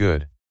 sounds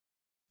good.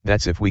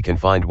 That's if we can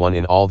find one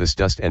in all this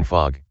dust and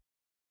fog.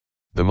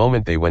 The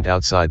moment they went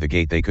outside the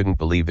gate they couldn't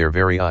believe their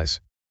very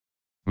eyes.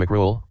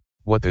 McRoll,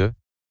 what the?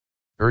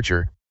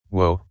 Urcher,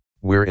 whoa,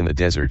 we're in the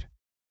desert.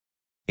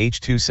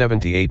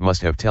 H-278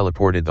 must have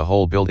teleported the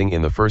whole building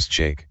in the first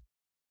shake.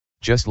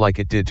 Just like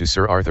it did to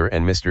Sir Arthur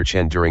and Mr.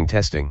 Chen during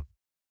testing.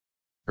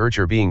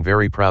 Urcher being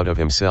very proud of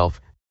himself,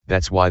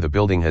 that's why the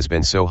building has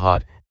been so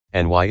hot,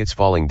 and why it's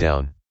falling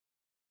down.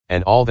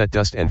 And all that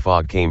dust and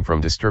fog came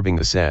from disturbing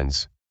the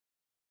sands.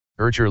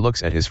 Urcher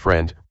looks at his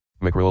friend,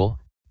 McRoll,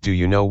 do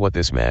you know what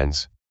this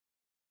means?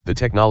 The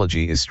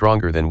technology is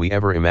stronger than we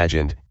ever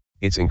imagined,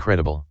 it's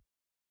incredible.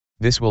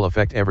 This will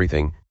affect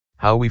everything,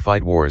 how we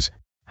fight wars,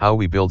 how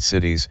we build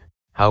cities,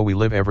 how we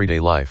live everyday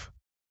life.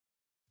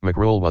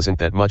 McRoll wasn't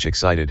that much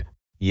excited,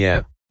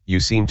 yeah, you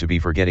seem to be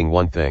forgetting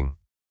one thing.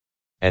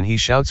 And he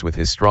shouts with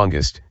his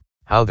strongest,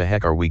 how the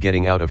heck are we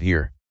getting out of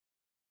here?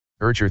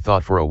 Urcher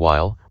thought for a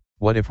while,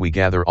 what if we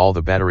gather all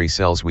the battery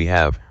cells we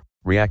have,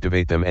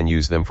 reactivate them and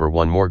use them for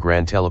one more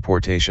grand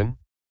teleportation?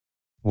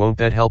 Won't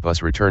that help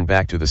us return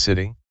back to the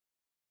city?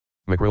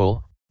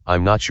 McRoll,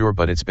 I'm not sure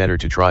but it's better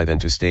to try than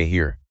to stay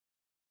here.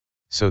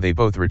 So they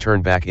both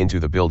return back into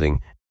the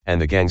building, and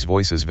the gang's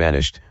voices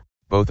vanished,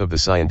 both of the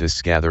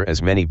scientists gather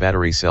as many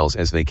battery cells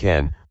as they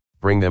can,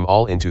 bring them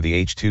all into the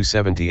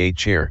H-278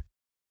 chair.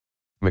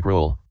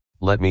 McRoll,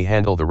 let me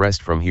handle the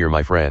rest from here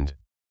my friend.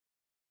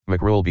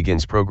 McRoll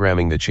begins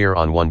programming the chair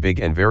on one big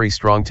and very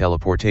strong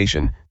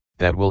teleportation,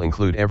 that will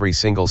include every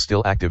single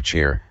still active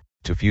chair,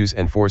 to fuse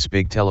and force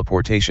big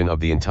teleportation of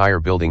the entire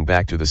building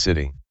back to the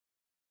city.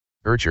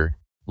 Urcher,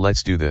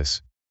 let's do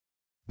this.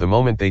 The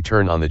moment they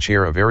turn on the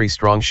chair a very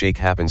strong shake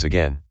happens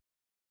again.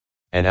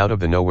 And out of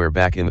the nowhere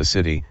back in the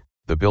city,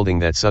 the building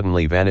that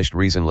suddenly vanished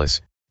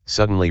reasonless,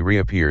 suddenly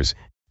reappears,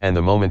 and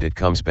the moment it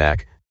comes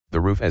back,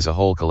 the roof as a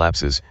whole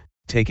collapses,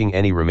 taking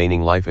any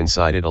remaining life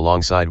inside it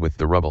alongside with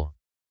the rubble.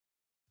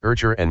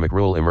 Urcher and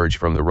McRoll emerge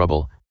from the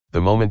rubble,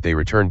 the moment they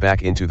return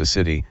back into the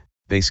city,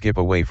 they skip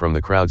away from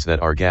the crowds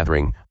that are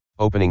gathering,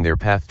 opening their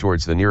path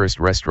towards the nearest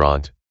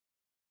restaurant.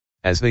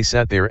 As they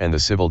sat there and the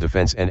civil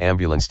defense and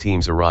ambulance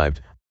teams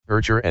arrived,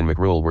 Urcher and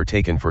McRoll were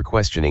taken for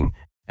questioning,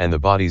 and the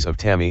bodies of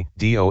Tammy,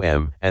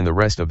 DOM, and the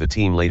rest of the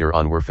team later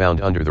on were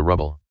found under the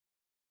rubble.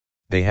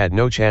 They had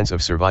no chance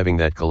of surviving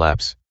that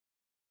collapse.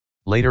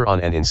 Later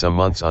on and in some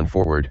months on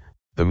forward,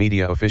 the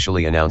media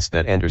officially announced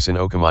that Anderson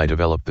Okamai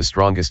developed the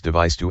strongest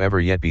device to ever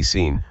yet be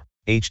seen.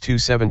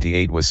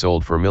 H-278 was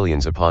sold for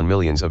millions upon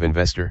millions of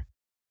investor.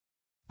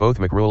 Both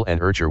McRoll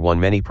and Urcher won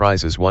many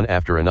prizes one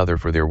after another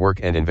for their work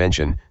and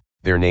invention,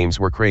 their names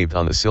were carved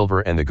on the silver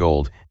and the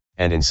gold,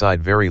 and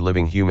inside very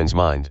living human's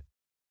mind.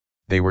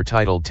 They were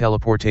titled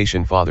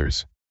Teleportation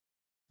Fathers.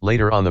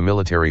 Later on the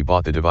military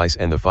bought the device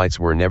and the fights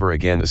were never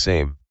again the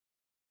same.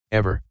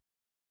 Ever.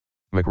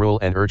 McRoll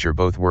and Urcher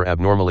both were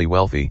abnormally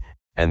wealthy,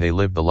 and they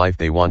lived the life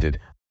they wanted,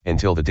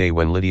 until the day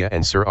when Lydia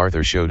and Sir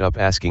Arthur showed up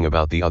asking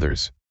about the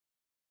others.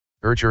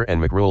 Urcher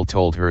and McRoll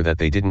told her that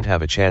they didn't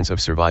have a chance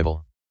of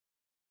survival.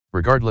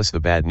 Regardless the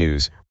bad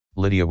news,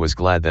 Lydia was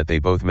glad that they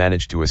both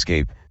managed to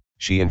escape.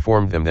 She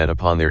informed them that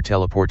upon their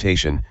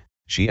teleportation,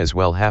 she as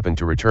well happened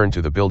to return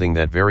to the building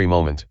that very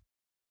moment.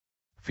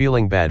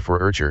 Feeling bad for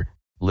Urcher,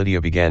 Lydia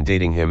began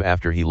dating him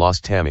after he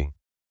lost Tammy.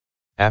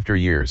 After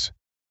years.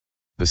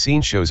 The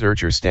scene shows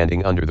Urcher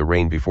standing under the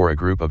rain before a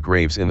group of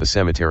graves in the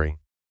cemetery.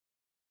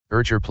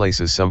 Urcher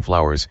places some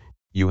flowers.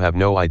 You have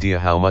no idea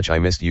how much I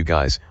missed you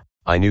guys.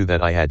 I knew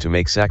that I had to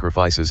make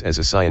sacrifices as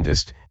a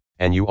scientist,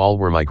 and you all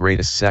were my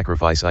greatest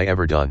sacrifice I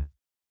ever done.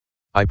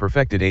 I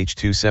perfected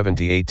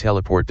H-278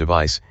 teleport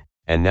device,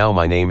 and now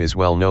my name is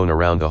well known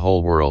around the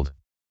whole world.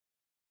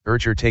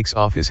 Urcher takes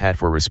off his hat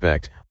for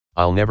respect.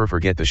 I'll never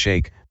forget the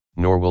shake,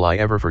 nor will I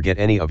ever forget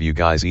any of you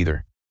guys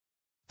either.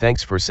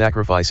 Thanks for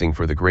sacrificing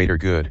for the greater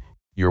good,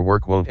 your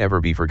work won't ever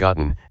be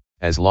forgotten,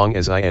 as long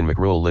as I and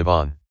McRoll live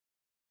on.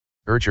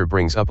 Urcher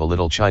brings up a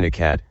little china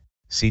cat.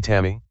 See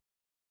Tammy?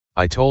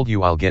 I told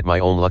you I'll get my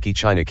own lucky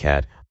china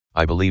cat.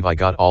 I believe I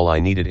got all I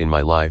needed in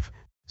my life,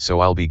 so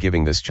I'll be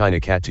giving this china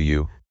cat to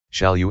you.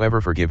 Shall you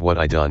ever forgive what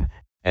I done,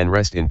 and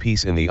rest in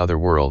peace in the other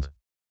world?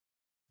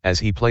 As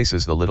he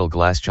places the little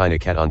glass china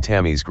cat on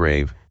Tammy's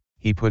grave,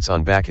 he puts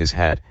on back his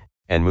hat,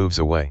 and moves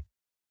away.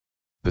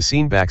 The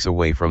scene backs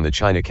away from the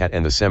china cat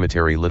and the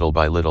cemetery little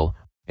by little,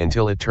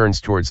 until it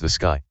turns towards the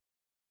sky.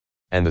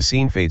 And the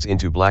scene fades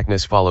into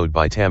blackness followed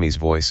by Tammy's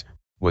voice,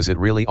 was it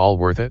really all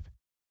worth it?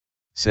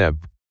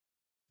 Seb.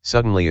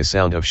 Suddenly a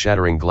sound of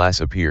shattering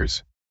glass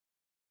appears.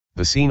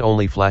 The scene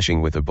only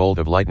flashing with a bolt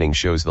of lightning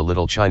shows the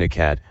little china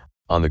cat,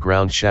 on the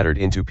ground shattered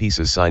into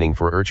pieces signing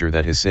for Urcher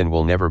that his sin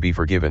will never be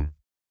forgiven.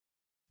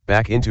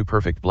 Back into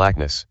perfect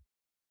blackness.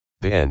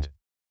 The end.